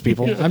all those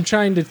people. I'm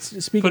trying to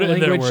speak Put a it in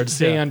their language words,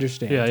 they yeah.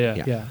 understand.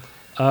 Yeah.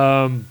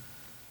 Yeah.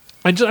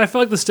 I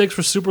feel like the stakes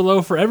were super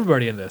low for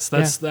everybody in this.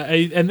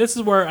 And this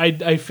is where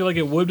I feel like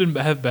it would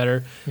have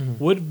better.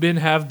 Mm-hmm. Would been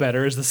have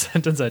better is the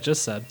sentence I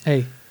just said.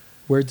 Hey,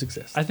 words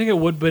exist. I think it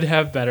would been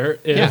have better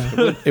if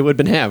Yeah, it would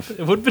have been have.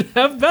 it would been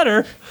have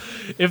better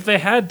if they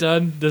had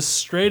done the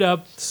straight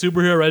up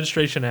superhero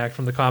registration act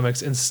from the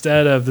comics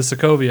instead of the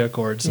Sokovia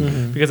Accords,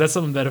 because that's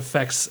something that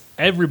affects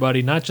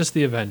everybody, not just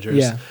the Avengers.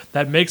 Yeah.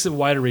 That makes it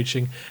wider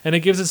reaching, and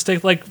it gives it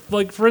stake. Like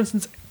for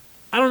instance,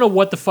 I don't know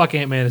what the fuck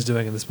Ant-Man is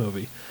doing in this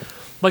movie.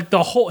 Like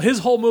his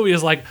whole movie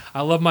is like,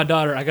 I love my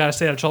daughter, I gotta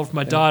stay out of trouble for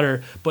my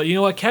daughter, but you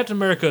know what, Captain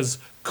America's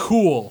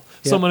cool,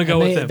 so I'm gonna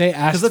go And with him. They 'Cause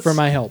asked that's- for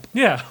my help.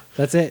 Yeah,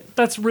 That's it.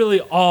 that's really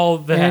all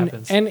that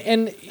happens. And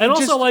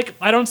Also, just- like,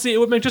 I don't see it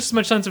would make just as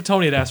much sense if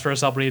Tony had asked for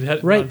his help when he'd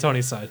hit Right. on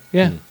Tony's side.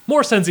 yeah.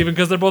 More sense even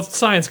because they're both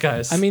science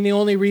guys. I mean, the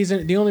only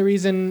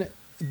reason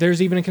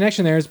there's even a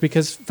connection there is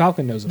because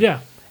Falcon knows him. yeah,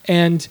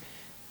 And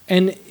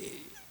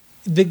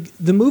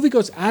the movie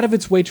goes out of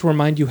its way to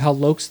remind you how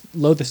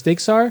low the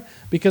stakes are,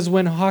 because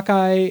when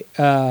Hawkeye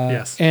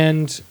Yes.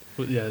 and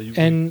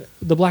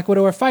the Black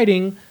Widow are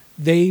fighting,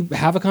 they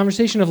have a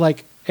conversation of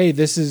like, hey,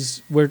 this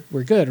is we're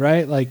good,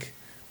 right? Like,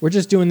 we're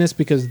just doing this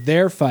because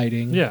they're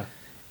fighting. yeah,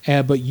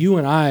 But you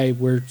and I,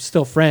 we're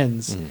still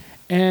friends.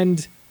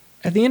 And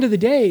at the end of the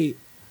day,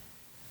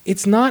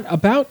 it's not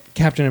about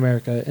Captain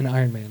America and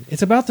Iron Man.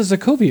 It's about the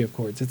Sokovia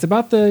Accords. It's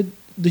about the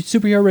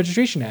Superhero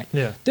Registration Act.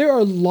 Yeah. There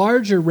are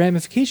larger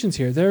ramifications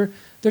here. They're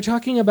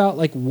talking about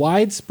like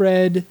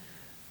widespread,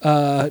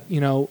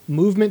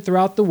 movement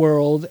throughout the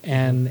world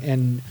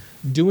and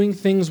doing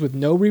things with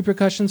no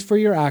repercussions for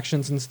your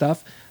actions and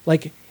stuff.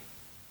 Like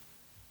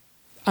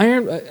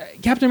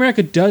Captain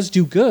America does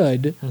do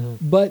good,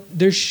 but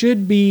there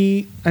should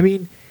be. I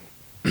mean,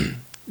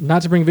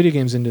 not to bring video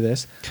games into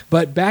this,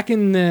 but back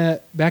in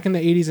the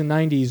 80s and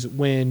 90s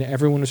when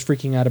everyone was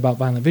freaking out about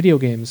violent video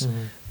games,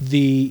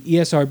 the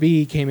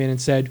ESRB came in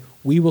and said,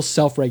 we will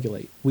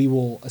self-regulate. We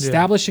will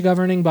establish a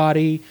governing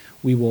body.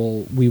 We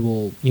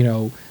will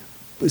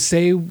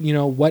say,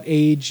 what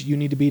age you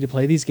need to be to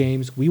play these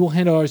games. We will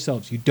handle it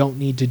ourselves. You don't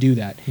need to do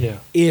that. Yeah.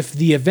 If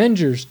the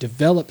Avengers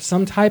develop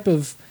some type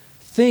of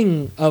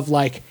thing of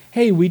like,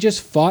 hey, we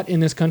just fought in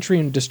this country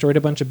and destroyed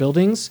a bunch of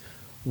buildings,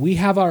 we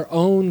have our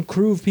own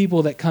crew of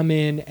people that come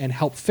in and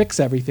help fix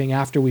everything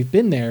after we've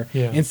been there.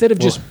 Yeah. Instead of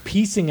just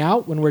piecing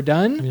out when we're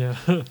done.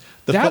 yeah.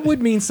 that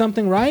would mean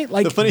something, right?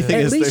 Like, The funny thing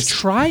at is least there's-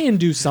 try and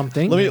do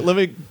something. Let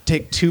me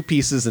take two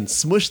pieces and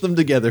smush them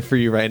together for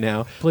you right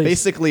now. Please.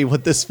 Basically,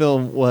 what this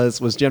film was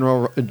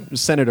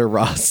Senator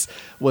Ross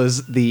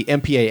was the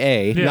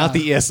MPAA, Yeah. not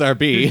the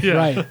ESRB. Yeah.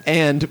 Right.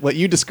 And what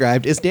you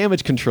described is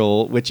Damage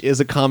Control, which is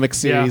a comic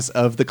series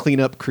of the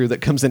cleanup crew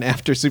that comes in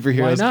after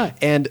superheroes, Why not?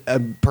 and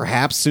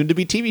perhaps soon to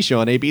be TV show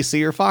on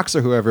ABC or Fox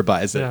or whoever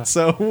buys it. Yeah.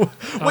 So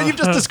what you've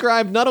just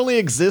described not only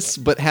exists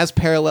but has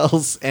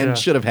parallels and Yeah.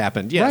 should have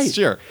happened. Yes, Right.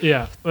 sure.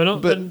 Yeah,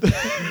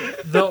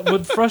 But-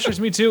 what frustrates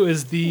me too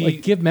is the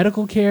Like give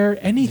medical care,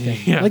 anything.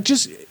 Yeah. Like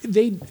just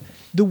they.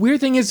 The weird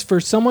thing is, for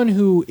someone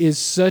who is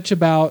such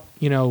about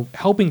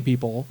helping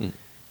people,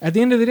 at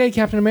the end of the day,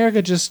 Captain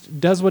America just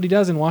does what he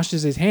does and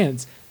washes his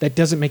hands. That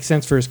doesn't make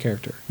sense for his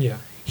character. yeah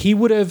He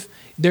would have.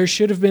 There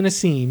should have been a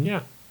scene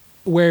yeah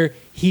where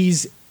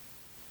he's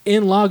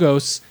in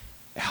Lagos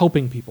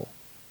helping people.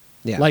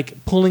 Yeah.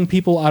 Like pulling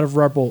people out of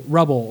rubble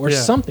or Yeah.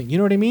 something. You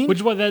know what I mean? Which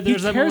is why there's He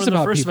that cares moment in the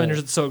about first people. Avengers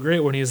that's so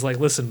great when he's like,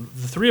 "Listen,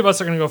 the three of us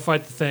are going to go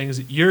fight the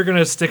things. You're going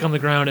to stick on the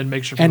ground and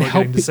make sure people and are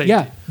help. getting to safety."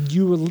 Yeah,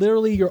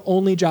 your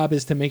only job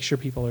is to make sure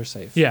people are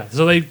safe. Yeah,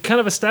 so they kind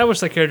of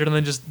established that character and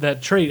then just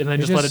that trait and then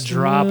It just let it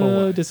drop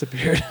away.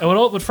 Disappeared. And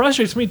what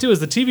frustrates me too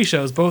is the TV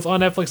shows, both on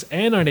Netflix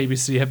and on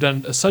ABC, have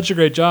done such a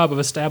great job of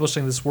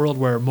establishing this world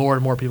where more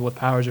and more people with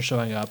powers are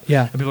showing up.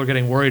 Yeah. and people are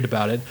getting worried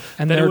about it.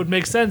 And then it they're- would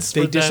make sense.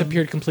 They for them-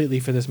 disappeared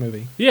completely for this movie.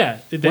 Yeah,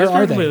 they Where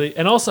are disappeared they? completely.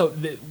 And also,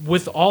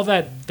 with all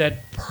that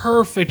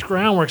perfect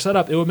groundwork set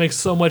up, it would make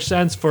so much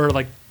sense for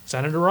like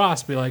Senator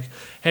Ross be like,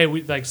 "Hey,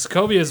 we like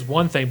Sokovia is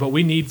one thing, but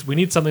we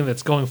need something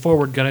that's going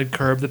forward going to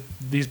curb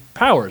these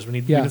powers. We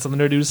need something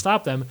to do to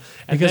stop them."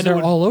 And Because then it they're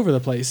would- all over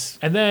the place.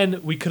 And then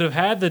we could have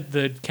had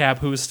the Cap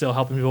who was still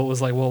helping people.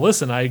 Was like, well,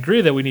 listen, I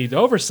agree that we need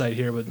oversight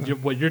here, but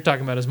what you're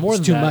talking about is more It's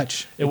than too that.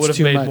 much. It It's would have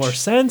too made much. more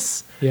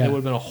sense. Yeah. It would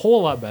have been a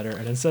whole lot better.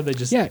 And instead, they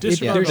just Yeah,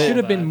 disregarded there all should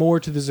have been that. more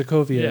to the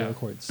Sokovia Yeah.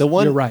 Accords. The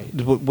one You're right.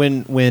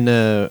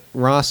 When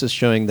Ross is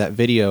showing that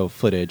video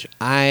footage,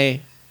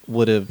 I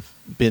would have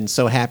been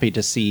so happy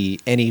to see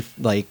any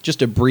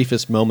just a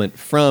briefest moment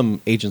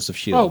from Agents of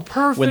Shield. Oh,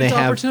 perfect when they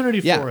have, opportunity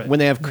yeah, for it. when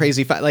they have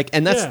crazy fight,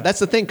 and Yeah. that's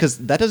the thing, because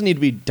that doesn't need to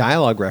be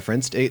dialogue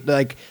referenced.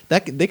 That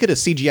they could have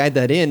CGI'd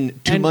that in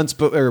 2 And- months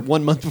or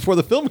 1 month before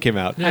the film came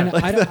out. And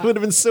I don't- that would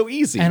have been so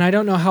easy. And I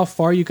don't know how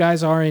far you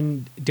guys are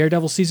in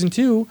Daredevil season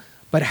 2,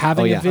 but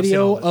having Oh, yeah. a I've seen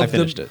video all that. I of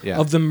finished the it, yeah.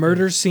 of the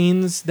murder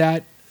scenes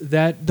that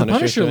the Punisher's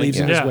Punisher doing, leaves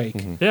in yeah. his Yeah.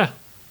 wake. Yeah,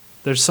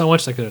 there's so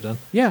much they could have done.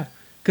 Yeah,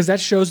 because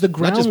that shows the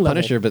ground not just level.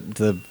 Punisher, but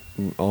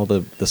all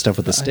the stuff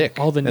with the stick,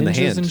 all the and the ninjas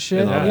hand and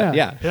shit. all that.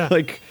 Yeah. Yeah.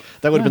 Like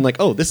that would have been like,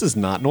 oh, this is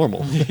not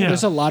normal.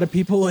 There's a lot of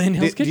people in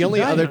Hell's The Kitchen. only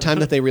dying. other time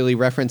that they really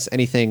reference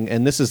anything,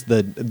 and this is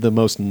the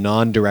most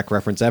non-direct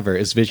reference ever,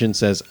 is Vision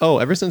says, "Oh,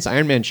 ever since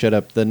Iron Man showed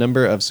up, the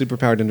number of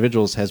superpowered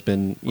individuals has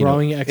been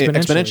Growing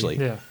exponentially."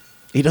 Yeah.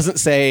 He doesn't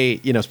say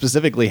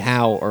specifically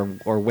how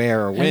or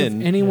where or And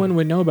when. if anyone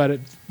would know about it,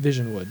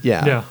 Vision would.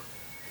 yeah. Yeah.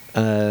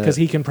 because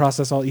he can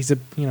process all. He's a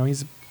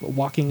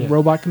walking Yeah.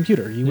 robot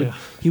computer. He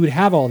would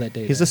have all that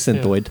data. He's a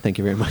synthoid. Thank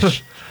you very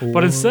much.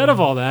 But instead of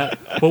all that,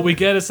 what we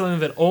get is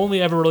something that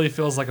only ever really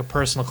feels like a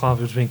personal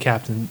conflict between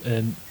Captain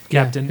and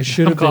Yeah, Captain. it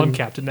should I'm have calling him been-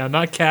 Captain now,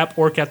 not Cap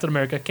or Captain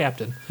America,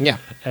 Captain yeah.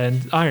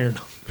 and Iron.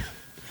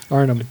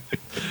 Arnhem.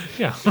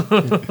 Yeah.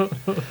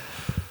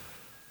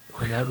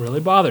 And that really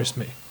bothers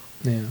me.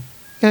 Yeah.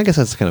 Yeah, I guess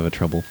that's kind of a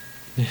trouble.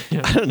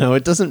 I don't know.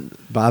 It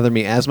doesn't bother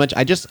me as much.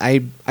 I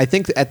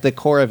think at the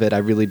core of it, I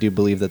really do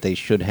believe that they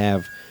could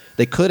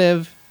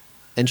have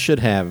and should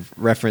have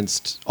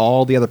referenced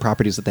all the other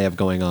properties that they have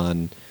going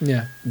on.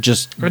 Yeah.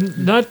 Just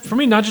And not for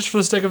me, not just for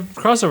the sake of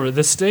crossover.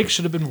 The stakes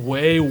should have been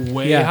way,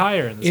 way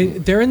higher in this movie.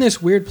 They're in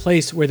this weird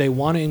place where they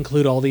want to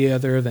include all the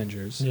other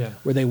Avengers. Yeah.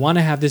 Where they want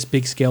to have this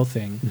big scale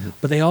thing,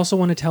 but they also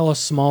want to tell a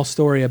small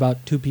story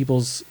about two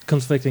people's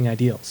conflicting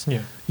ideals.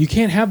 Yeah. You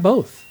can't have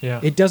both. Yeah.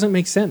 It doesn't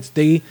make sense.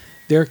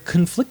 They're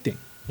conflicting.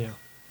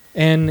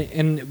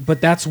 Yeah. But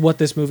that's what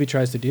this movie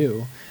tries to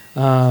do.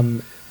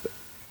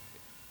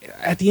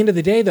 At the end of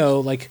the day, though,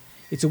 like,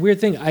 it's a weird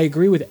thing. I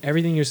agree with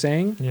everything you're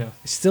saying. Yeah.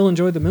 I still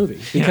enjoyed the movie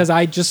because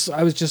I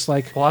was just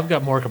like, Well, I've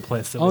got more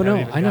complaints. That oh we no,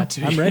 haven't even I know, got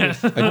to I'm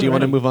yet. ready. do you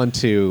want to move on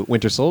to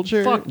Winter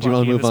Soldier? Fuck Do you want Bucky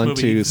to in move this on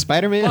movie. to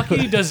Spider-Man?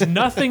 Bucky does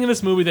nothing in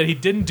this movie that he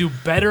didn't do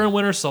better in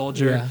Winter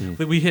Soldier. Yeah.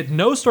 That we hit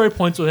no story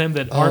points with him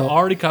that aren't Oh.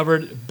 already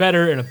covered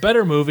better in a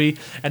better movie.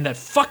 And that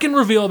fucking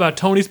reveal about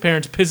Tony's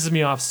parents pisses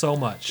me off so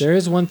much. There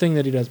is one thing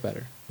that he does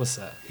better. What's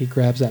that? He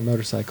grabs that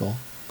motorcycle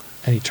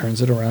and he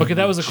turns it around. Okay,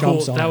 that was a and cool.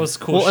 jumps on That it. was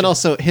cool. Well, shit. and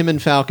also him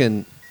and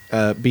Falcon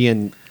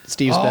being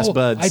Steve's best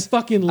buds. I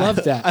fucking love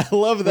that. I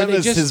love Where them they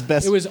as his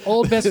best. It was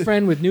old best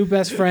friend with new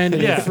best friend,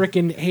 and Yeah. they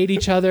freaking hate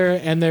each other,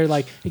 and they're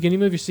like, hey, "Can you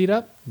move your seat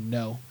up?"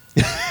 No.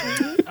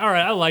 All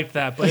right, I liked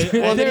that, but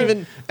well, then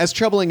even as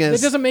troubling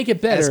as It doesn't make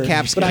it better, as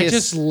Cap's but I kiss-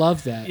 just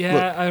love that.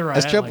 yeah, all right.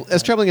 as, I troub- like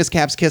as that. troubling as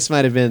Cap's kiss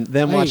might have been,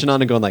 them Hey. watching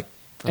on and going like,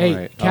 Hey, All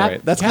right, Cap, all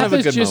right. That's Cap kind of a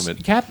is good just,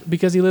 moment. Cap,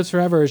 because he lives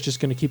forever, is just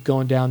going to keep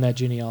going down that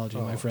genealogy,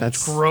 my friend.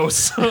 That's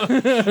Gross.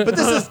 But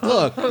this is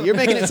look. You're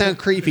making it sound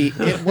creepy.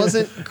 It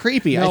wasn't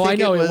creepy. No, I think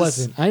know it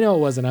wasn't. I know it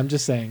wasn't. I'm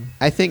just saying.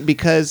 I think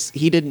because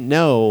he didn't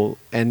know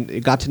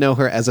and got to know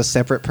her as a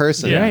separate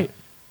person. Yeah. Right.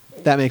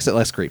 That makes it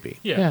less creepy.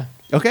 Yeah.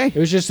 Okay. It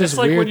was just this It's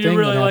like weird when you thing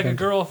really that like a happened.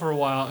 girl for a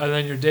while, and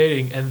then you're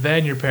dating, and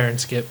then your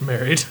parents get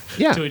married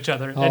Yeah. to each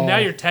other, Oh. and now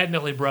you're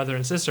technically brother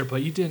and sister,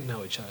 but you didn't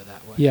know each other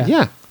that way. Yeah.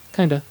 Yeah.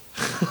 Kind of.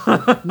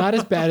 Not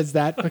as bad as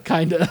that, but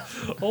kind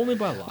of. Only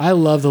by law. I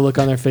love the look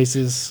on their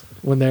faces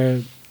when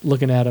they're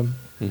looking at him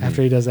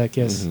after he does that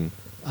kiss.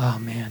 Oh,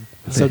 man.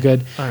 So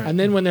good. All right. And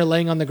then when they're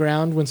laying on the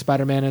ground, when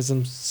Spider-Man has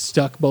them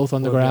stuck both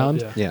on the Well,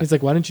 ground, yeah. Yeah. he's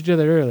like, why didn't you do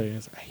that earlier?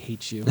 He's like, I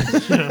hate you.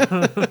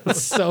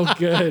 It's so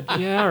good.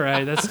 Yeah, all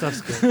right, that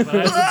stuff's good.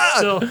 But I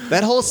still,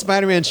 That whole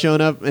Spider-Man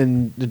showing up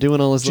and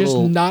doing all his Just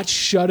little. not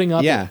shutting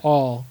up Yeah. at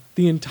all.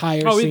 The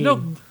entire oh, scene.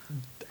 no,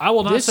 I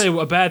will not This- say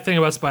a bad thing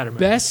about Spider-Man.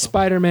 Best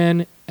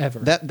Spider-Man ever.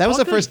 That was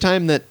the Okay. first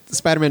time that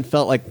Spider-Man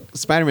felt like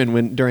Spider-Man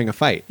when during a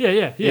fight.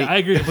 Yeah, I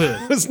agree completely.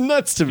 It was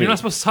nuts to me. You're not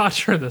supposed to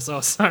touch her in this.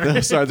 Oh,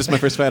 sorry. Sorry, this is my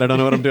first fight. I don't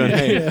know what I'm doing.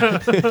 Hey,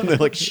 they're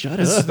like, shut up.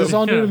 This is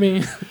all new to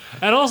me.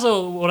 And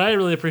also, what I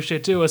really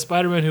appreciate too is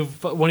Spider-Man who,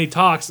 when he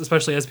talks,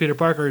 especially as Peter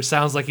Parker,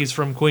 sounds like he's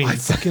from I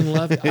Queens. fucking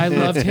love it. I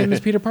loved him as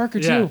Peter Parker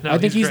too. Yeah, no, I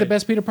think he's the great.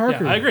 best Peter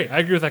Parker. Yeah, I agree. I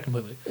agree with that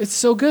completely. It's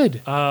so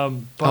good. But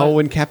Oh,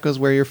 when Cap goes,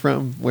 "Where you're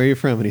from? Where you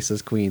from?" and he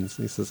says, "Queens."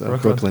 He says,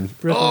 Brooklyn.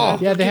 "Brooklyn."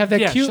 Yeah, they have that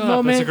yeah, cute shut up.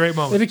 moment. That's a great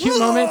moment. They have a cute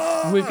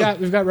moment.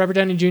 We've got Robert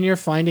Downey Jr.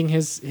 finding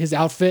his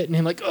outfit and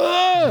him like,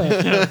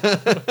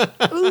 ugh!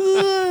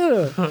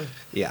 Ugh!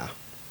 Yeah,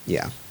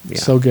 yeah, yeah.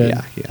 So good.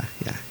 Yeah.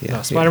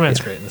 no, Spider-Man's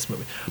yeah. great in this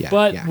movie. Yeah,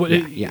 but yeah, what-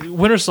 yeah.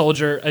 Winter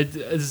Soldier,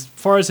 as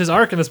far as his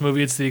arc in this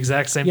movie, it's the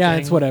exact same Yeah,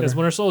 thing it's whatever. as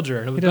Winter Soldier.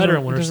 And it He was doesn't, better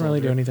in he Winter doesn't Soldier.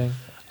 really do anything.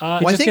 Well, I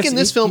just think gets- in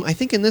this he- film, I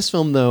think in this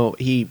film though,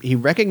 he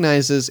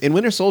recognizes in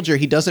Winter Soldier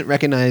he doesn't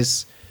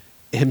recognize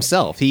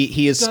himself.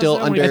 He is Does still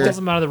that when he under. pulls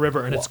him out of the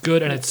river, and it's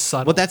good and it's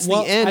subtle. Well, that's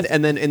Well, the end, I-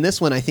 and then in this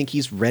one, I think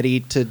he's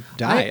ready to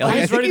die. I- Like,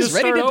 he's I think ready he's to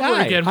ready start to over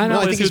die. again. I know.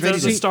 No, I think he's ready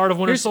at to the start of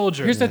Winter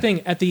Soldier. Here's the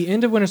thing. At the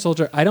end of Winter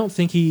Soldier, I don't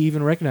think he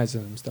even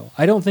recognizes him still.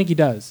 I don't think he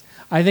does.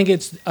 I think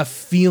it's a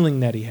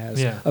feeling that he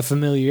has. Yeah. A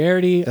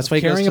familiarity, That's of why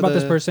he goes caring to about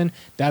this the person.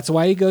 That's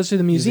why he goes to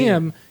the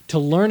museum to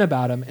learn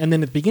about him. And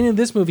then at the beginning of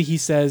this movie, he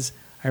says,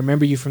 I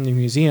remember you from the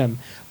museum.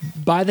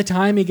 By the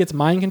time he gets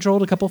mind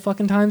controlled a couple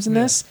fucking times in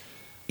this,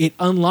 it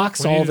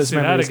unlocks We all need of to his see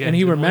that memories. again, And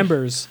he didn't we?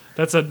 remembers.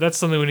 That's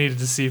something we needed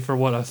to see for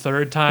what, a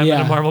third time in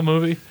Yeah. a Marvel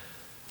movie.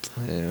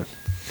 Yeah.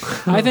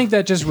 I think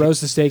that just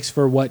rose the stakes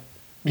for what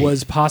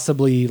was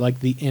possibly like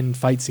the end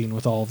fight scene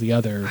with all the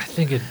other. I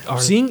think it.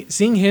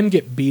 Seeing him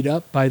get beat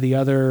up by the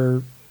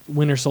other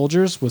Winter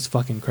Soldiers was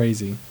fucking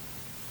crazy.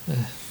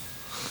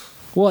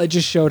 Well, it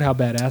just showed how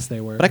badass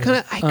they were. But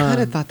I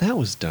kind of thought that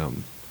was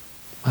dumb.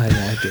 I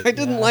did. I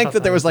didn't I like thought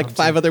that there that was was like dumb,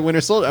 5 other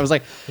Winter Soldiers. I was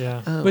like,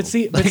 Yeah. oh. But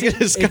see, Like, it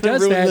just kinda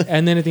does ruined that,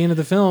 and then at the end of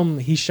the film,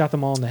 he shot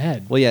them all in the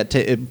head. well, yeah,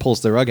 it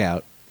pulls the rug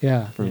out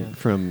Yeah,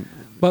 from.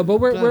 but I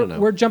don't know.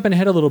 we're jumping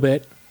ahead a little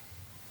bit.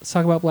 Let's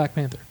talk about Black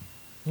Panther.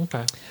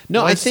 Okay. No,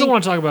 Well, I I still think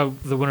want to talk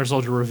about the Winter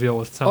Soldier reveal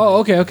with Tony. Oh,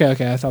 okay.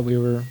 I thought we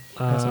were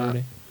that's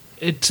already.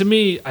 To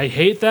me, I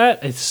hate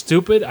that. It's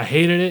stupid. I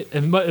hated it.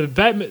 And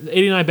Batman,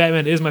 89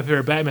 Batman is my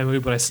favorite Batman movie,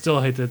 but I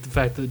still hate the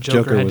fact that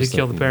Joker Joker had to was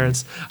kill the- the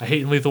parents. I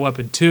hate in Lethal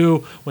Weapon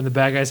 2 when the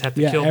bad guys have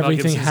to Yeah, kill Mel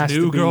everything Gibson's has to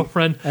new be-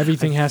 girlfriend.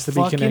 everything has to be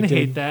fucking connected.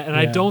 hate that. And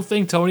I Yeah. don't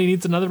think Tony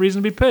needs another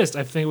reason to be pissed.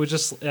 I think it was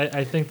just,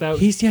 I think that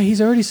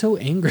He's already so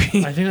angry.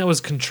 I think that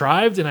was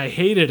contrived, and I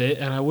hated it,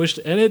 and I wished,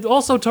 and it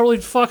also totally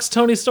fucks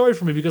Tony's story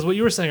for me because what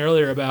you were saying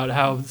earlier about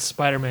how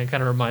Spider-Man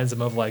kind of reminds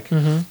him of like,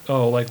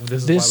 oh, like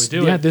this is why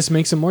we do it. This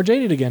makes him more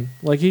jaded again.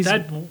 Like he's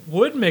That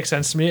would make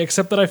sense to me,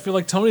 except that I feel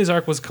like Tony's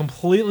arc was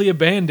completely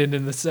abandoned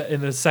in the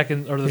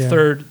second or the Yeah.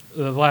 third,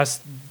 the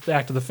last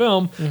act of the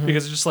film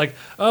because it's just like,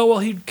 oh well,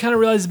 he kind of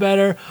realizes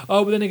better.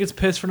 Oh, but then he gets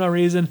pissed for no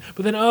reason.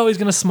 But then oh, he's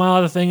gonna smile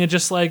at the thing and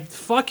just like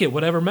fuck it,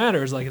 whatever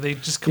matters. Like they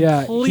just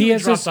completely he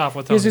has dropped this, off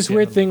with he has Tony this at the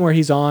weird end of it. thing where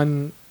he's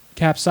on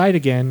Cap's side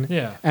again.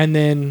 Yeah. And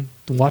then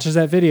watches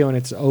that video and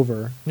it's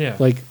over. Yeah.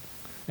 Like,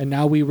 and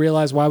now we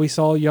realize why we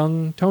saw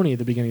young Tony at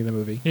the beginning of the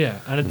movie. Yeah,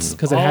 and it's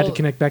Because it had to all-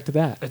 connect back to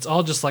that. It's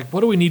all just like, what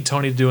do we need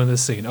Tony to do in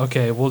this scene?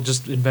 Okay, we'll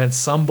just invent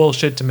some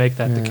bullshit to make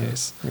that the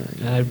case.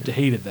 And I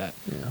hated that.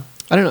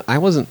 I don't know. I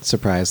wasn't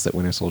surprised that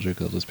Winter Soldier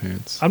killed his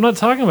parents. I'm not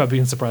talking about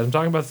being surprised. I'm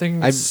talking about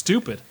thinking it's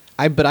stupid.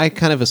 But I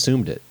kind of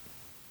assumed it.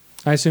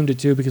 I assumed it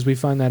too because we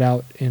find that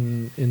out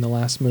in the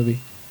last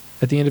movie,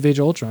 at the end of Age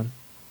of Ultron.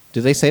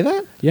 Did they say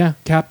that? Yeah,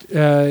 Cap.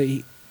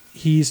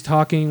 He's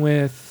talking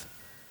with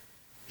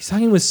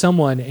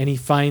someone, and he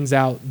finds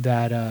out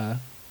that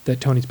that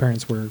Tony's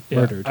parents were Yeah.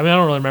 murdered. I mean, I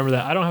don't really remember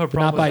that. I don't have a But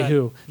problem not with by that.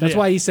 who. That's Yeah.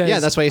 why he says. Yeah,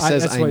 that's why he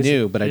says that's I why he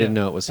knew, said- but I didn't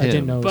know it was him. I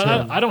didn't know. It was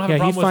But him. I don't have a yeah,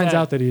 problem he with finds that.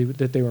 out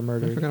that they were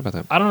murdered. I forgot about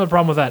that. I don't have a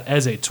problem with that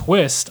as a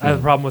twist. I have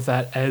a problem with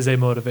that as a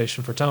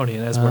motivation for Tony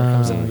and as where it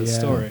comes into the yeah.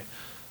 story.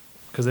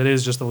 Because it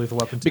is just a Lethal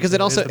Weapon. 2 Because thing.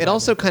 it also is the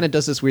bad kind one. of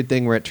does this weird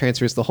thing where it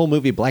transfers the whole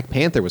movie. Black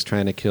Panther was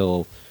trying to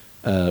kill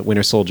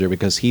Winter Soldier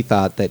because he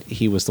thought that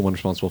he was the one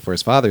responsible for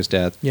his father's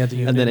death. Yeah,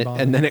 the and then unit bomb.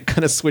 and then it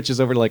kind of switches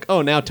over to like,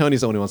 oh, now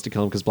Tony's the one who wants to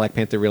kill him because Black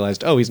Panther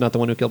realized, oh, he's not the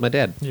one who killed my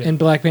dad. Yeah. And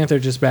Black Panther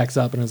just backs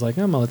up and is like,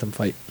 I'm gonna let them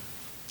fight.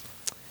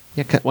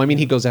 Yeah, well, I mean,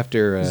 he goes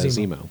after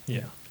Zemo. Zemo.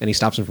 Yeah. And he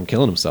stops him from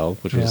killing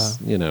himself, which was,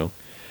 Yeah.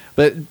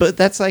 but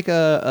that's like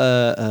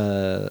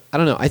I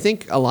don't know. I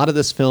think a lot of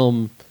this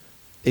film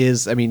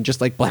is, I mean,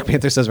 just like Black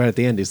Panther says right at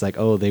the end, he's like,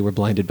 oh, they were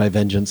blinded by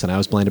vengeance, and I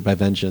was blinded by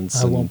vengeance.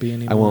 I and won't be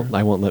anymore.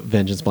 I won't let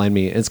vengeance blind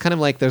me. And it's kind of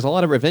like there's a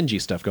lot of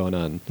revengey stuff going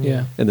on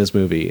Yeah. in this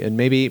movie, and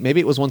maybe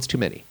it was once too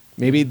many.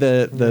 Maybe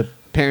the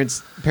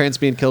parents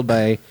being killed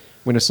by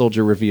Winter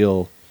Soldier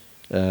reveal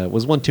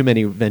was one too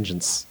many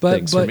vengeance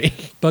things for me.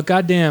 But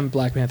goddamn,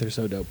 Black Panther's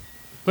so dope.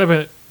 Wait a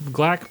minute.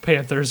 Black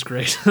Panther's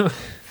great.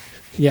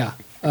 Yeah.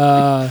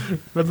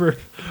 Remember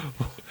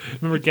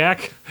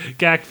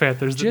Gak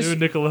Panther's the Just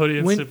new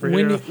Nickelodeon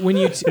superhero. when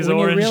you He's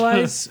orange.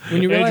 realize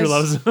Andrew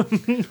loves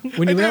him.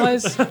 when you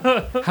realize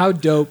how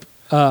dope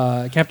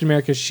Captain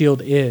America's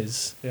shield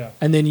is, Yeah.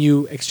 and then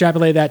you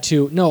extrapolate that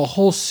to a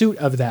whole suit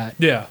of that.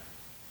 Yeah.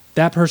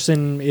 That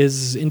person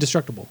is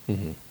indestructible.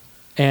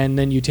 And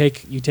then you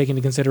take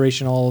into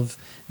consideration all of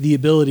the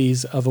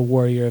abilities of a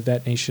warrior of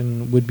that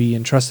nation would be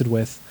entrusted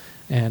with,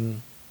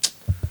 and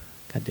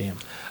goddamn.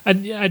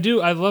 I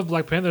do. I love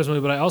Black Panther's movie,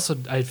 but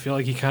I feel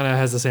like he kind of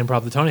has the same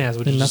problem that Tony has,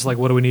 which is just Nothing. like,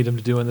 what do we need him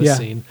to do in this Yeah,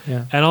 scene?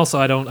 yeah. And also,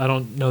 I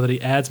don't know that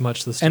he adds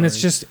much to the story. And it's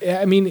just,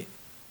 I mean,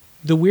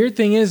 the weird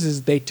thing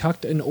is they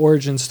tucked an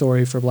origin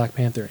story for Black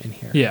Panther in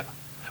here. yeah,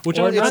 which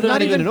Or I'd it's rather-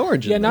 not even an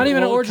origin. Yeah, not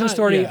even an Well, origin kind-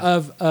 story yeah.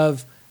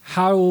 of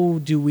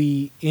how do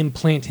we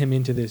implant him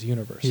into this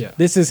universe. Yeah.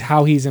 This is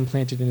how he's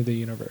implanted into the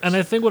universe. And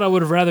I think what I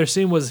would have rather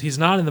seen was he's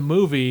not in the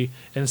movie.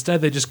 Instead,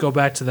 they just go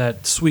back to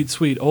that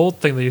sweet old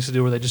thing they used to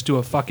do, where they just do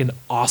a fucking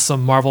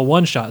awesome Marvel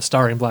one shot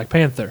starring Black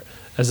Panther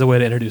as a way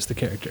to introduce the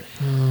character.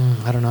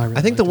 I don't know.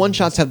 I think the one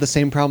shots have the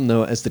same problem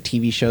though as the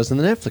TV shows and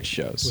the Netflix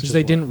shows. because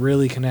they didn't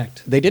really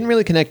connect. They didn't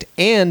really connect,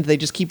 and they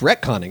just keep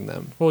retconning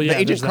them. Well, yeah, the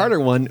Agent there's that. Carter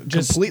one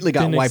Just completely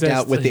got didn't wiped exist.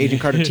 out with the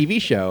Agent Carter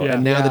TV show, Yeah.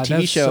 and now Yeah, the TV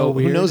that's show, so who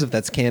weird. knows if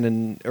that's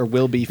canon or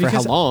will be for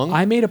Because how long?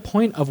 I made a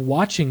point of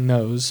watching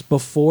those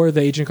before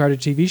the Agent Carter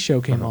TV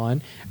show came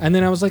on, and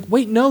then I was like,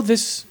 wait, no,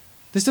 this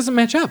doesn't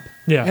match up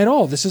Yeah. at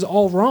all. This is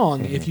all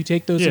wrong if you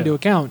take those Yeah. into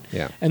account.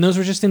 Yeah. And those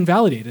were just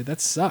invalidated. That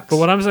sucks. But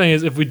what I'm saying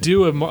is, if we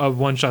do a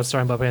one shot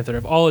starring Black Panther,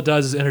 if all it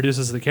does is introduce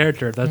us to the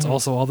character, that's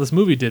also all this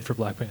movie did for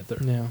Black Panther.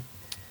 Yeah.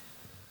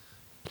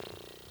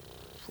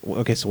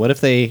 Okay, so what if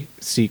they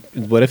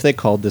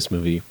called this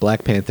movie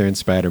Black Panther and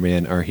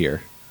Spider-Man Are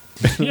Here?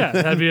 Yeah,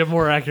 that'd be a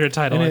more accurate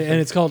title. And, I it, and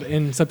think. it's called,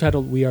 in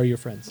subtitle, We Are Your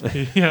Friends.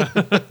 yeah, I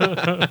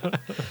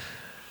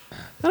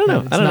don't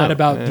know. It's I don't not know.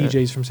 about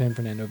DJs from San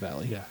Fernando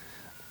Valley. yeah.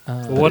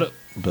 But What?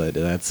 But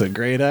that's a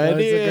great That's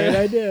idea. a great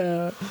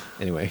idea.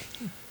 Anyway,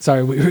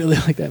 Sorry, we really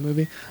like that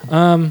movie.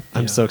 I'm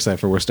Yeah. so excited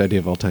for Worst Idea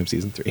of All Time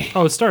Season 3.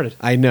 Oh, it started.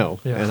 I know,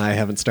 Yeah. and I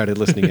haven't started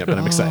listening yet, but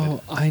I'm excited.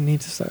 Oh, I need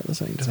to start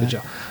listening to Good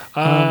that.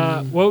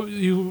 job.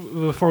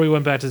 Before we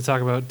went back to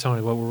talk about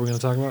Tony, what were we going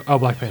to talk about? Oh,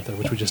 Black Panther,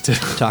 which we just did.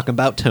 Talking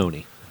about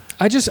Tony.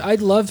 I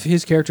love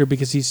his character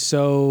because he's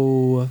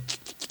so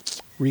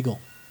regal.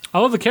 I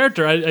love the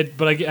character,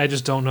 but I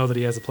just don't know that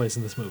he has a place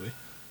in this movie.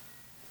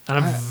 And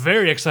I'm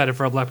very excited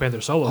for a Black Panther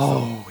solo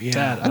film.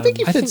 yeah. I think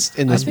he I fits think-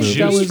 in I this think movie.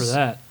 that Juiced was- for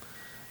that.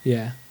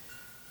 Yeah.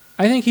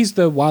 I think he's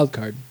the wild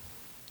card.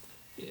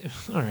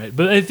 All right,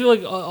 but I feel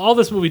like all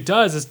this movie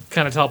does is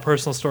kind of tell a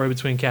personal story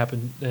between Cap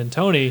and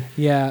Tony.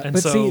 Yeah, And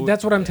but so see,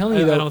 that's what I'm telling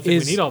you, though. I don't think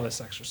is, we need all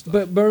this extra stuff.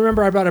 But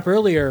remember, I brought up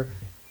earlier,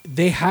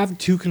 they have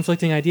two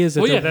conflicting ideas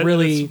that Well, yeah, they're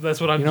really. that's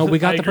what I'm. You know, we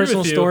I got the agree with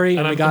personal you, story, and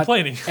and we I'm got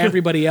complaining.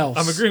 everybody else.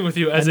 I'm agreeing with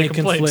you as And a they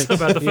complaint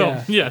conflict. about the film.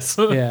 Yeah. Yes.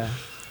 Yeah,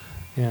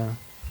 yeah.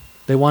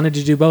 They wanted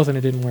to do both, and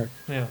it didn't work.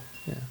 Yeah.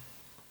 Yeah.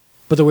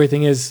 But the weird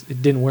thing is,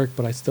 it didn't work.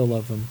 But I still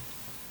love them.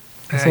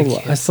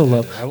 I still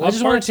love. I love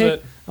just want parts to of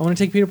take. it. I want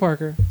to take Peter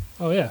Parker,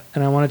 Oh yeah.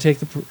 and I want to take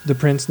the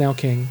Prince, now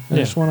King. I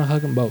Yeah. just want to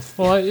hug them both.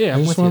 Well, yeah,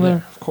 I'm I just with you wanna- there,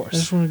 of I course.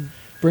 just want to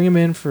bring him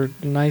in for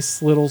a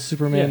nice little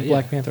Superman Yeah,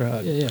 Black yeah. Panther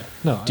hug. Yeah, yeah.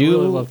 No, I Do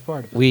really loved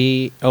part of it.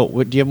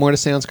 do you have more to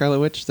say on Scarlet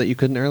Witch that you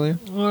couldn't earlier?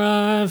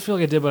 I feel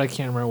like I did, but I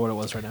can't remember what it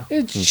was right now.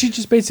 She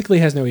just basically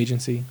has no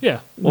agency. Yeah,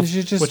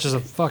 She's just- which is a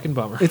fucking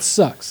bummer. It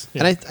sucks.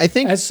 Yeah. And I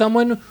think As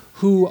someone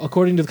who,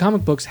 according to the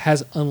comic books,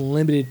 has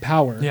unlimited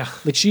power. Yeah.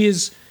 Like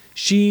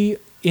she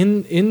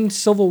in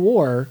Civil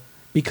War,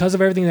 because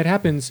of everything that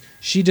happens,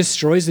 she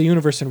destroys the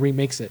universe and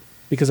remakes it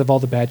because of all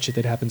the bad shit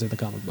that happens in the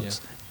comic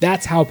books. Yeah.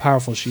 That's how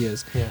powerful she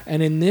is. Yeah.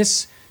 And in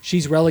this,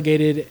 she's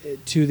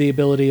relegated to the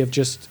ability of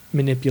just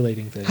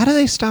manipulating things. how do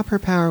they stop her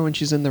power when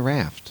she's in the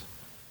raft?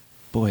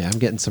 Boy, I'm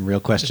getting some real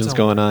questions It's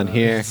going all- on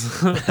here.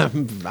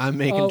 I'm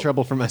making Oh,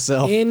 trouble for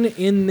myself.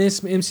 In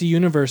this MC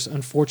universe,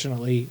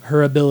 unfortunately,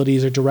 her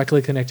abilities are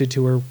directly connected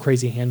to her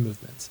crazy hand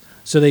movements.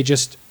 So they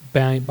just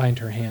bind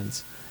her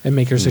hands. and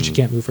make her so she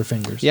can't move her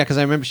fingers. Yeah, because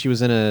I remember she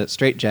was in a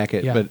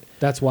straitjacket, Yeah, but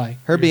that's why.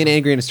 her being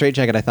angry in a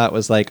straitjacket, I thought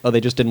was like, oh,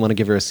 they just didn't want to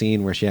give her a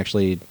scene where she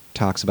actually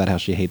talks about how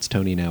she hates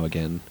Tony now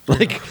again.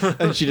 Like,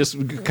 and she just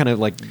kind of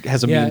like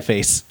has a mean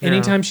face.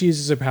 Anytime she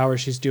uses her power,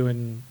 she's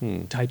doing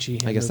Tai Chi.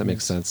 I guess that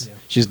makes movements. sense.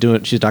 She's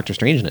Doctor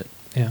Strange in it.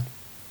 Yeah.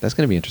 That's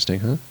going to be interesting,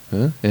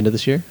 huh? End of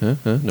this year?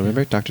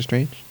 November? Doctor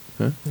Strange?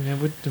 Huh? Yeah,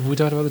 have we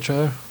talked about the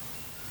trailer?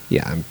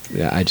 Yeah,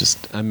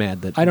 I'm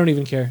mad that I don't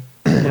even care.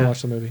 I'm gonna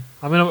watch the movie.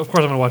 I mean, of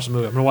course I'm gonna watch the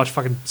movie. I'm gonna watch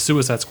fucking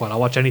Suicide Squad. I'll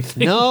watch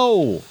anything.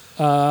 No.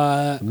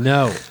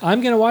 No.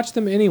 I'm gonna watch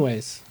them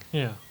anyways.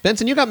 Yeah.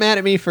 Benson, you got mad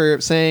at me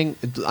for saying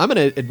I'm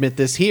going to admit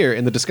this here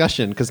in the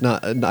discussion because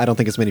I don't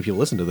think as many people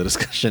listen to the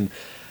discussion.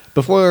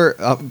 Before,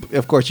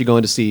 of course, you go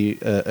in to see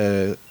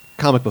a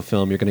comic book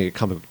film, you're going to get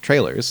comic book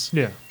trailers.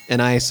 Yeah.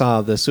 And I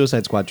saw the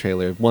Suicide Squad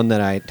trailer, one that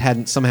I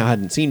hadn't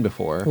seen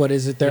before. What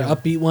is it? Their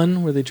upbeat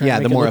one where they try to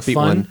make the more it look upbeat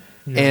fun? one.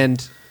 Yeah.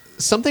 And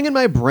something in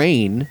my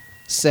brain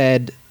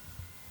said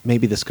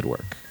maybe this could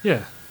work.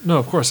 Yeah. No,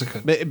 of course it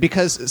could.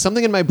 Because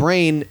something in my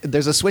brain,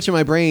 there's a switch in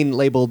my brain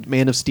labeled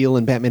Man of Steel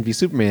and Batman v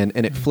Superman,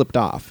 and it flipped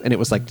off. And it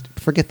was like,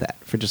 forget that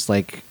for just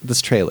like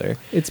this trailer.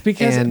 It's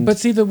because, but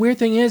see, the weird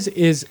thing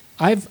is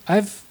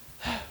I've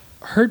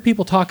heard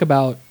people talk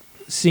about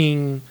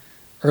seeing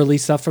early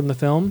stuff from the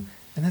film,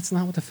 and that's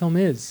not what the film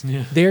is.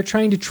 Yeah. They're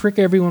trying to trick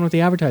everyone with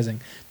the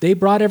advertising. They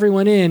brought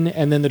everyone in,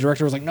 and then the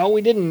director was like, "No,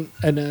 we didn't."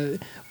 And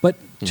but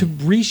to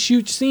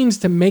reshoot scenes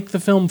to make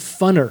the film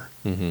funner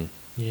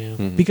Yeah.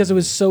 because it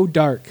was so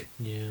dark.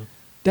 Yeah.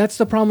 That's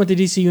the problem with the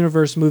DC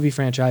Universe movie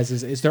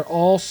franchises is they're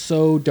all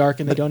so dark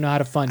and they don't know how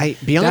to fun.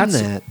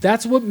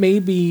 That's what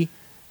made me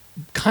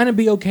kind of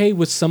be okay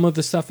with some of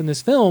the stuff in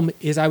this film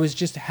is I was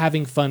just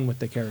having fun with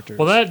the characters.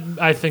 Well,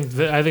 I think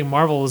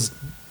Marvel is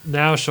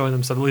now showing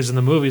themselves, at least in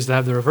the movies, to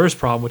have the reverse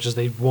problem, which is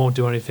they won't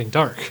do anything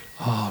dark.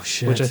 Oh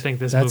shit! Which I think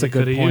this That's movie a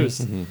good could have point.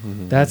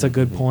 used. That's a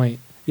good point.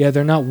 Yeah,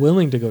 they're not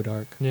willing to go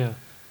dark. Yeah.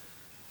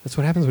 That's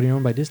what happens when you're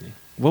owned by Disney.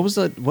 What was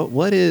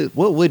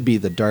what would be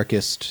the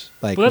darkest,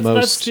 like Well, most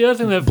that's the other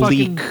thing that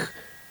bleak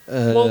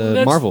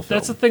Marvel film?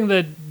 That's the thing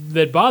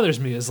that bothers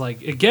me is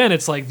like, again,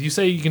 it's like you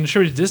say you can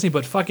attribute it to Disney,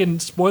 but fucking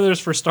spoilers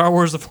for Star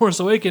Wars: The Force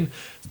Awakens.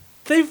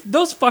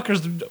 Those fuckers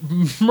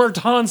murked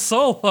Han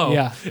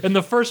Solo in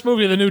the first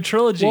movie of the new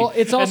trilogy. Well,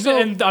 it's also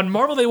and on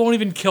Marvel they won't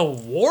even kill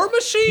War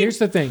Machine. Here's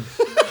the thing: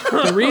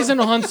 the reason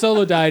Han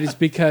Solo died is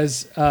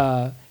because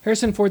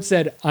Harrison Ford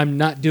said, "I'm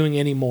not doing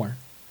any more."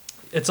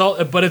 It's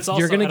also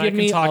you're going to give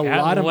me a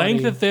lot of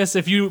length money. of this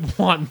if you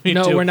want me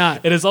to. No, we're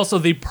not. It is also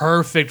the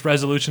perfect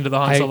resolution to the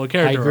Han Solo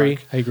character. I agree.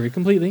 arc. I agree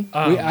completely.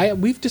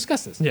 We've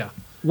discussed this. Yeah,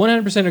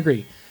 100%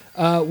 agree.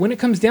 When it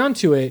comes down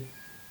to it,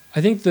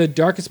 I think the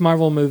darkest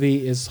Marvel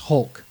movie is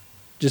Hulk,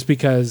 just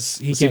because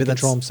he can't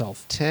control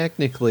himself.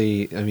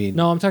 Technically, I mean,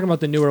 no, I'm talking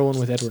about the newer one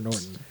with Edward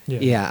Norton.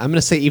 Yeah, I'm going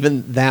to say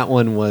even that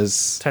one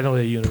was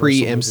technically a Universal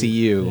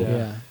pre-MCU. movie.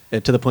 Yeah.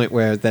 To the point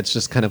where that's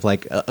just kind of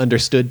like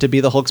understood to be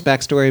the Hulk's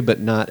backstory, but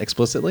not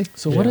explicitly.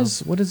 So what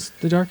is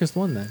the darkest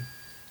one then?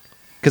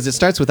 Because it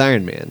starts with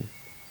Iron Man,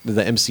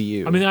 the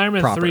MCU. I mean, Iron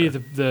Man proper. 3,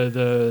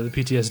 the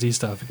PTSD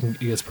stuff, it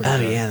gets pretty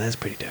dark. yeah, that's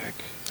pretty dark.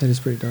 That is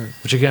pretty dark.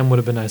 Which again would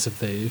have been nice if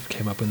they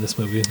came up in this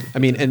movie. I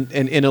mean, and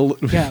in a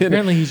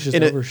apparently he's just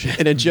over shit.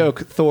 In a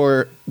joke,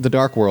 Thor: The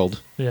Dark World.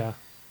 Yeah.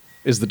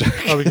 Is the dark?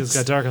 Oh, because it's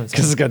got dark on the title.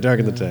 Because it's got dark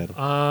in the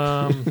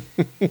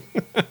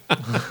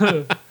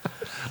title.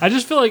 I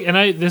just feel like,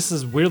 this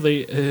is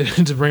weirdly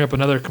to bring up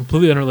another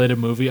completely unrelated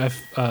movie.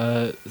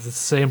 The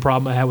same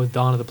problem I had with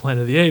Dawn of the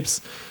Planet of the Apes,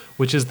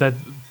 which is that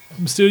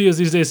studios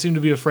these days seem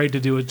to be afraid to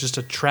do just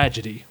a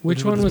tragedy.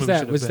 Which one was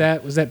that? Was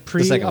that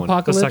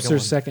pre-apocalypse or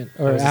second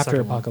or after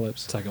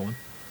apocalypse? Second one.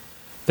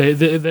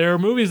 There are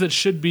movies that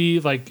should be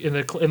like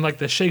in like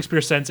the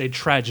Shakespeare sense a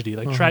tragedy,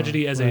 like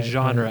tragedy as a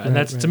genre, and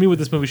that's to me what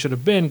this movie should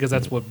have been because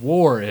that's what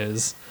war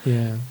is.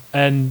 Yeah.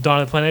 And Dawn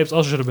of the Planet of the Apes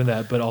also should have been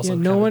that, but also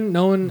no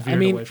one. I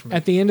mean,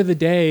 at the end of the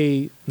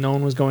day, no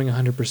one was going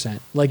 100%.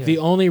 Like the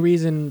only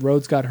reason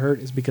Rhodes got hurt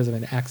is because of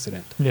an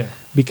accident. Yeah.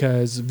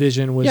 Because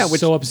Vision was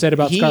so upset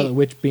about Scarlet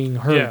Witch being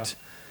hurt.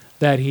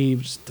 That he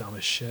was dumb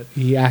as shit.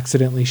 He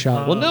accidentally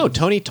shot. Well, no,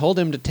 Tony told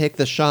him to take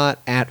the shot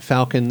at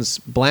Falcon's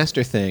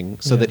blaster thing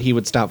so that he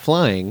would stop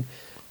flying,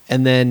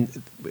 and then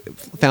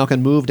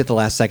Falcon moved at the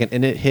last second,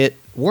 and it hit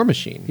War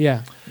Machine.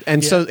 Yeah,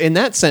 and so in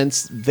that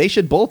sense, they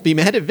should both be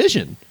mad at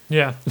Vision.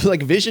 Yeah,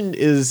 like Vision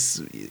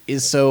is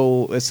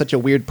such a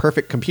weird,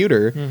 perfect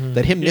computer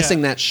that him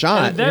missing that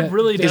shot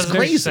really is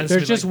crazy.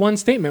 There's just one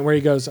statement where he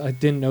goes, "I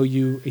didn't know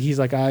you." He's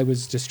like, "I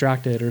was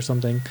distracted" or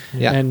something.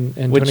 Yeah, and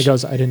Tony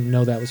goes, "I didn't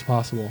know that was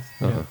possible."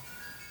 Yeah.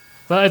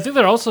 But I think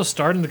they're also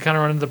starting to kind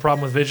of run into the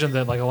problem with Vision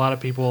that like a lot of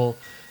people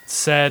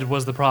said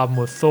was the problem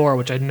with Thor,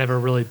 which I never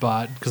really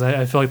bought because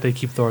I feel like they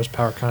keep Thor's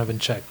power kind of in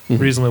check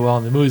reasonably well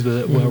in the movies,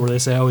 but where they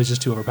say, "Oh, he's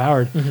just too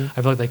overpowered."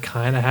 I feel like they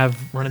kind of have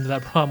run into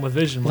that problem with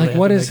Vision. Where like, they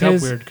what have is to make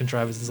his up weird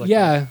contrivances? Like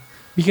that.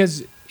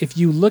 Because if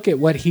you look at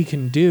what he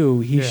can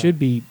do, he should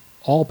be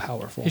all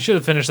powerful. He should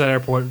have finished that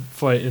airport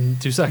fight in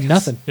 2 seconds.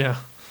 Nothing. Yeah.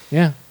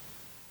 Yeah.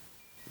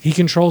 He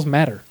controls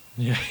matter.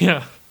 Yeah.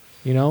 Yeah.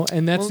 You know,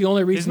 and that's the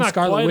only He's reason not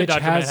Scarlet quite a Witch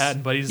Dr. has.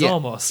 Manhattan, but he's Yeah,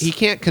 almost. He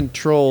can't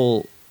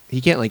control. He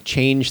can't like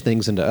change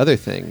things into other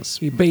things.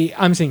 But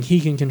I'm saying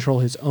he can control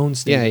his own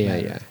state. Yeah, of yeah,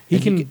 matter. yeah. He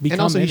And can he, become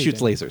and also anything. he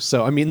shoots lasers.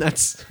 So I mean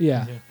that's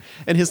Yeah.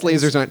 and his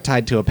lasers aren't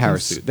tied to a power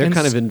and- suit. They're and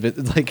kind of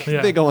s- like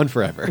Yeah. they go on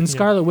forever. And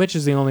Scarlet Witch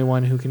is the only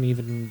one who can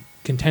even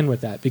contend with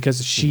that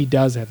because she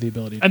does have the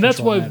ability to and that's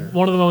control why matter.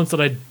 one of the moments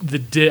that I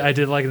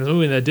did like in the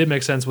movie that did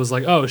make sense was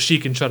like, oh, she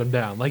can shut him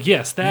down. Like,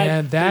 yes,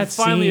 Yeah, they that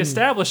finally scene-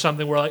 established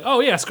something where like, oh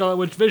yeah, Scarlet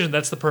Witch Vision,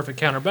 that's the perfect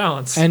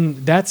counterbalance.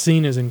 And that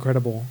scene is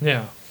incredible.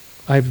 yeah,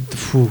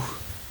 Phew,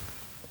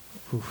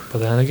 but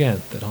then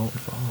again, they don't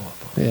follow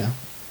up on it. yeah.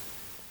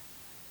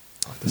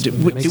 Do,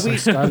 movie makes we,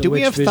 some Scarlet do we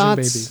Witch have Vision thoughts?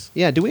 babies.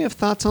 Yeah, do we have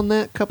thoughts on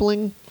that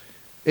coupling?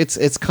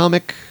 It's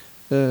comic.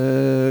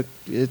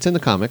 It's in the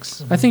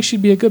comics, I think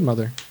she'd be a good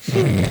mother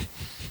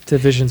to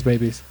Vision's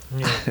babies.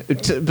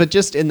 but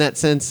just in that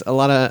sense, a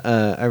lot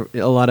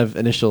of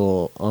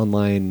initial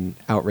online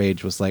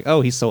outrage was like,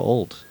 "Oh, he's so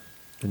old,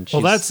 and she's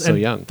Well, that's so and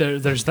young."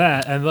 There's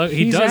that, and look,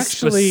 he He's does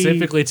actually-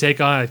 specifically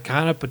take on a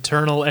kind of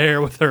paternal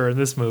air with her in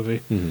this movie.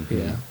 Mm-hmm.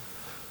 Yeah.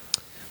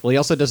 Well, he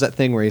also does that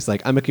thing where he's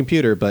like, "I'm a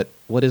computer, but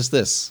what is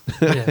this?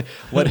 Yeah.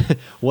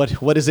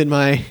 what is in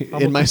my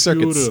I'm in a my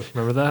circuits?" computer.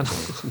 Remember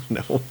that?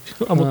 No.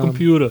 I'm a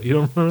computer. You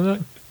don't remember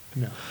that?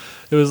 No.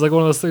 It was like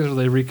one of those things where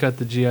they recut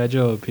the G.I.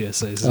 Joe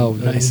PSAs. Oh,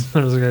 And nice.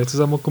 I was like, it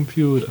says, I'm a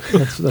computer.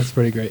 That's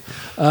pretty great.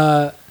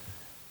 I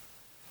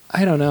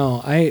don't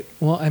know. I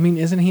mean,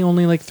 isn't he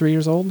only like 3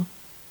 years old?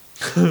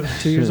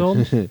 2 years old?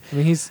 I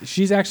mean,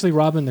 she's actually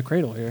robbing the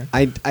cradle here.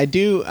 I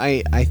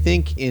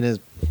think in a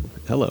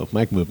hello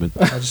mic movement.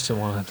 I just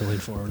didn't want to have to lean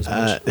forward as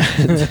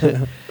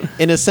much.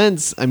 In a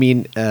sense, I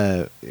mean,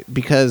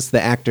 because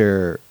the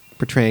actor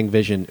portraying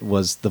Vision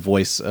was the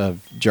voice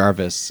of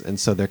Jarvis, and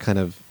so they're kind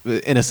of,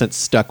 in a sense,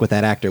 stuck with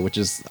that actor. Which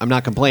is, I'm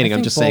not complaining. I I'm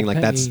think just Paul saying, like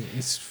Bettany that's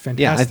is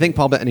fantastic. yeah. I think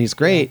Paul Bettany's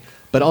great,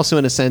 but also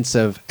in a sense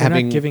of They're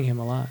having not giving him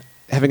a lot.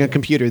 having a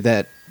computer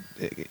that,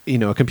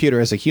 a computer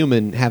as a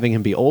human, having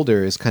him be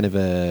older is kind of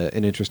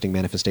an interesting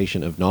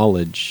manifestation of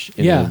knowledge.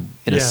 In Yeah.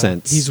 a Yeah.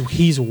 sense.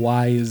 He's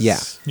wise. Yeah.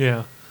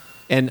 Yeah.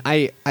 And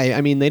I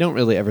mean, they don't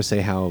really ever say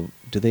how.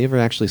 Do they ever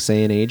actually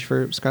say an age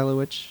for Scarlet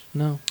Witch?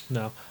 No.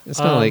 No. It's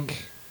not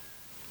like.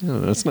 I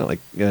don't know. It's not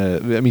like. I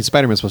mean,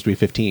 Spider-Man's supposed to be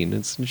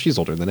 15. She's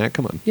older than that.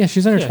 Come on. Yeah,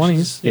 she's in her Yeah,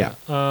 20s. Yeah.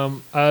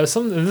 This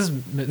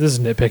is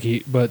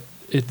nitpicky, but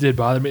it did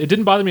bother me. It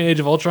didn't bother me in Age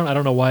of Ultron. I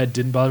don't know why it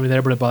didn't bother me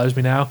there, but it bothers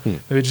me now.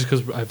 Maybe just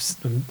because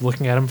I'm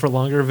looking at him for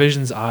longer.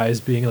 Vision's eyes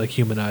being like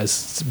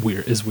humanized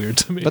is weird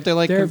to me. But they're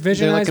like They're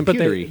visionized, like but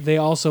computery. they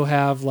also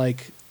have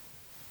like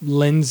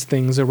lens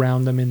things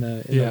around them in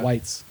the Yeah.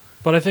 whites.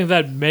 But I think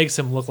that makes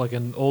him look like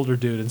an older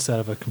dude instead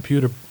of a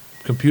computer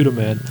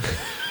man.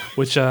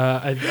 Which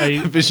I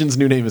Vision's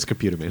new name is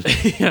Computer Man.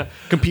 yeah.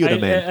 Computer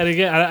Man. And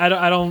again,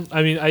 I don't.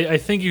 I mean, I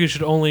think you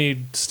should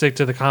only stick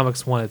to the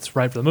comics when it's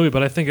right for the movie.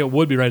 But I think it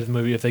would be right for the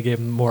movie if they gave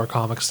him more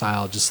comic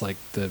style, just like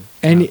the.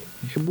 And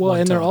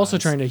blunt and they're tone also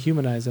eyes. trying to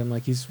humanize him,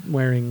 like he's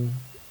wearing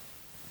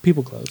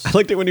people clothes. I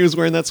liked it when he was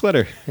wearing that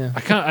sweater. Yeah.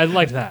 I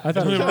liked that. I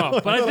thought Don't it get me wrong,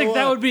 but I think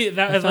that would be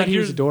that. I thought like he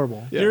was you're-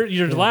 adorable.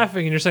 You're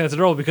laughing and you're saying it's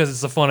adorable because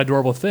it's a fun,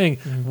 adorable thing.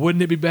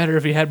 Wouldn't it be better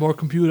if he had more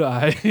computer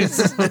eyes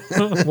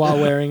While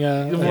wearing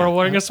while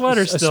wearing a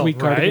sweater still? sweet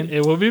right? cardigan.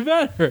 It would be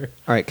better.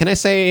 All right. Can I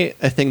say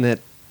a thing that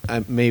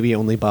maybe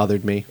only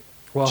bothered me?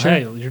 Well, Sure.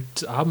 hey,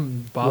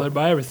 I'm bothered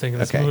by everything in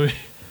this Okay.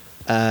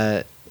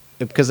 movie.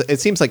 Because it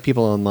seems like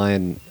people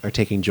online are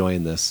taking joy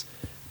in this.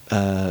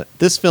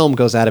 This film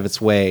goes out of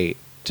its way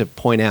to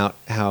point out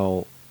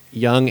how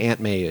young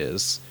Aunt May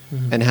is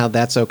and how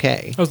that's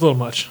okay. That was a little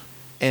much.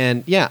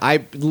 And yeah,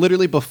 I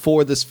literally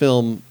before this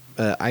film,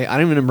 I don't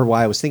even remember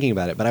why I was thinking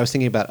about it, but I was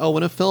thinking about,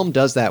 when a film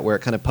does that where it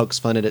kind of pokes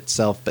fun at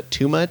itself, but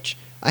too much,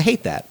 I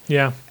hate that.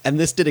 Yeah. And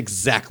this did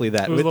exactly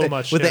that. It was a little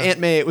much, with the yeah. Aunt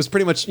May, it was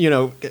pretty much,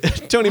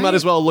 Tony might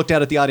as well have looked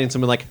out at the audience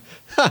and been like,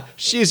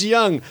 she's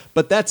young,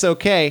 but that's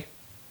okay.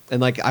 And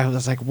like, I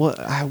was like, what?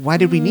 Why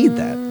did we need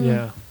that?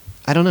 Yeah.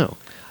 I don't know.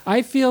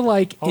 I feel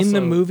like in the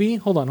Also, movie.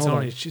 Hold on.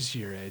 Tony, she's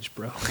your age,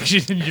 bro. You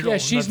don't Yeah,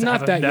 she's have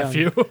not to have that a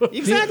young. nephew.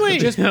 Exactly.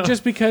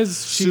 Just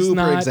because she's Super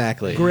not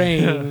exactly.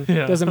 graying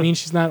Yeah. doesn't mean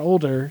she's not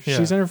older. Yeah.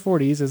 She's in her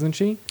 40s, isn't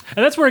she?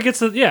 And that's where it gets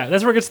the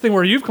thing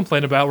where you've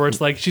complained about, where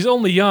it's like she's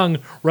only young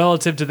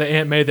relative to the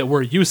Aunt May that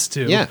we're used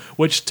to, Yeah.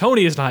 which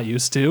Tony is not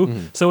used to.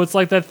 So it's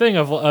like that thing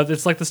of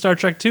it's like the Star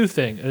Trek 2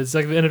 thing. It's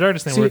like the Inner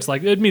Darkness thing, See, where it's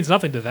like it means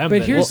nothing to them. but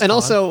that here's- it's And fun.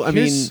 also, I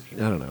mean, Here's-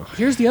 I don't know.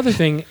 Here's the other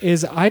thing: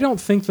 is I don't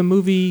think the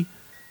movie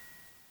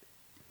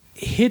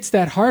hits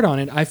that hard on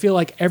it. I feel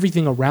like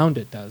everything around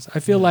it does. I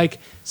feel like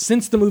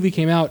since the movie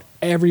came out,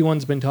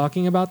 everyone's been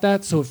talking about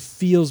that, so it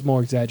feels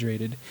more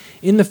exaggerated.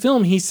 In the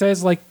film, he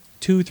says like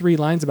 2-3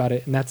 lines about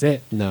it, and that's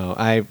it. No,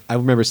 I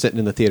remember sitting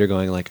in the theater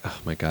going like, oh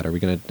my God,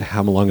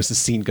 how long is this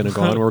scene going to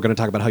go on? We're going to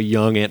talk about how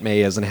young Aunt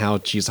May is and how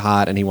she's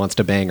hot and he wants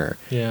to bang her.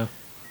 yeah.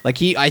 Like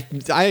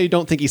I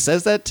don't think he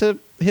says that to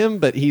him,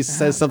 but he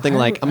says something I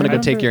like, I'm going to go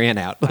take remember- your aunt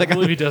out. I Like,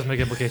 believe he does make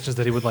implications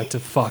that he would like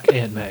to fuck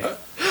Aunt May.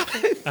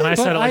 And I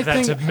said it like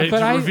that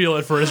to reveal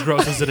it for as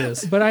gross as it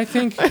is. But I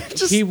think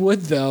he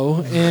would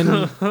though,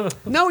 and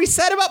No, he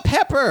said about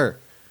Pepper.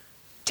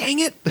 Dang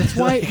it.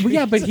 why?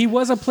 Yeah, but he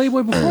was a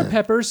playboy before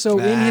Pepper, so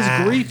in his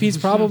grief, he's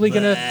probably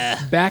gonna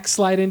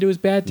backslide into his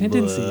bad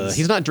tendencies.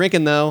 He's not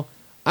drinking though.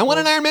 I want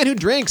an Iron Man who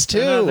drinks too.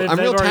 I'm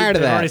real tired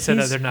of They already that. said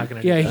that they're not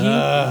going to.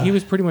 Yeah, he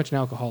was pretty much an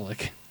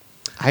alcoholic.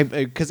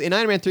 Because in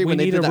Iron Man 3, We when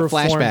they need did a that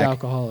reformed flashback,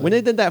 alcoholic. when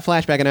they did that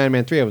flashback in Iron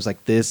Man 3, I was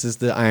like, "This is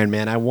the Iron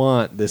Man I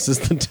want. This is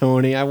the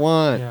Tony I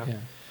want." Yeah. Yeah,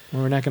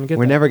 well, we're not gonna get.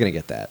 We're that. never gonna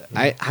get that.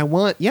 I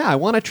want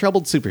a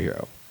troubled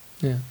superhero.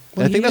 Yeah,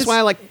 I think that's why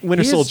I like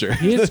Winter Soldier.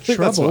 He is I think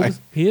that's why. troubled.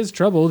 He is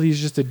troubled.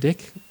 He's just a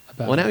dick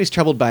about Well, it. now he's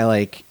troubled by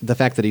like the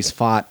fact that he's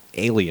fought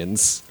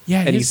aliens. Yeah,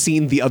 and he's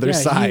seen the other yeah,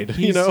 side.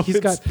 He's It's-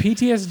 got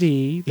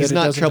PTSD. He's that it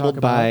not doesn't troubled talk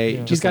about. by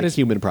He's just got like his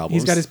human problems.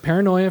 He's got his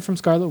paranoia from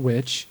Scarlet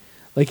Witch.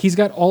 Like he's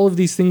got all of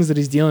these things that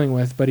he's dealing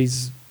with, but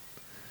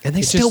and they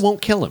it's still just-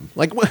 won't kill him.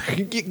 Like, what?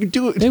 You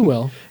do it. they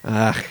will.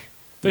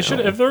 They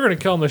should. If they're going to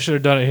kill him, they should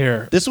have done it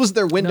here. This was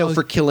their window No.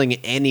 for killing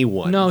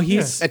anyone. No,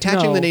 he's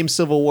attaching no. the name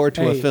Civil War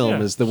to a Hey, film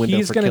yeah. is the window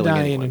He's for gonna killing die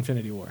anyone. in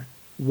Infinity War.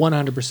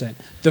 100%.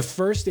 The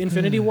first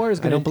Infinity War is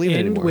I going don't to believe it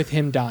end anymore. with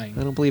him dying.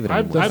 I don't believe it I,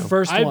 anymore. The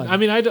first one. I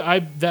mean,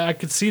 I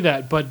could see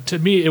that, but to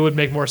me, it would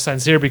make more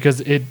sense here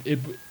because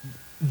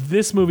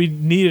this movie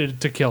needed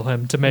to kill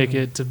him to make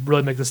it to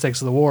really make the stakes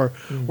of the war.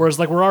 Whereas,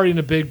 like, we're already in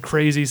a big,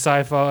 crazy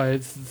sci-fi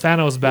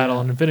Thanos battle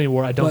in Infinity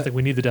War. I don't But- think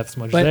we need the death as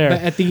much but there.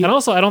 at the- and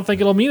also, I don't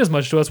think it'll mean as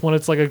much to us when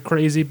it's like a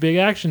crazy big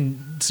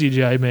action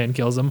CGI man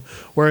kills him.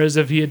 Whereas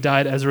if he had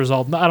died as a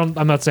result, I'm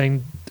not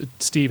saying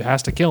Steve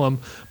has to kill him,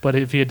 but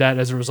if he had died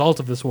as a result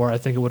of this war, I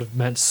think it would have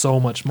meant so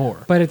much more.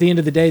 But at the end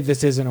of the day,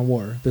 this isn't a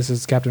war. This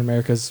is Captain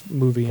America's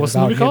movie. What's the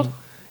about movie called? him.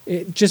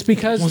 Just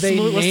because What's they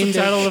the named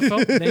title of the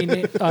film? they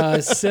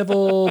named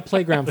Civil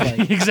Playground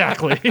Fight,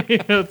 Exactly.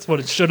 That's what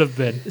it should have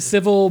been.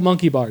 Civil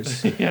Monkey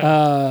Bars.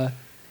 I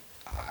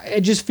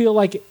just feel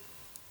like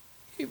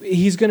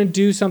he's going to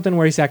do something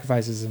where he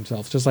sacrifices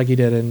himself, just like he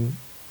did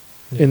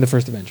in the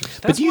first Avengers.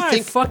 That's do you why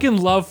think- I fucking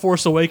love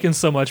Force Awakens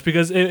so much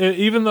because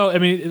even though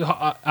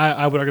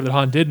I would argue that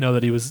Han did know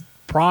that he was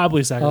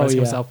probably sacrificing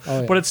yeah. himself,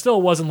 Oh, yeah. but it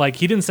still wasn't like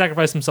he didn't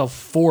sacrifice himself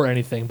for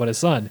anything but his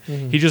son.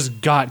 He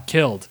just got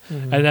killed,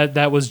 and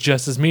that was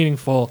just as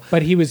meaningful.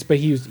 But he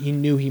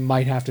knew he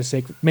might have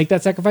to make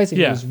that sacrifice, and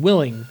Yeah. he was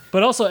willing.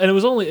 But also, and it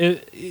was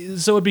only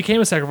so it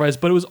became a sacrifice,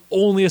 but it was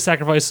only a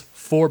sacrifice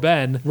for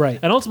Ben, Right.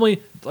 And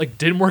ultimately, like,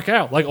 didn't work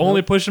out. Like,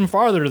 only pushed him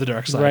farther to the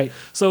dark side, Right.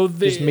 So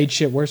Just made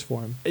shit worse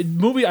for him.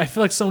 movie. I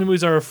feel like so many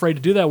movies are afraid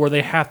to do that, where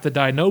they have to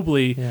die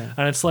nobly, Yeah.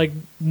 and it's like,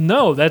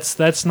 no,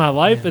 that's not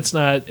life. Yeah. It's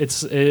not.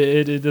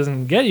 It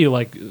doesn't get you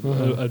like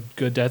a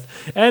good death.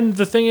 And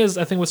the thing is,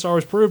 I think what Star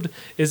Wars proved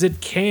is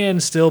it can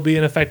still be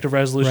an effective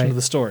resolution Right. of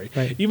the story,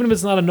 Right. even if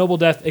it's not a noble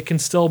death. It can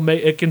still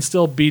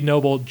be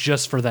noble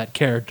just for that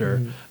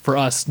character, for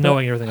us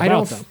knowing everything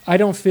about them. I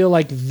don't feel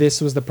like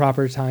this was the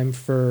proper time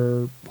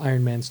for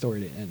Iron Man's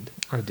story to end.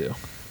 I do.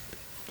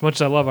 As much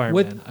as I love Iron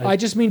Man, I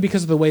just mean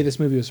because of the way this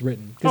movie was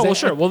written. 'Cause oh well, at-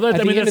 sure. Well, that, at I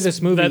the mean, end of that's-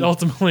 this movie, that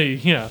ultimately,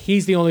 yeah.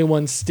 he's the only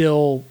one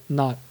still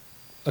not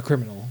a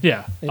criminal.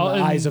 Yeah, in the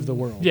and- eyes of the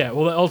world. Yeah,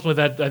 well,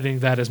 ultimately, I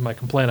think that is my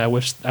complaint. I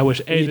wish A,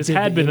 It this did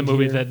had been the end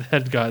movie here. that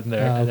had gotten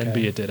there, Ah, and then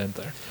okay. B, it did end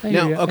there. I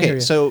hear Now, you, I hear okay, you.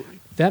 so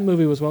that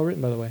movie was well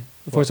written, by the way.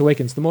 The Force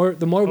Awakens. The more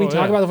we Oh, talk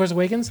yeah. about The Force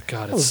Awakens,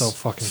 God, that it's so was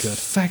fucking good.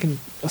 Fucking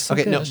so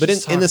Okay, good. no, Let's but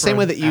just in the talk same for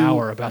way an that you-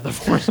 hour about the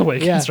Force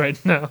Awakens Yeah.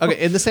 right now.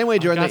 okay, in the same way,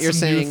 Jordan, Got that you're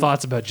some new saying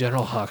thoughts about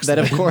General Hux that,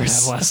 I of didn't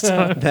course, have last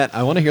time. that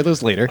I want to hear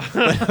those later.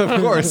 But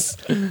of course,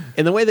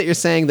 in the way that you're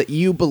saying that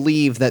you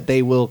believe that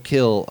they will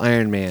kill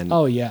Iron Man.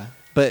 Oh yeah.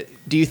 But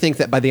do you think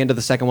that by the end of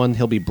the second one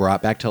he'll be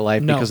brought back to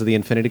life No. because of the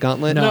Infinity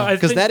Gauntlet? No. I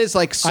because think- that is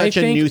like such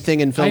a think- new thing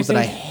in films that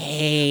I think-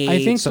 hate.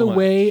 I think so the much.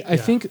 way I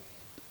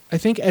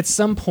think at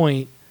some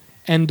point,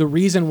 and the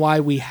reason why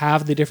we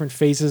have the different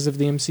phases of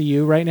the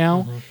MCU right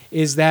now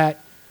is that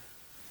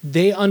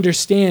they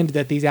understand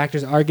that these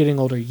actors are getting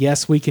older.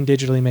 Yes, we can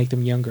digitally make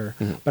them younger,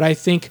 but I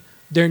think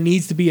there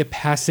needs to be a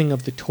passing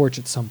of the torch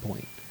at some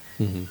point.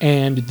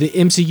 And the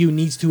MCU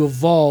needs to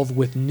evolve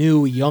with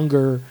new,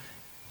 younger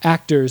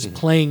actors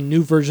playing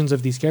new versions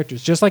of these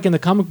characters. Just like in the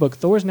comic book,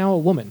 Thor's now a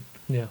woman.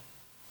 Yeah.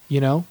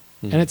 You know,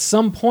 and at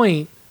some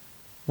point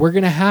we're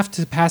going to have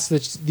to pass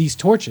these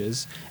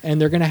torches,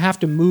 and they're going to have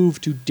to move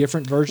to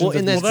different versions Well, of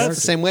in these the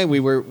characters. same way,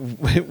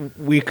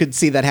 we could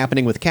see that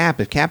happening with Cap.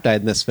 If Cap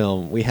died in this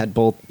film, we had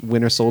both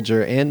Winter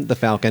Soldier and the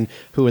Falcon,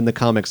 who in the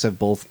comics have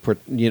both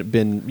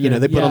been, they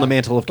put Yeah, on the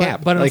mantle of but-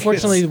 Cap. But Like,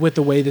 unfortunately, it's- with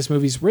the way this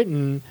movie's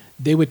written,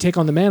 they would take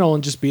on the mantle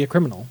and just be a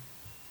criminal.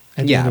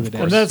 At the Yeah, end of the day.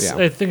 course. And that's, yeah.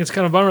 I think it's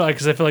kind of a bummer,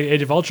 because I feel like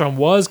Age of Ultron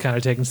was kind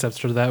of taking steps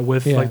toward that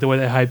with Yeah. like the way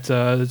they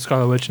hyped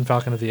Scarlet Witch and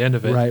Falcon at the end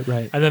of it. Right,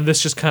 right. And then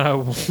this just kind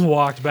of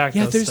walked back.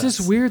 Yeah, those there's steps.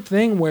 this weird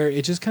thing where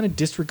it just kind of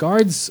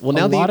disregards a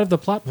lot of the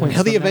plot points.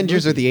 Now the from that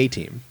Avengers are movie. the A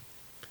team.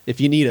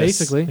 If you need us,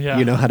 Basically. Yeah.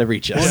 you know how to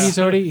reach us. Well,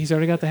 he's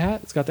already got the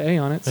hat. It's got the A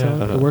on it, so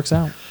Yeah. it works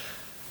out.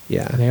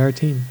 Yeah. And they are a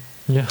team.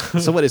 Yeah.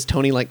 So what is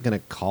Tony like going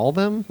to call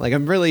them? Like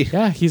I'm really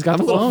he's got I'm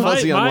the a little phone.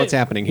 fuzzy on My- what's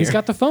happening here. He's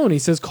got the phone. He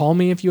says, "Call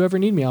me if you ever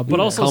need me. I'll be But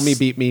there." also Call me, s-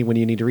 beat me when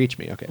you need to reach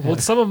me. Okay. Well,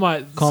 some of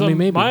my Call me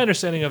maybe. my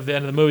understanding of the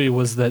end of the movie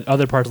was that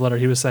other parts of the letter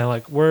he was saying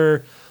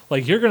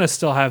like you're gonna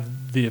still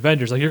have the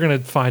Avengers, like you're gonna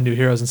find new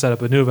heroes and set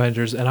up a new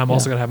Avengers, and I'm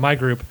also Yeah. gonna have my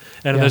group.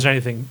 And if Yeah. there's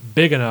anything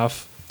big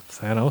enough,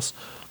 Thanos,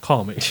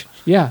 call me.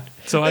 Yeah,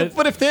 So I,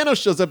 But if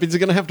Thanos shows up, is he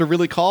going to have to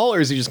really call, or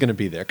is he just going to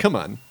be there? Come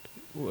on.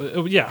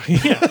 yeah.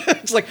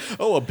 It's like,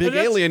 oh, a big But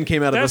that's- alien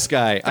came out of the that's-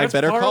 sky. I that's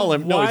better part call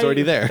of him. No, he's why-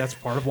 already there. That's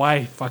part of why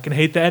I fucking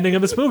hate the ending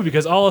of this movie,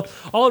 because all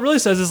it really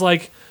says is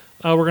like,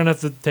 oh, we're gonna have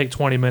to take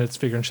 20 minutes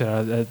figuring shit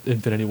out at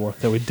Infinity War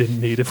that we didn't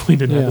need if we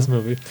didn't Yeah. have this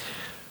movie.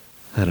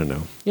 I don't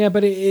know. yeah,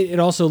 but it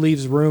also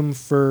leaves room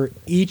for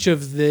each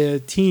of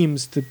the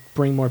teams to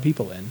bring more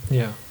people in,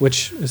 Yeah.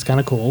 which is kind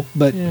of cool.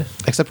 But Yeah.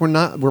 Except we're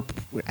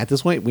at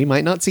this point, we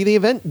might not see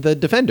the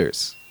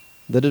Defenders,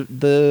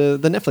 the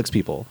Netflix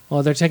people.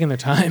 well, they're taking their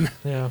time.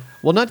 Yeah.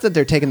 Well, not that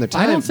they're taking their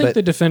time. I don't think but,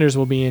 the Defenders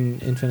will be in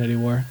Infinity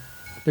War.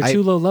 They're I-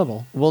 too low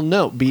level. Well,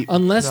 no.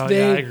 Unless No, they,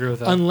 yeah, I agree with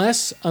that.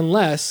 unless,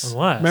 Unless.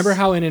 remember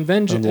how in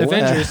Avengers,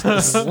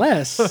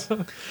 Unless.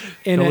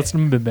 in No, a-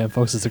 listen to Midman,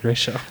 folks. It's a great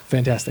show.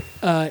 fantastic.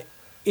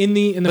 In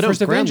the But no, first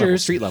ground level,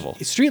 Avengers,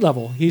 street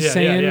level. He's Yeah,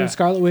 saying yeah.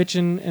 Scarlet Witch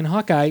and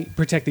Hawkeye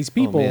protect these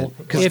people. man.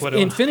 If Widow.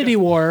 Infinity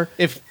War,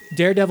 If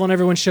Daredevil and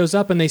everyone shows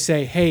up and they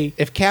say, "Hey,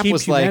 if Cap keep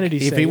was like, humanity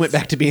if he safe," went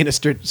back to being a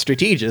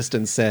strategist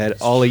and said,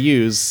 all I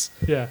use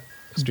Yeah.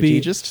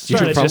 strategist,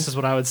 Strategist is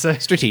what I would say.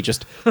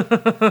 strategist.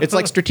 It's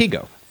like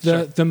stratego.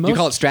 the Do you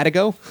call it most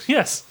stratego?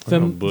 Yes. the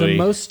boy.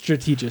 most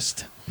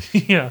strategist.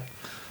 Yeah.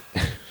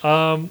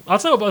 I'll tell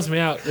you what bugs me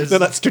out is No,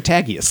 that's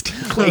strategiest.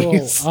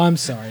 Please. Oh, I'm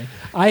sorry.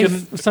 I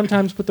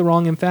sometimes put the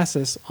wrong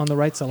emphasis on the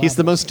right syllable. He's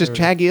the most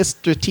strategiest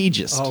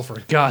strategist. oh, for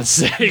God's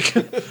sake.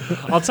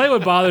 I'll tell you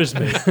what bothers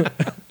me.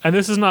 And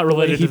this is not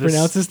related he to this.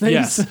 pronounces things?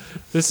 Yes.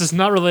 This is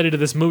not related to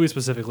this movie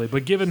specifically,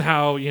 but given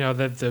how,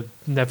 the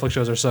Netflix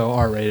shows are so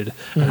R-rated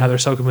and how they're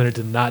so committed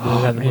to not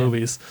doing that in the man.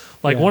 movies.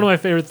 Like, Yeah. one of my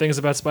favorite things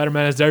about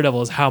Spider-Man as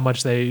Daredevil is how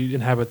much they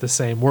inhabit the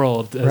same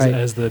world as, Right.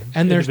 as the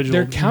And they're individual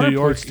they're New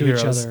York counterparts to each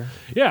heroes. other.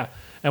 Yeah.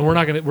 And we're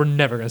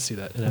never going to see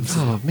that in MCU.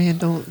 Oh man,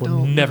 don't.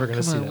 never gonna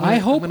come see on, that. what? I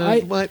hope I'm gonna- I-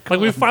 what? Like,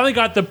 Come we on. finally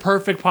got the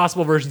perfect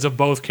possible versions of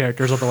both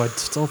characters, although I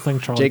still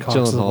think Charlie Jake Cox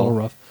is a Gyllenhaal. little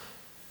rough.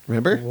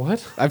 Remember?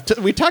 What?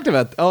 We talked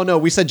about. Oh no,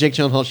 we said Jake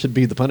Gyllenhaal should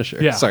be the Punisher.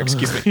 Yeah. Sorry,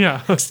 excuse me.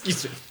 Yeah.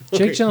 Excuse me.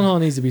 Jake Gyllenhaal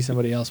needs to be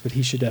somebody else, but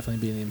he should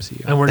definitely be in the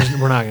MCU. And we're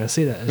not going to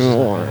see that. It's just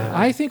not gonna happen.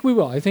 I think we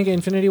will. I think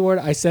Infinity War.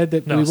 I said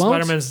that No, we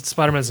won't.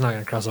 Spider-Man's not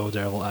going to cross over with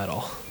Daredevil at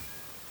all.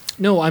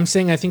 No, I'm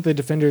saying I think the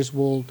Defenders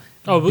will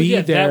Oh, but be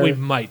yeah, there, that we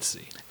might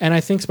see. and I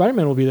think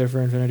Spider-Man will be there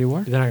for Infinity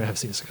War. They're not going to have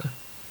scenes together.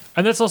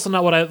 And that's also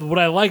not what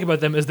I like about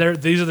them is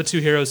these are the two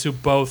heroes who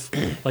both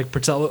like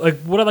protect. Like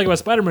what I like about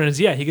Spider-Man is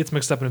he gets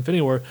mixed up in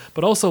Infinity War,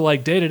 but also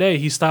like day to day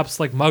he stops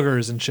like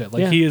muggers and shit.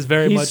 Like Yeah. he is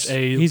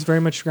He's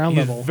very much ground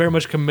he's level, very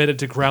much committed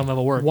to ground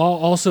level work. while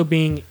also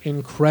being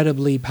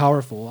incredibly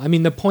powerful. I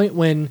mean, the point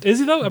when Is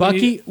he though? I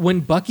mean, when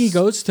Bucky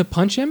goes to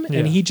punch him Yeah.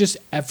 and he just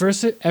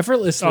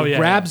effortlessly Oh, yeah,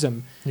 grabs yeah.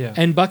 him, Yeah.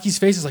 and Bucky's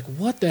face is like,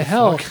 "What the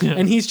hell?" Yeah.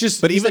 And he's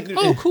just, But he's even-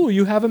 like, "Oh, cool,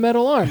 you have a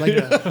metal arm."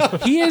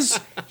 Like he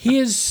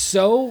is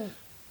so.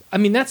 I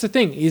mean, that's the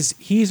thing is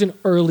he's an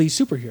early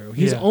superhero.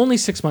 He's Yeah. only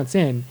 6 months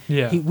in.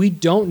 Yeah. We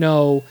don't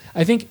know.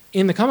 I think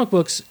in the comic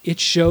books it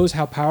shows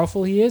how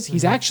powerful he is.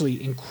 He's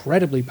actually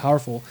incredibly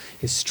powerful.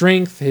 His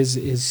strength,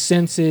 his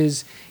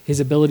senses,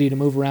 his ability to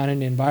move around in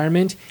an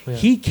environment. Yeah.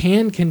 He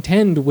can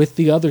contend with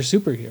the other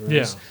superheroes.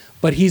 Yeah.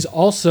 But he's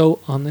also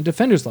on the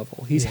Defenders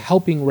level. He's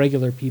helping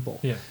regular people.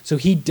 Yeah. So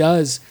he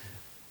does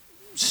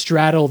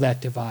straddle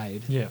that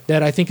divide. Yeah.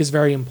 That I think is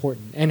very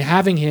important. And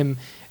having him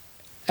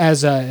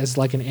as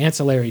like an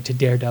ancillary to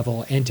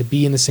Daredevil and to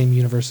be in the same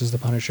universe as the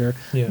Punisher,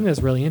 Yeah. I think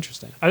that's really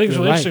interesting. I think it's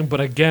You're really right. interesting,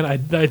 but again, I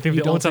think You the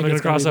don't only time think they're going to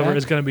it's gonna cross be over back?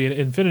 is going to be in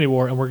Infinity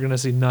War, and we're going to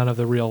see none of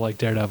the real like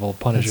Daredevil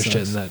Punisher shit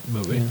sucks. in that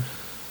movie.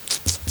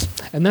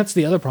 Yeah. And that's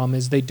the other problem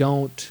is they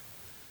don't.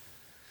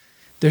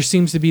 There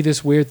seems to be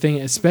this weird thing,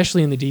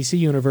 especially in the DC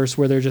universe,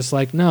 where they're just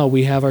like, no,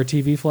 we have our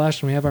TV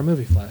Flash and we have our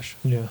movie Flash,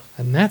 Yeah.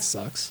 and that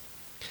sucks.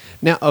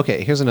 Now,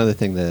 okay, here's another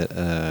thing that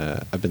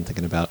I've been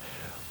thinking about.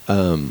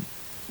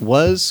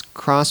 Was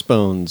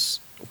Crossbones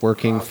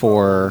working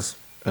for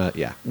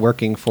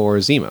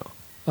Zemo?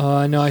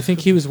 No, I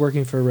think he was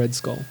working for Red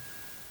Skull.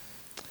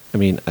 I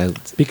mean,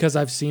 Because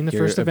I've seen the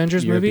first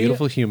Avengers you're movie. a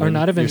beautiful human. Or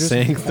not Avengers.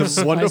 You're saying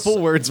the wonderful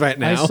words right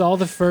now. I saw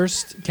the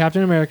first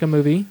Captain America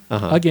movie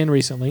again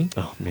recently.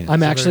 Oh man,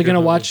 I'm a actually very going to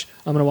good watch.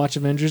 I'm going to watch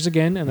Avengers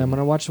again, and I'm going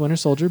to watch Winter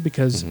Soldier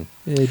because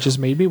it just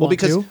made me well, want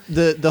because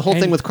to. the whole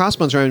thing And- with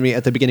Crossbones reminded me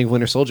at the beginning of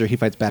Winter Soldier, he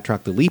fights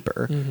Batroc the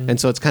Leaper, and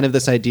so it's kind of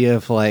this idea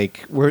of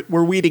like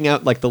we're weeding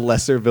out like the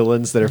lesser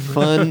villains that are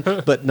fun,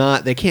 but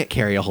not they can't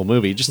carry a whole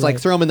movie. Just like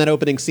Right. throw them in that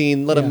opening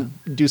scene, let them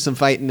do some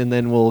fighting, and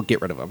then we'll get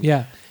rid of them.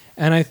 Yeah,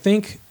 and I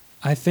think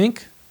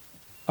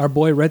our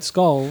boy Red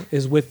Skull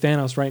is with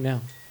Thanos right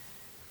now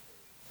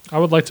I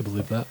would like to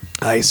believe that.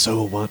 I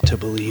so want to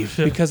believe.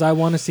 because I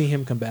want to see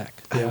him come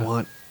back I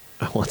want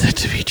that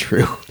to be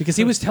true. because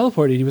he was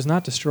teleported. He was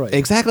not destroyed.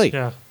 Exactly.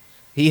 Yeah.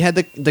 He had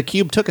the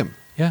cube took him,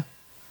 Yeah,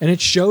 and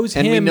it shows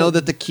and him we know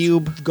that the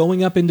cube.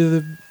 going up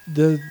into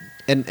the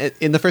And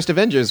in the first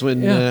Avengers,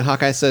 when Yeah.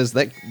 Hawkeye says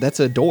that's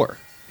a door,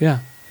 yeah.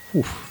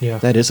 Yeah.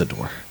 that is a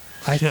door.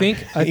 I think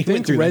He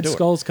went through the Red door.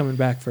 Skull's coming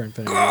back for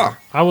Infinity War.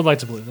 I would like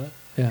to believe that.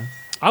 Yeah.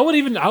 I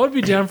would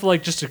be down for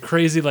like just a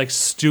crazy like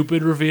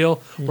stupid reveal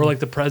where like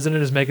the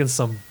president is making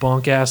some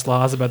bunk ass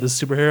laws about the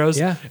superheroes.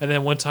 Yeah. And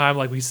then one time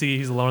like we see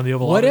he's alone in the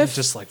Oval What Office, if- he's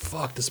just like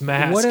fuck this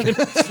mask. What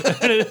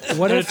if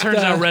what and if it turns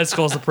the- out Red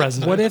Skull's the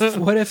president.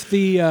 what if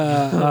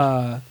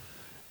the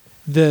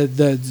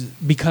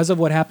because of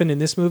what happened in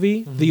this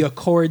movie, the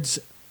Accords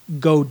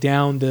go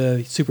down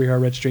the Superhero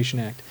Registration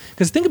Act?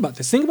 Because think about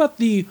this. Think about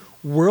the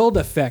world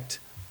effect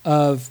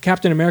of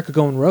Captain America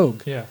going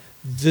rogue. Yeah.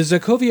 The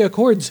Sokovia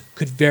Accords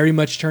could very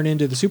much turn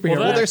into the superhero.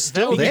 Well, they're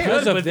still there.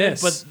 because of but,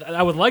 this. But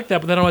I would like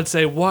that. But then I would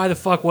say, why the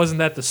fuck wasn't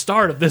that the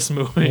start of this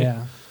movie?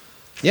 Yeah.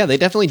 Yeah, they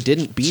definitely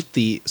didn't beat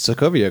the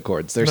Sokovia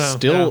Accords. They're No,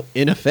 still no.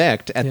 in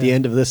effect at the Yeah.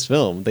 end of this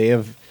film. They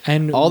have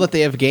And all that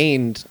they have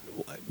gained.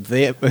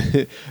 They've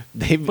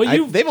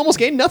almost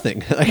gained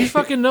nothing. You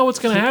fucking know what's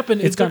going to happen.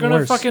 It's They're gotten going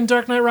to worse. fucking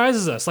Dark Knight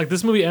Rises us. Like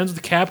this movie ends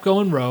with Cap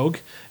going rogue,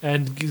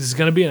 and he's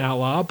going to be an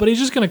outlaw, but he's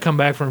just going to come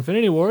back for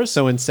Infinity Wars.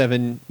 So in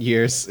 7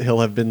 years,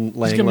 he'll have been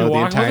laying gonna be low the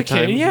walking with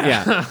entire a cane,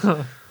 time.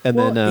 yeah. And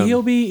well, then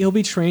he'll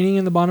be training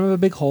in the bottom of a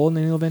big hole, and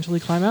then he'll eventually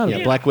climb out of yeah,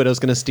 it. Black Widow's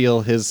going to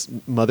steal his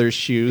mother's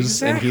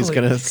shoes, and he's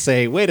Exactly. going to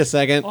say, "Wait a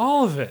second,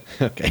 All of it.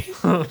 okay."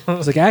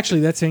 It's like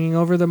actually that's hanging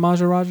over the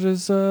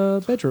Maharaja's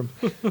bedroom.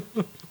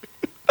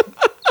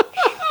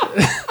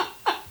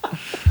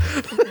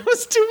 That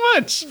was too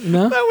much.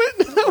 No?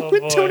 That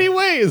went too boy. many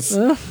ways.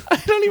 I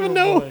don't even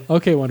know. Boy.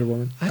 Okay, Wonder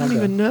Woman. I don't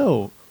even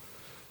know.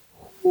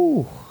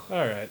 Ooh. All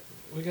right.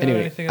 We got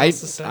Anyway, anything else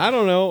to say? I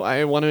don't know.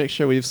 I want to make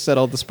sure we've said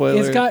all the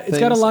spoilers. It's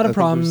got a lot of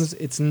problems.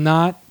 It's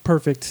not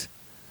perfect.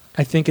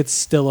 I think it's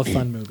still a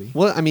fun movie.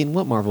 Well, I mean,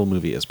 what Marvel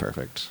movie is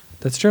perfect?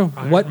 That's true.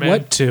 Iron what Man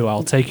what 2.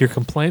 I'll take your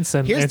complaints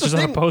and Here's the answers on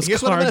a thing. postcard.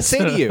 Here's what I'm going to say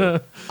to you.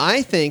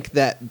 I think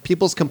that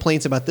people's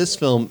complaints about this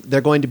film,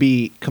 they're going to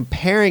be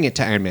comparing it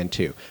to Iron Man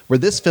 2, where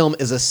this film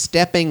is a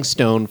stepping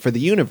stone for the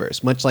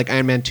universe, much like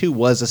Iron Man 2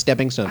 was a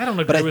stepping stone. I don't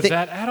agree But with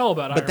that at all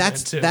about But Iron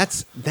Man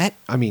 2.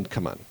 I mean,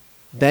 come on.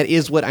 That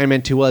is what Iron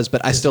Man 2 was,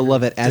 but I still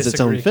love it as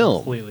its own Disagree film.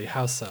 Completely.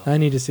 How so? I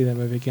need to see that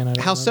movie again. I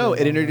don't How so? remember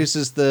It all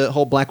introduces the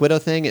whole Black Widow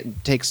thing.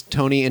 It takes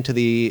Tony into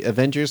the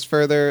Avengers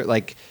further.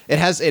 Like it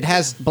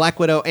has Black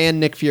Widow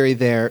and Nick Fury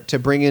there to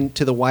bring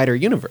into the wider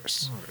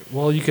universe.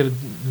 Well, you could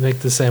make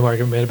the same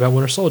argument made about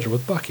Winter Soldier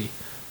with Bucky.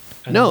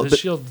 And No, the but-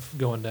 shield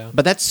going down.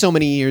 But that's so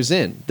many years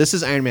in. This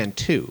is Iron Man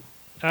 2.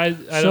 I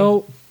that. don't.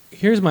 So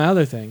here's my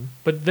other thing.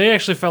 But they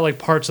actually felt like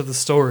parts of the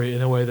story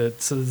in a way that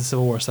the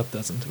Civil War stuff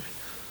doesn't to me.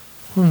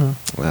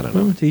 I don't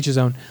know. To each his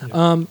own.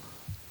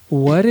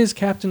 What is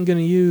Captain going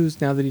to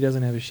use now that he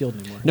doesn't have his shield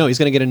anymore? No, he's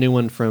going to get a new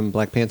one from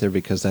Black Panther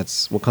because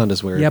that's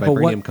Wakanda's where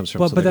vibranium comes from.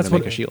 But, so but they're that's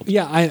going what. to make a shield.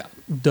 Yeah,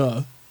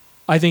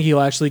 I think he'll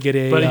actually get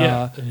a But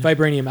yeah.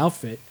 vibranium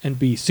outfit and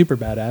be super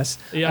badass.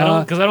 Yeah,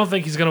 because I don't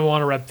think he's going to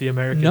want to rep the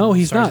American. No,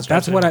 he's Stars not. and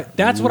Stripes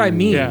That's what I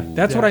mean. Yeah,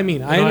 That's what yeah. I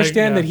mean. I No,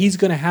 understand yeah. that he's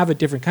going to have a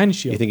different kind of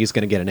shield. You think he's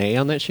going to get an A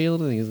on that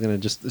shield? And he's going to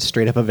just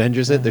straight up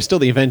Avengers it? They're still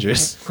the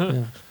Avengers.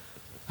 Yeah.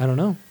 I don't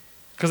know.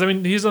 Because I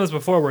mean, he's done this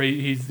before, where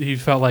he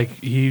felt like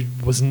he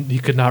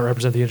could not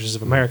represent the interests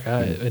of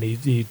America, and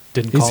he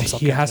didn't call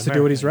himself. He Captain has to do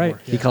America what he's right.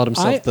 anymore. He called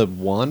himself I- the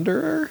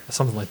Wanderer?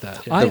 Something like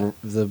that.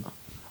 Yeah.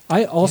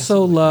 I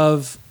also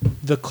love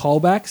the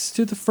callbacks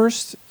to the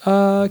first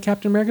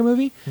Captain America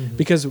movie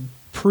because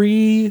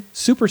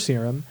pre-Super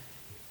Serum,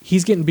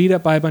 he's getting beat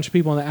up by a bunch of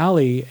people in the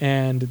alley,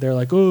 and they're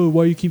like, "Oh,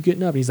 why you keep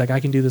getting up?" And he's like, "I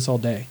can do this all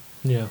day."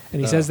 Yeah.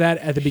 And he says that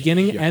at the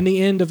beginning and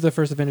the end of the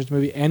first Avengers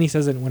movie, and he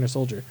says it in Winter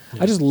Soldier.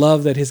 I just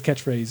love that his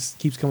catchphrase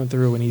keeps coming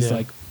through when he's Yeah.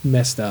 like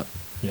messed up.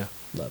 Yeah.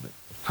 Love it.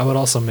 I would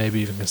also maybe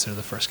even consider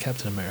the first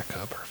Captain America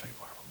a perfect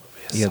Marvel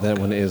movie. It's Yeah, so that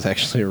good. one is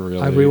actually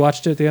really... I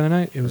rewatched it the other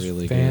night. It was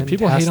really good. fantastic.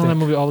 People hate on that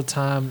movie all the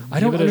time.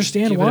 I don't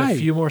understand give why. It a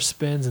few more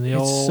spins in the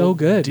It's old so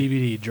good.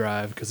 DVD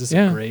drive because it's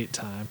Yeah. a great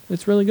time.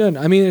 It's really good.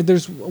 I mean,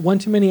 there's one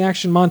too many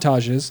action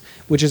montages,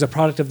 which is a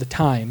product of the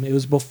time. It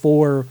was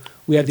before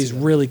we had these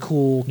really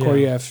cool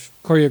Yeah.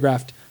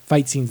 choreographed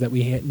fight scenes that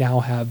we now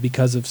have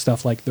because of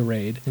stuff like The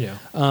Raid. Yeah.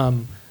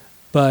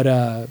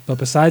 But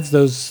besides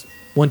those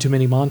one too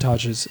many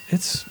montages,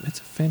 it's a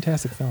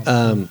fantastic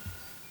film.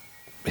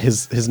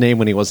 His name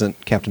when he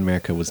wasn't Captain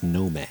America was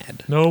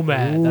Nomad.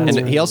 Nomad. Ooh. That's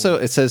And he also,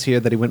 it says here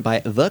that he went by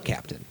the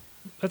Captain.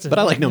 That's But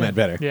I like Nomad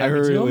better. Yeah, I me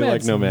too. really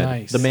like Nomad's Nomad.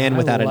 nice. The Man I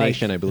Without a like-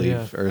 Nation, I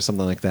believe, Yeah. or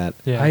something like that.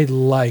 Yeah. I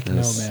like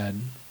Yes.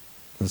 Nomad.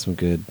 That's some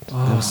good. that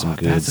was some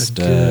good That's a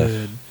stuff.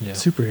 good Yeah.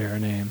 superhero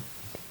name.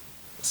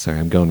 Sorry,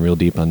 I'm going real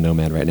deep on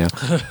Nomad right now.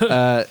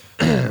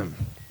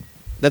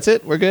 That's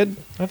it. We're good.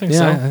 I think Yeah,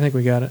 so. I think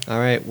we got it. All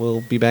right,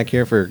 we'll be back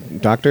here for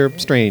Doctor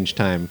Strange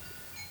time.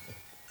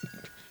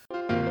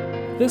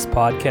 This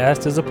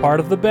podcast is a part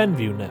of the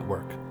Benview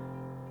Network.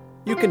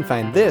 You can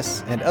find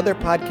this and other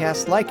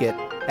podcasts like it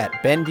at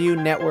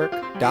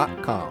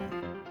BenviewNetwork.com.